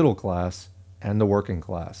 the middle class, and the working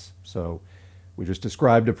class. So we just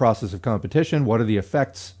described a process of competition. What are the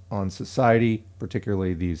effects on society,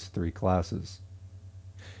 particularly these three classes?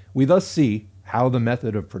 We thus see how the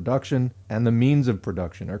method of production and the means of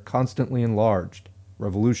production are constantly enlarged,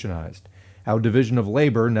 revolutionized, how division of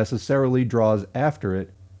labor necessarily draws after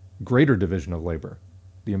it greater division of labor,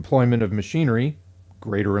 the employment of machinery,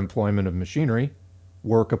 greater employment of machinery,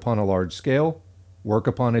 work upon a large scale, work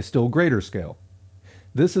upon a still greater scale.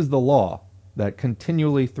 This is the law that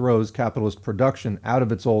continually throws capitalist production out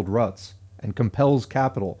of its old ruts and compels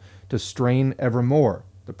capital to strain ever more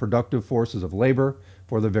the productive forces of labor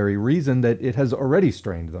for the very reason that it has already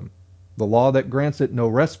strained them. The law that grants it no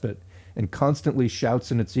respite and constantly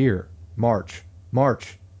shouts in its ear, "March,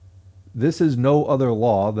 march." This is no other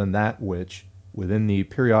law than that which, within the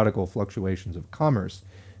periodical fluctuations of commerce,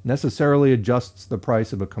 necessarily adjusts the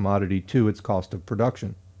price of a commodity to its cost of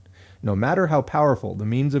production. No matter how powerful the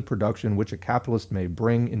means of production which a capitalist may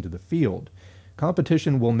bring into the field,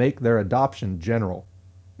 competition will make their adoption general,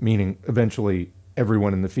 meaning eventually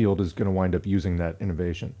everyone in the field is going to wind up using that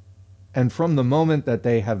innovation. And from the moment that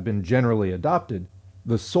they have been generally adopted,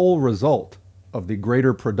 the sole result of the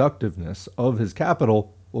greater productiveness of his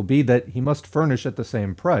capital will be that he must furnish at the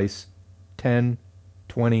same price 10,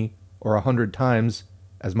 20, or 100 times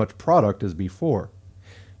as much product as before.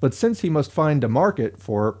 But since he must find a market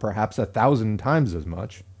for perhaps 1,000 times as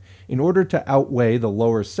much, in order to outweigh the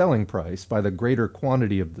lower selling price by the greater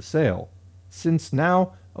quantity of the sale, since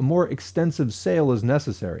now a more extensive sale is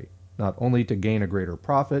necessary, not only to gain a greater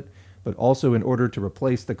profit, but also in order to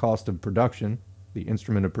replace the cost of production, the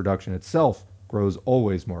instrument of production itself grows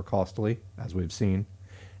always more costly, as we've seen,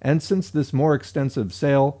 and since this more extensive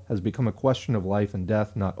sale has become a question of life and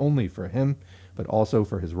death not only for him, but also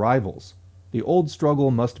for his rivals, the old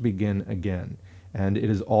struggle must begin again, and it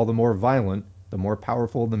is all the more violent the more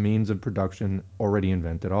powerful the means of production already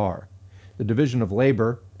invented are. The division of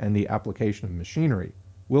labor and the application of machinery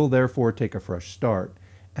will therefore take a fresh start,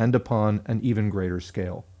 and upon an even greater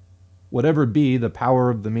scale. Whatever be the power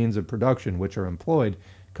of the means of production which are employed,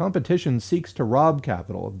 competition seeks to rob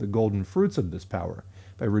capital of the golden fruits of this power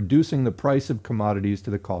by reducing the price of commodities to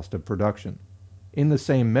the cost of production. In the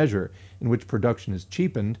same measure in which production is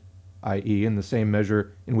cheapened, i.e. in the same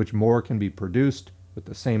measure in which more can be produced with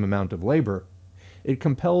the same amount of labor, it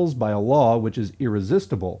compels by a law which is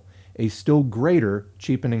irresistible a still greater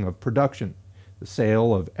cheapening of production, the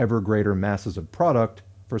sale of ever greater masses of product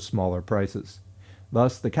for smaller prices.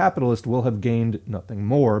 Thus the capitalist will have gained nothing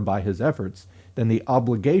more by his efforts than the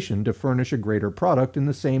obligation to furnish a greater product in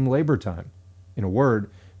the same labor time. In a word,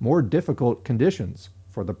 more difficult conditions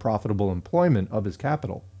for the profitable employment of his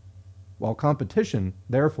capital. While competition,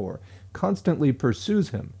 therefore, constantly pursues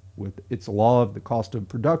him with its law of the cost of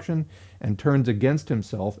production and turns against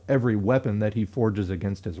himself every weapon that he forges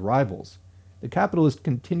against his rivals, the capitalist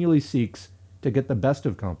continually seeks to get the best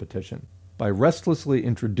of competition by restlessly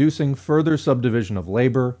introducing further subdivision of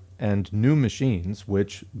labor and new machines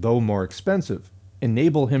which, though more expensive,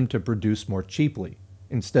 enable him to produce more cheaply,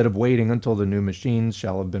 instead of waiting until the new machines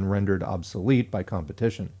shall have been rendered obsolete by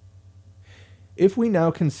competition. If we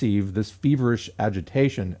now conceive this feverish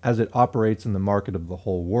agitation as it operates in the market of the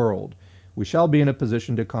whole world, we shall be in a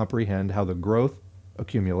position to comprehend how the growth,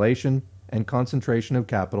 accumulation, and concentration of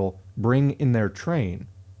capital bring in their train,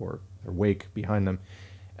 or their wake behind them,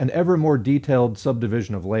 an ever more detailed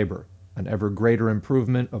subdivision of labor, an ever greater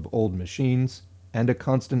improvement of old machines, and a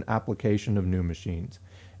constant application of new machines,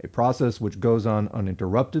 a process which goes on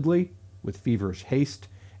uninterruptedly, with feverish haste,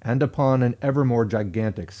 and upon an ever more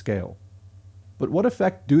gigantic scale. But what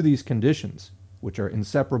effect do these conditions, which are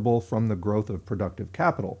inseparable from the growth of productive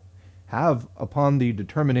capital, have upon the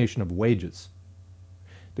determination of wages?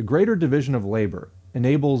 The greater division of labor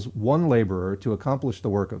enables one laborer to accomplish the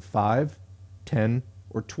work of 5, 10,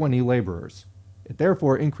 or 20 laborers. It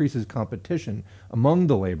therefore increases competition among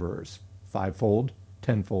the laborers, 5-fold,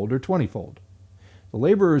 10-fold, or 20-fold. The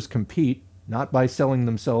laborers compete not by selling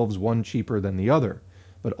themselves one cheaper than the other,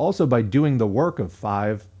 but also by doing the work of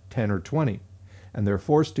 5, 10, or 20, and they're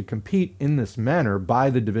forced to compete in this manner by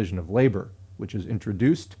the division of labor, which is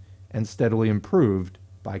introduced and steadily improved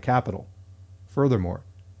by capital. Furthermore,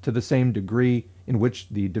 to the same degree in which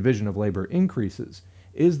the division of labor increases,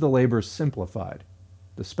 is the labor simplified.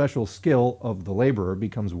 The special skill of the laborer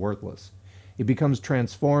becomes worthless. He becomes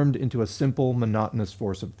transformed into a simple, monotonous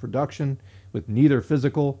force of production with neither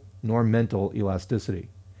physical nor mental elasticity.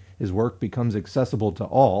 His work becomes accessible to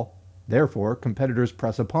all, therefore competitors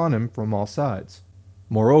press upon him from all sides.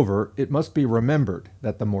 Moreover, it must be remembered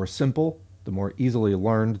that the more simple, the more easily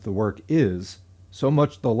learned the work is, so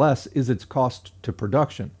much the less is its cost to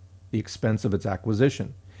production, the expense of its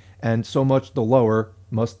acquisition, and so much the lower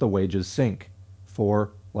must the wages sink,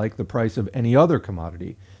 for, like the price of any other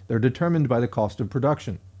commodity, they're determined by the cost of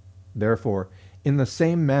production. Therefore, in the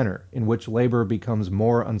same manner in which labor becomes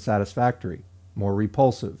more unsatisfactory, more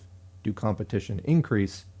repulsive, do competition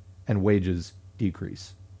increase and wages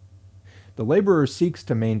decrease. The laborer seeks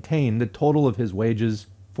to maintain the total of his wages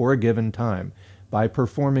for a given time by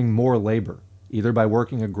performing more labor, either by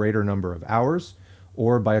working a greater number of hours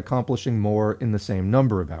or by accomplishing more in the same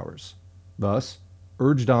number of hours. Thus,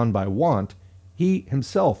 urged on by want, he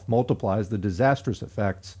himself multiplies the disastrous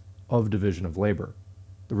effects of division of labor.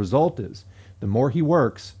 The result is, the more he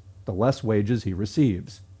works, the less wages he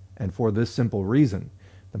receives, and for this simple reason,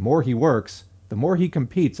 the more he works, the more he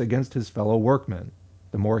competes against his fellow workmen,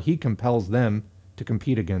 the more he compels them to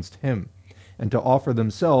compete against him, and to offer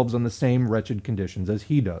themselves on the same wretched conditions as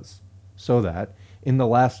he does, so that, in the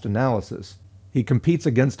last analysis, he competes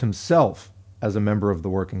against himself as a member of the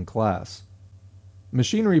working class.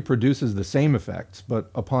 Machinery produces the same effects, but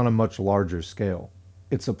upon a much larger scale.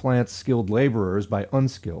 It supplants skilled laborers by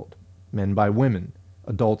unskilled, men by women,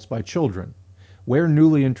 adults by children. Where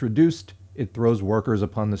newly introduced, it throws workers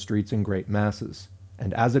upon the streets in great masses,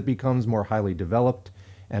 and as it becomes more highly developed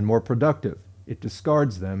and more productive, it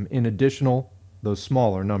discards them in additional, though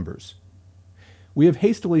smaller, numbers. We have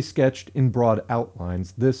hastily sketched in broad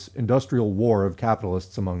outlines this industrial war of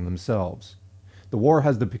capitalists among themselves. The war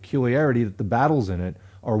has the peculiarity that the battles in it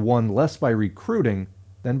are won less by recruiting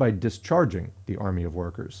than by discharging the army of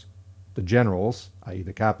workers. The generals, i.e.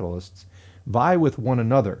 the capitalists, vie with one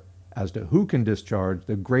another as to who can discharge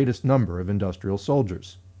the greatest number of industrial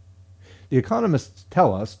soldiers. The economists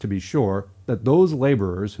tell us, to be sure, that those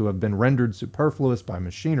laborers who have been rendered superfluous by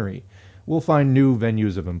machinery will find new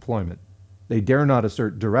venues of employment. They dare not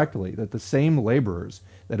assert directly that the same laborers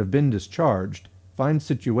that have been discharged find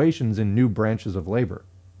situations in new branches of labor.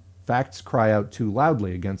 Facts cry out too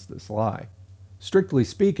loudly against this lie. Strictly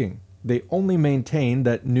speaking, they only maintain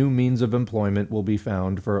that new means of employment will be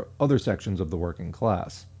found for other sections of the working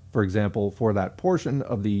class. For example, for that portion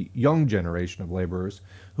of the young generation of laborers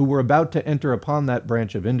who were about to enter upon that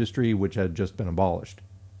branch of industry which had just been abolished.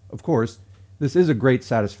 Of course, this is a great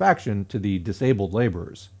satisfaction to the disabled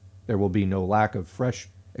laborers. There will be no lack of fresh,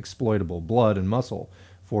 exploitable blood and muscle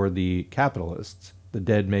for the capitalists. The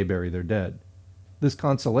dead may bury their dead. This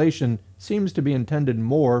consolation seems to be intended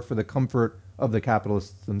more for the comfort of the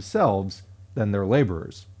capitalists themselves than their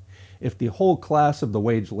laborers. If the whole class of the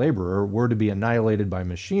wage laborer were to be annihilated by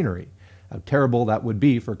machinery, how terrible that would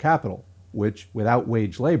be for capital, which, without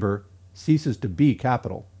wage labor, ceases to be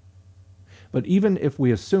capital. But even if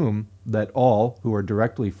we assume that all who are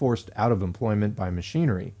directly forced out of employment by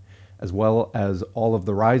machinery, as well as all of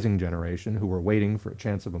the rising generation who are waiting for a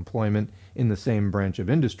chance of employment in the same branch of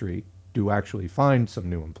industry, do actually find some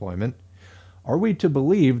new employment, are we to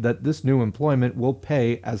believe that this new employment will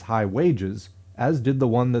pay as high wages as did the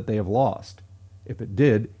one that they have lost? If it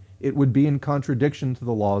did, it would be in contradiction to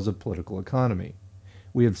the laws of political economy.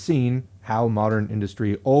 We have seen how modern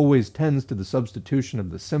industry always tends to the substitution of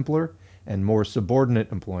the simpler and more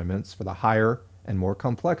subordinate employments for the higher and more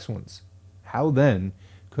complex ones. How then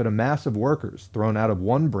could a mass of workers thrown out of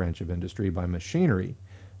one branch of industry by machinery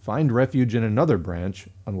find refuge in another branch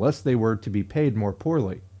unless they were to be paid more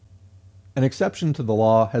poorly? An exception to the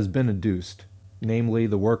law has been adduced, namely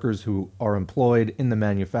the workers who are employed in the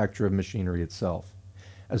manufacture of machinery itself.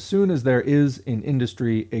 As soon as there is in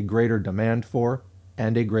industry a greater demand for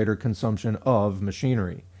and a greater consumption of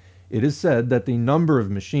machinery, it is said that the number of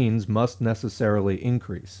machines must necessarily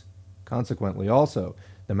increase. Consequently also,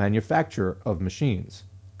 the manufacture of machines.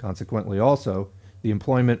 Consequently also, the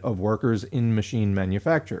employment of workers in machine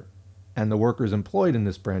manufacture. And the workers employed in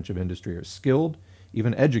this branch of industry are skilled,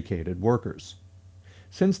 even educated workers.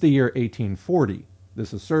 Since the year 1840,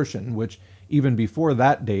 this assertion, which even before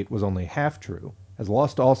that date was only half true, has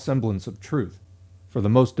lost all semblance of truth. For the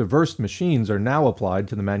most diverse machines are now applied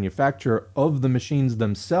to the manufacture of the machines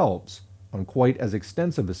themselves on quite as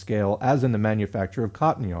extensive a scale as in the manufacture of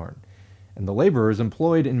cotton yarn, and the laborers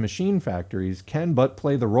employed in machine factories can but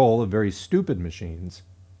play the role of very stupid machines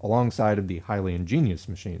alongside of the highly ingenious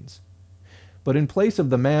machines. But in place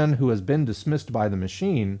of the man who has been dismissed by the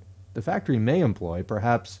machine, the factory may employ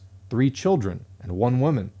perhaps 3 children and 1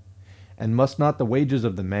 woman, And must not the wages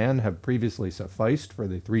of the man have previously sufficed for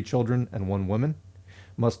the 3 children and 1 woman?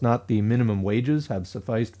 Must not the minimum wages have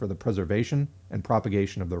sufficed for the preservation and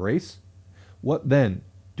propagation of the race? What then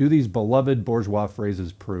do these beloved bourgeois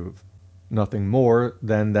phrases prove? Nothing more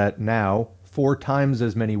than that now 4 times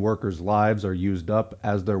as many workers' lives are used up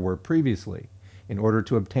as there were previously in order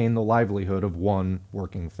to obtain the livelihood of 1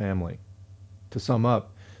 working family. To sum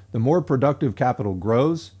up, the more productive capital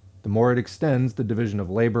grows, the more it extends the division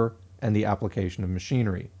of labor and the application of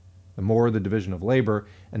machinery. The more the division of labor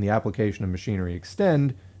and the application of machinery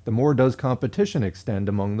extend, the more does competition extend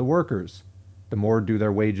among the workers. The more do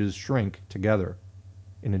their wages shrink together.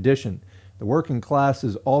 In addition, the working class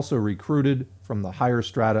is also recruited from the higher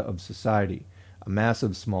strata of society. A mass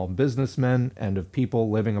of small businessmen and of people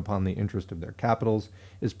living upon the interest of their capitals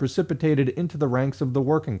is precipitated into the ranks of the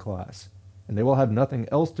working class, and they will have nothing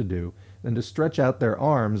else to do than to stretch out their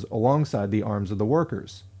arms alongside the arms of the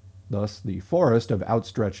workers. Thus, the forest of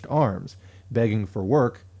outstretched arms, begging for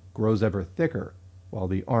work, grows ever thicker, while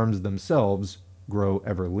the arms themselves grow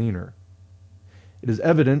ever leaner. It is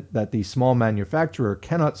evident that the small manufacturer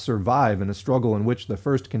cannot survive in a struggle in which the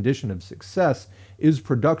first condition of success is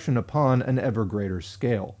production upon an ever greater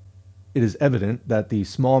scale. It is evident that the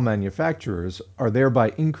small manufacturers are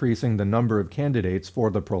thereby increasing the number of candidates for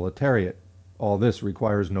the proletariat. All this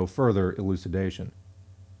requires no further elucidation.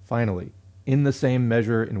 Finally, in the same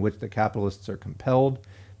measure in which the capitalists are compelled,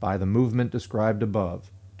 by the movement described above,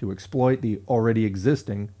 to exploit the already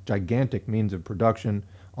existing gigantic means of production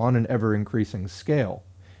on an ever-increasing scale,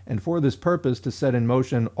 and for this purpose to set in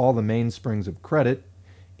motion all the mainsprings of credit,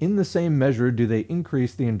 in the same measure do they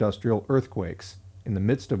increase the industrial earthquakes, in the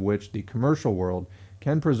midst of which the commercial world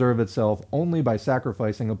can preserve itself only by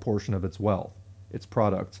sacrificing a portion of its wealth, its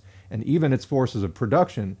products, and even its forces of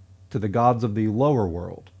production to the gods of the lower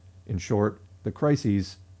world. In short, the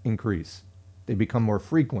crises increase. They become more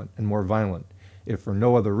frequent and more violent, if for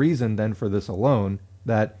no other reason than for this alone,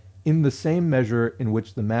 that in the same measure in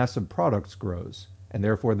which the mass of products grows, and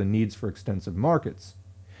therefore the needs for extensive markets,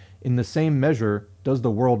 in the same measure does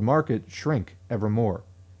the world market shrink ever more,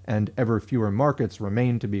 and ever fewer markets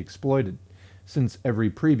remain to be exploited, since every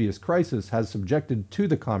previous crisis has subjected to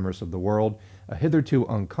the commerce of the world a hitherto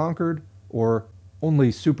unconquered or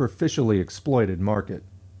only superficially exploited market.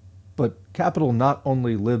 But capital not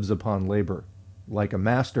only lives upon labor. Like a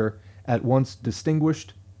master, at once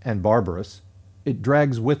distinguished and barbarous, it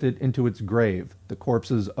drags with it into its grave the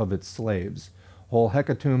corpses of its slaves, whole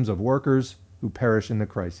hecatombs of workers who perish in the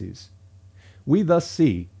crises. We thus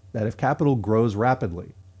see that if capital grows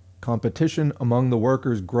rapidly, competition among the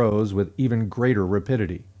workers grows with even greater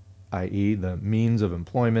rapidity, i.e., the means of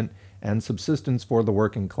employment and subsistence for the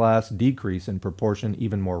working class decrease in proportion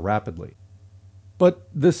even more rapidly. But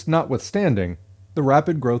this notwithstanding, the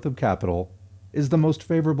rapid growth of capital is the most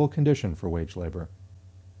favorable condition for wage labor.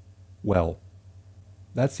 Well,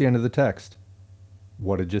 that's the end of the text.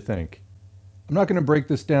 What did you think? I'm not going to break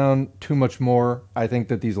this down too much more. I think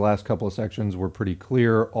that these last couple of sections were pretty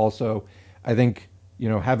clear. Also, I think,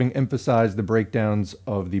 having emphasized the breakdowns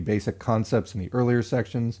of the basic concepts in the earlier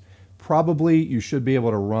sections, probably you should be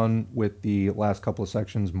able to run with the last couple of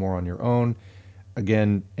sections more on your own.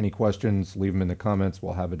 Again, any questions, leave them in the comments.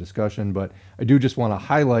 We'll have a discussion. But I do just want to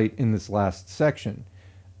highlight in this last section,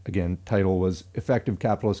 again, title was Effective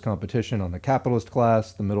Capitalist Competition on the Capitalist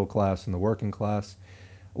Class, the Middle Class, and the Working Class.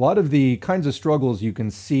 A lot of the kinds of struggles you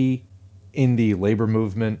can see in the labor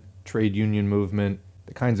movement, trade union movement,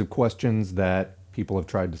 the kinds of questions that people have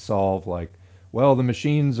tried to solve, like, well, the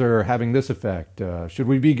machines are having this effect. Should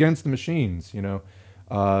we be against the machines?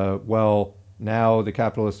 Well, now the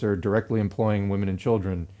capitalists are directly employing women and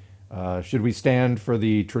children. Should we stand for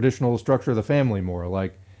the traditional structure of the family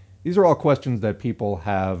more? These are all questions that people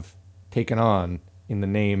have taken on in the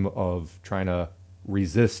name of trying to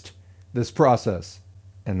resist this process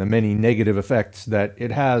and the many negative effects that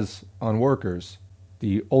it has on workers,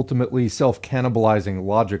 the ultimately self-cannibalizing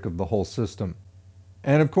logic of the whole system.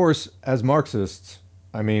 And of course, as Marxists,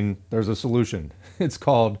 there's a solution. It's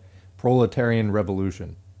called proletarian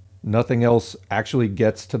revolution. Nothing else actually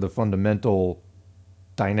gets to the fundamental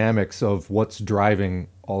dynamics of what's driving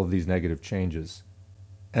all of these negative changes.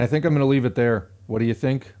 And I think I'm going to leave it there. What do you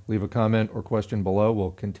think? Leave a comment or question below.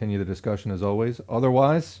 We'll continue the discussion as always.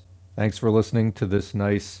 Otherwise, thanks for listening to this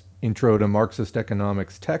nice intro to Marxist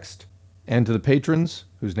economics text, and to the patrons,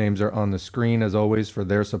 whose names are on the screen as always, for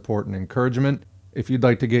their support and encouragement. If you'd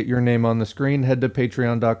like to get your name on the screen, head to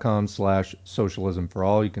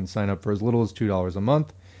patreon.com/socialismforall. You can sign up for as little as $2 a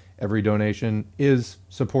month. Every donation is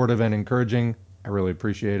supportive and encouraging. I really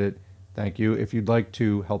appreciate it. Thank you. If you'd like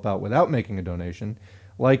to help out without making a donation,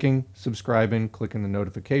 liking, subscribing, clicking the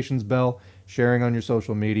notifications bell, sharing on your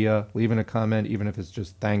social media, leaving a comment, even if it's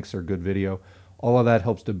just thanks or good video. All of that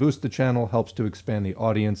helps to boost the channel, helps to expand the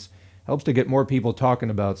audience, helps to get more people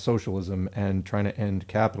talking about socialism and trying to end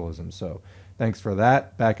capitalism. So thanks for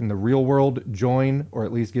that. Back in the real world, join or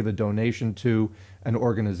at least give a donation to an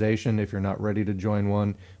organization if you're not ready to join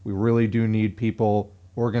one. We really do need people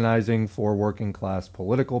organizing for working class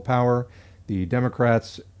political power. The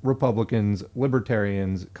Democrats, Republicans,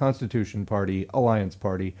 Libertarians, Constitution Party, Alliance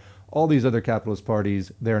Party, all these other capitalist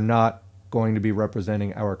parties, they're not going to be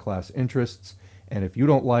representing our class interests. And if you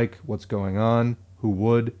don't like what's going on, who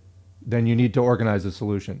would? Then you need to organize a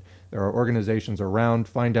solution. There are organizations around.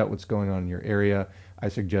 Find out what's going on in your area. I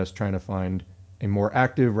suggest trying to find a more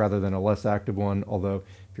active rather than a less active one, although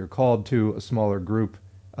if you're called to a smaller group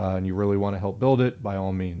and you really want to help build it, by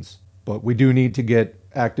all means. But we do need to get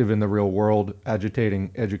active in the real world,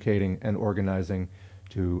 agitating, educating, and organizing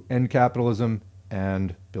to end capitalism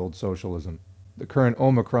and build socialism. The current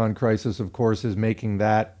Omicron crisis, of course, is making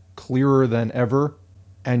that clearer than ever.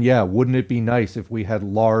 And yeah, wouldn't it be nice if we had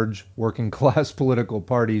large working class political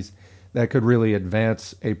parties that could really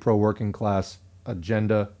advance a pro-working class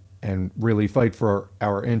agenda and really fight for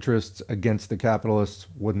our interests against the capitalists?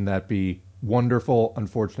 Wouldn't that be wonderful?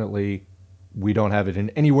 Unfortunately, we don't have it in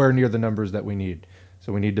anywhere near the numbers that we need.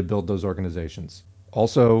 So we need to build those organizations.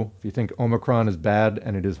 Also, if you think Omicron is bad,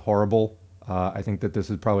 and it is horrible, I think that this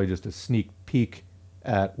is probably just a sneak peek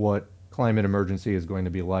at what climate emergency is going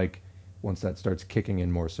to be like once that starts kicking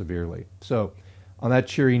in more severely. So on that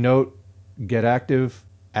cheery note, get active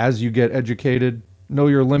as you get educated, know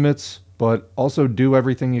your limits, but also do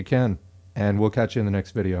everything you can. And we'll catch you in the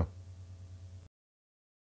next video.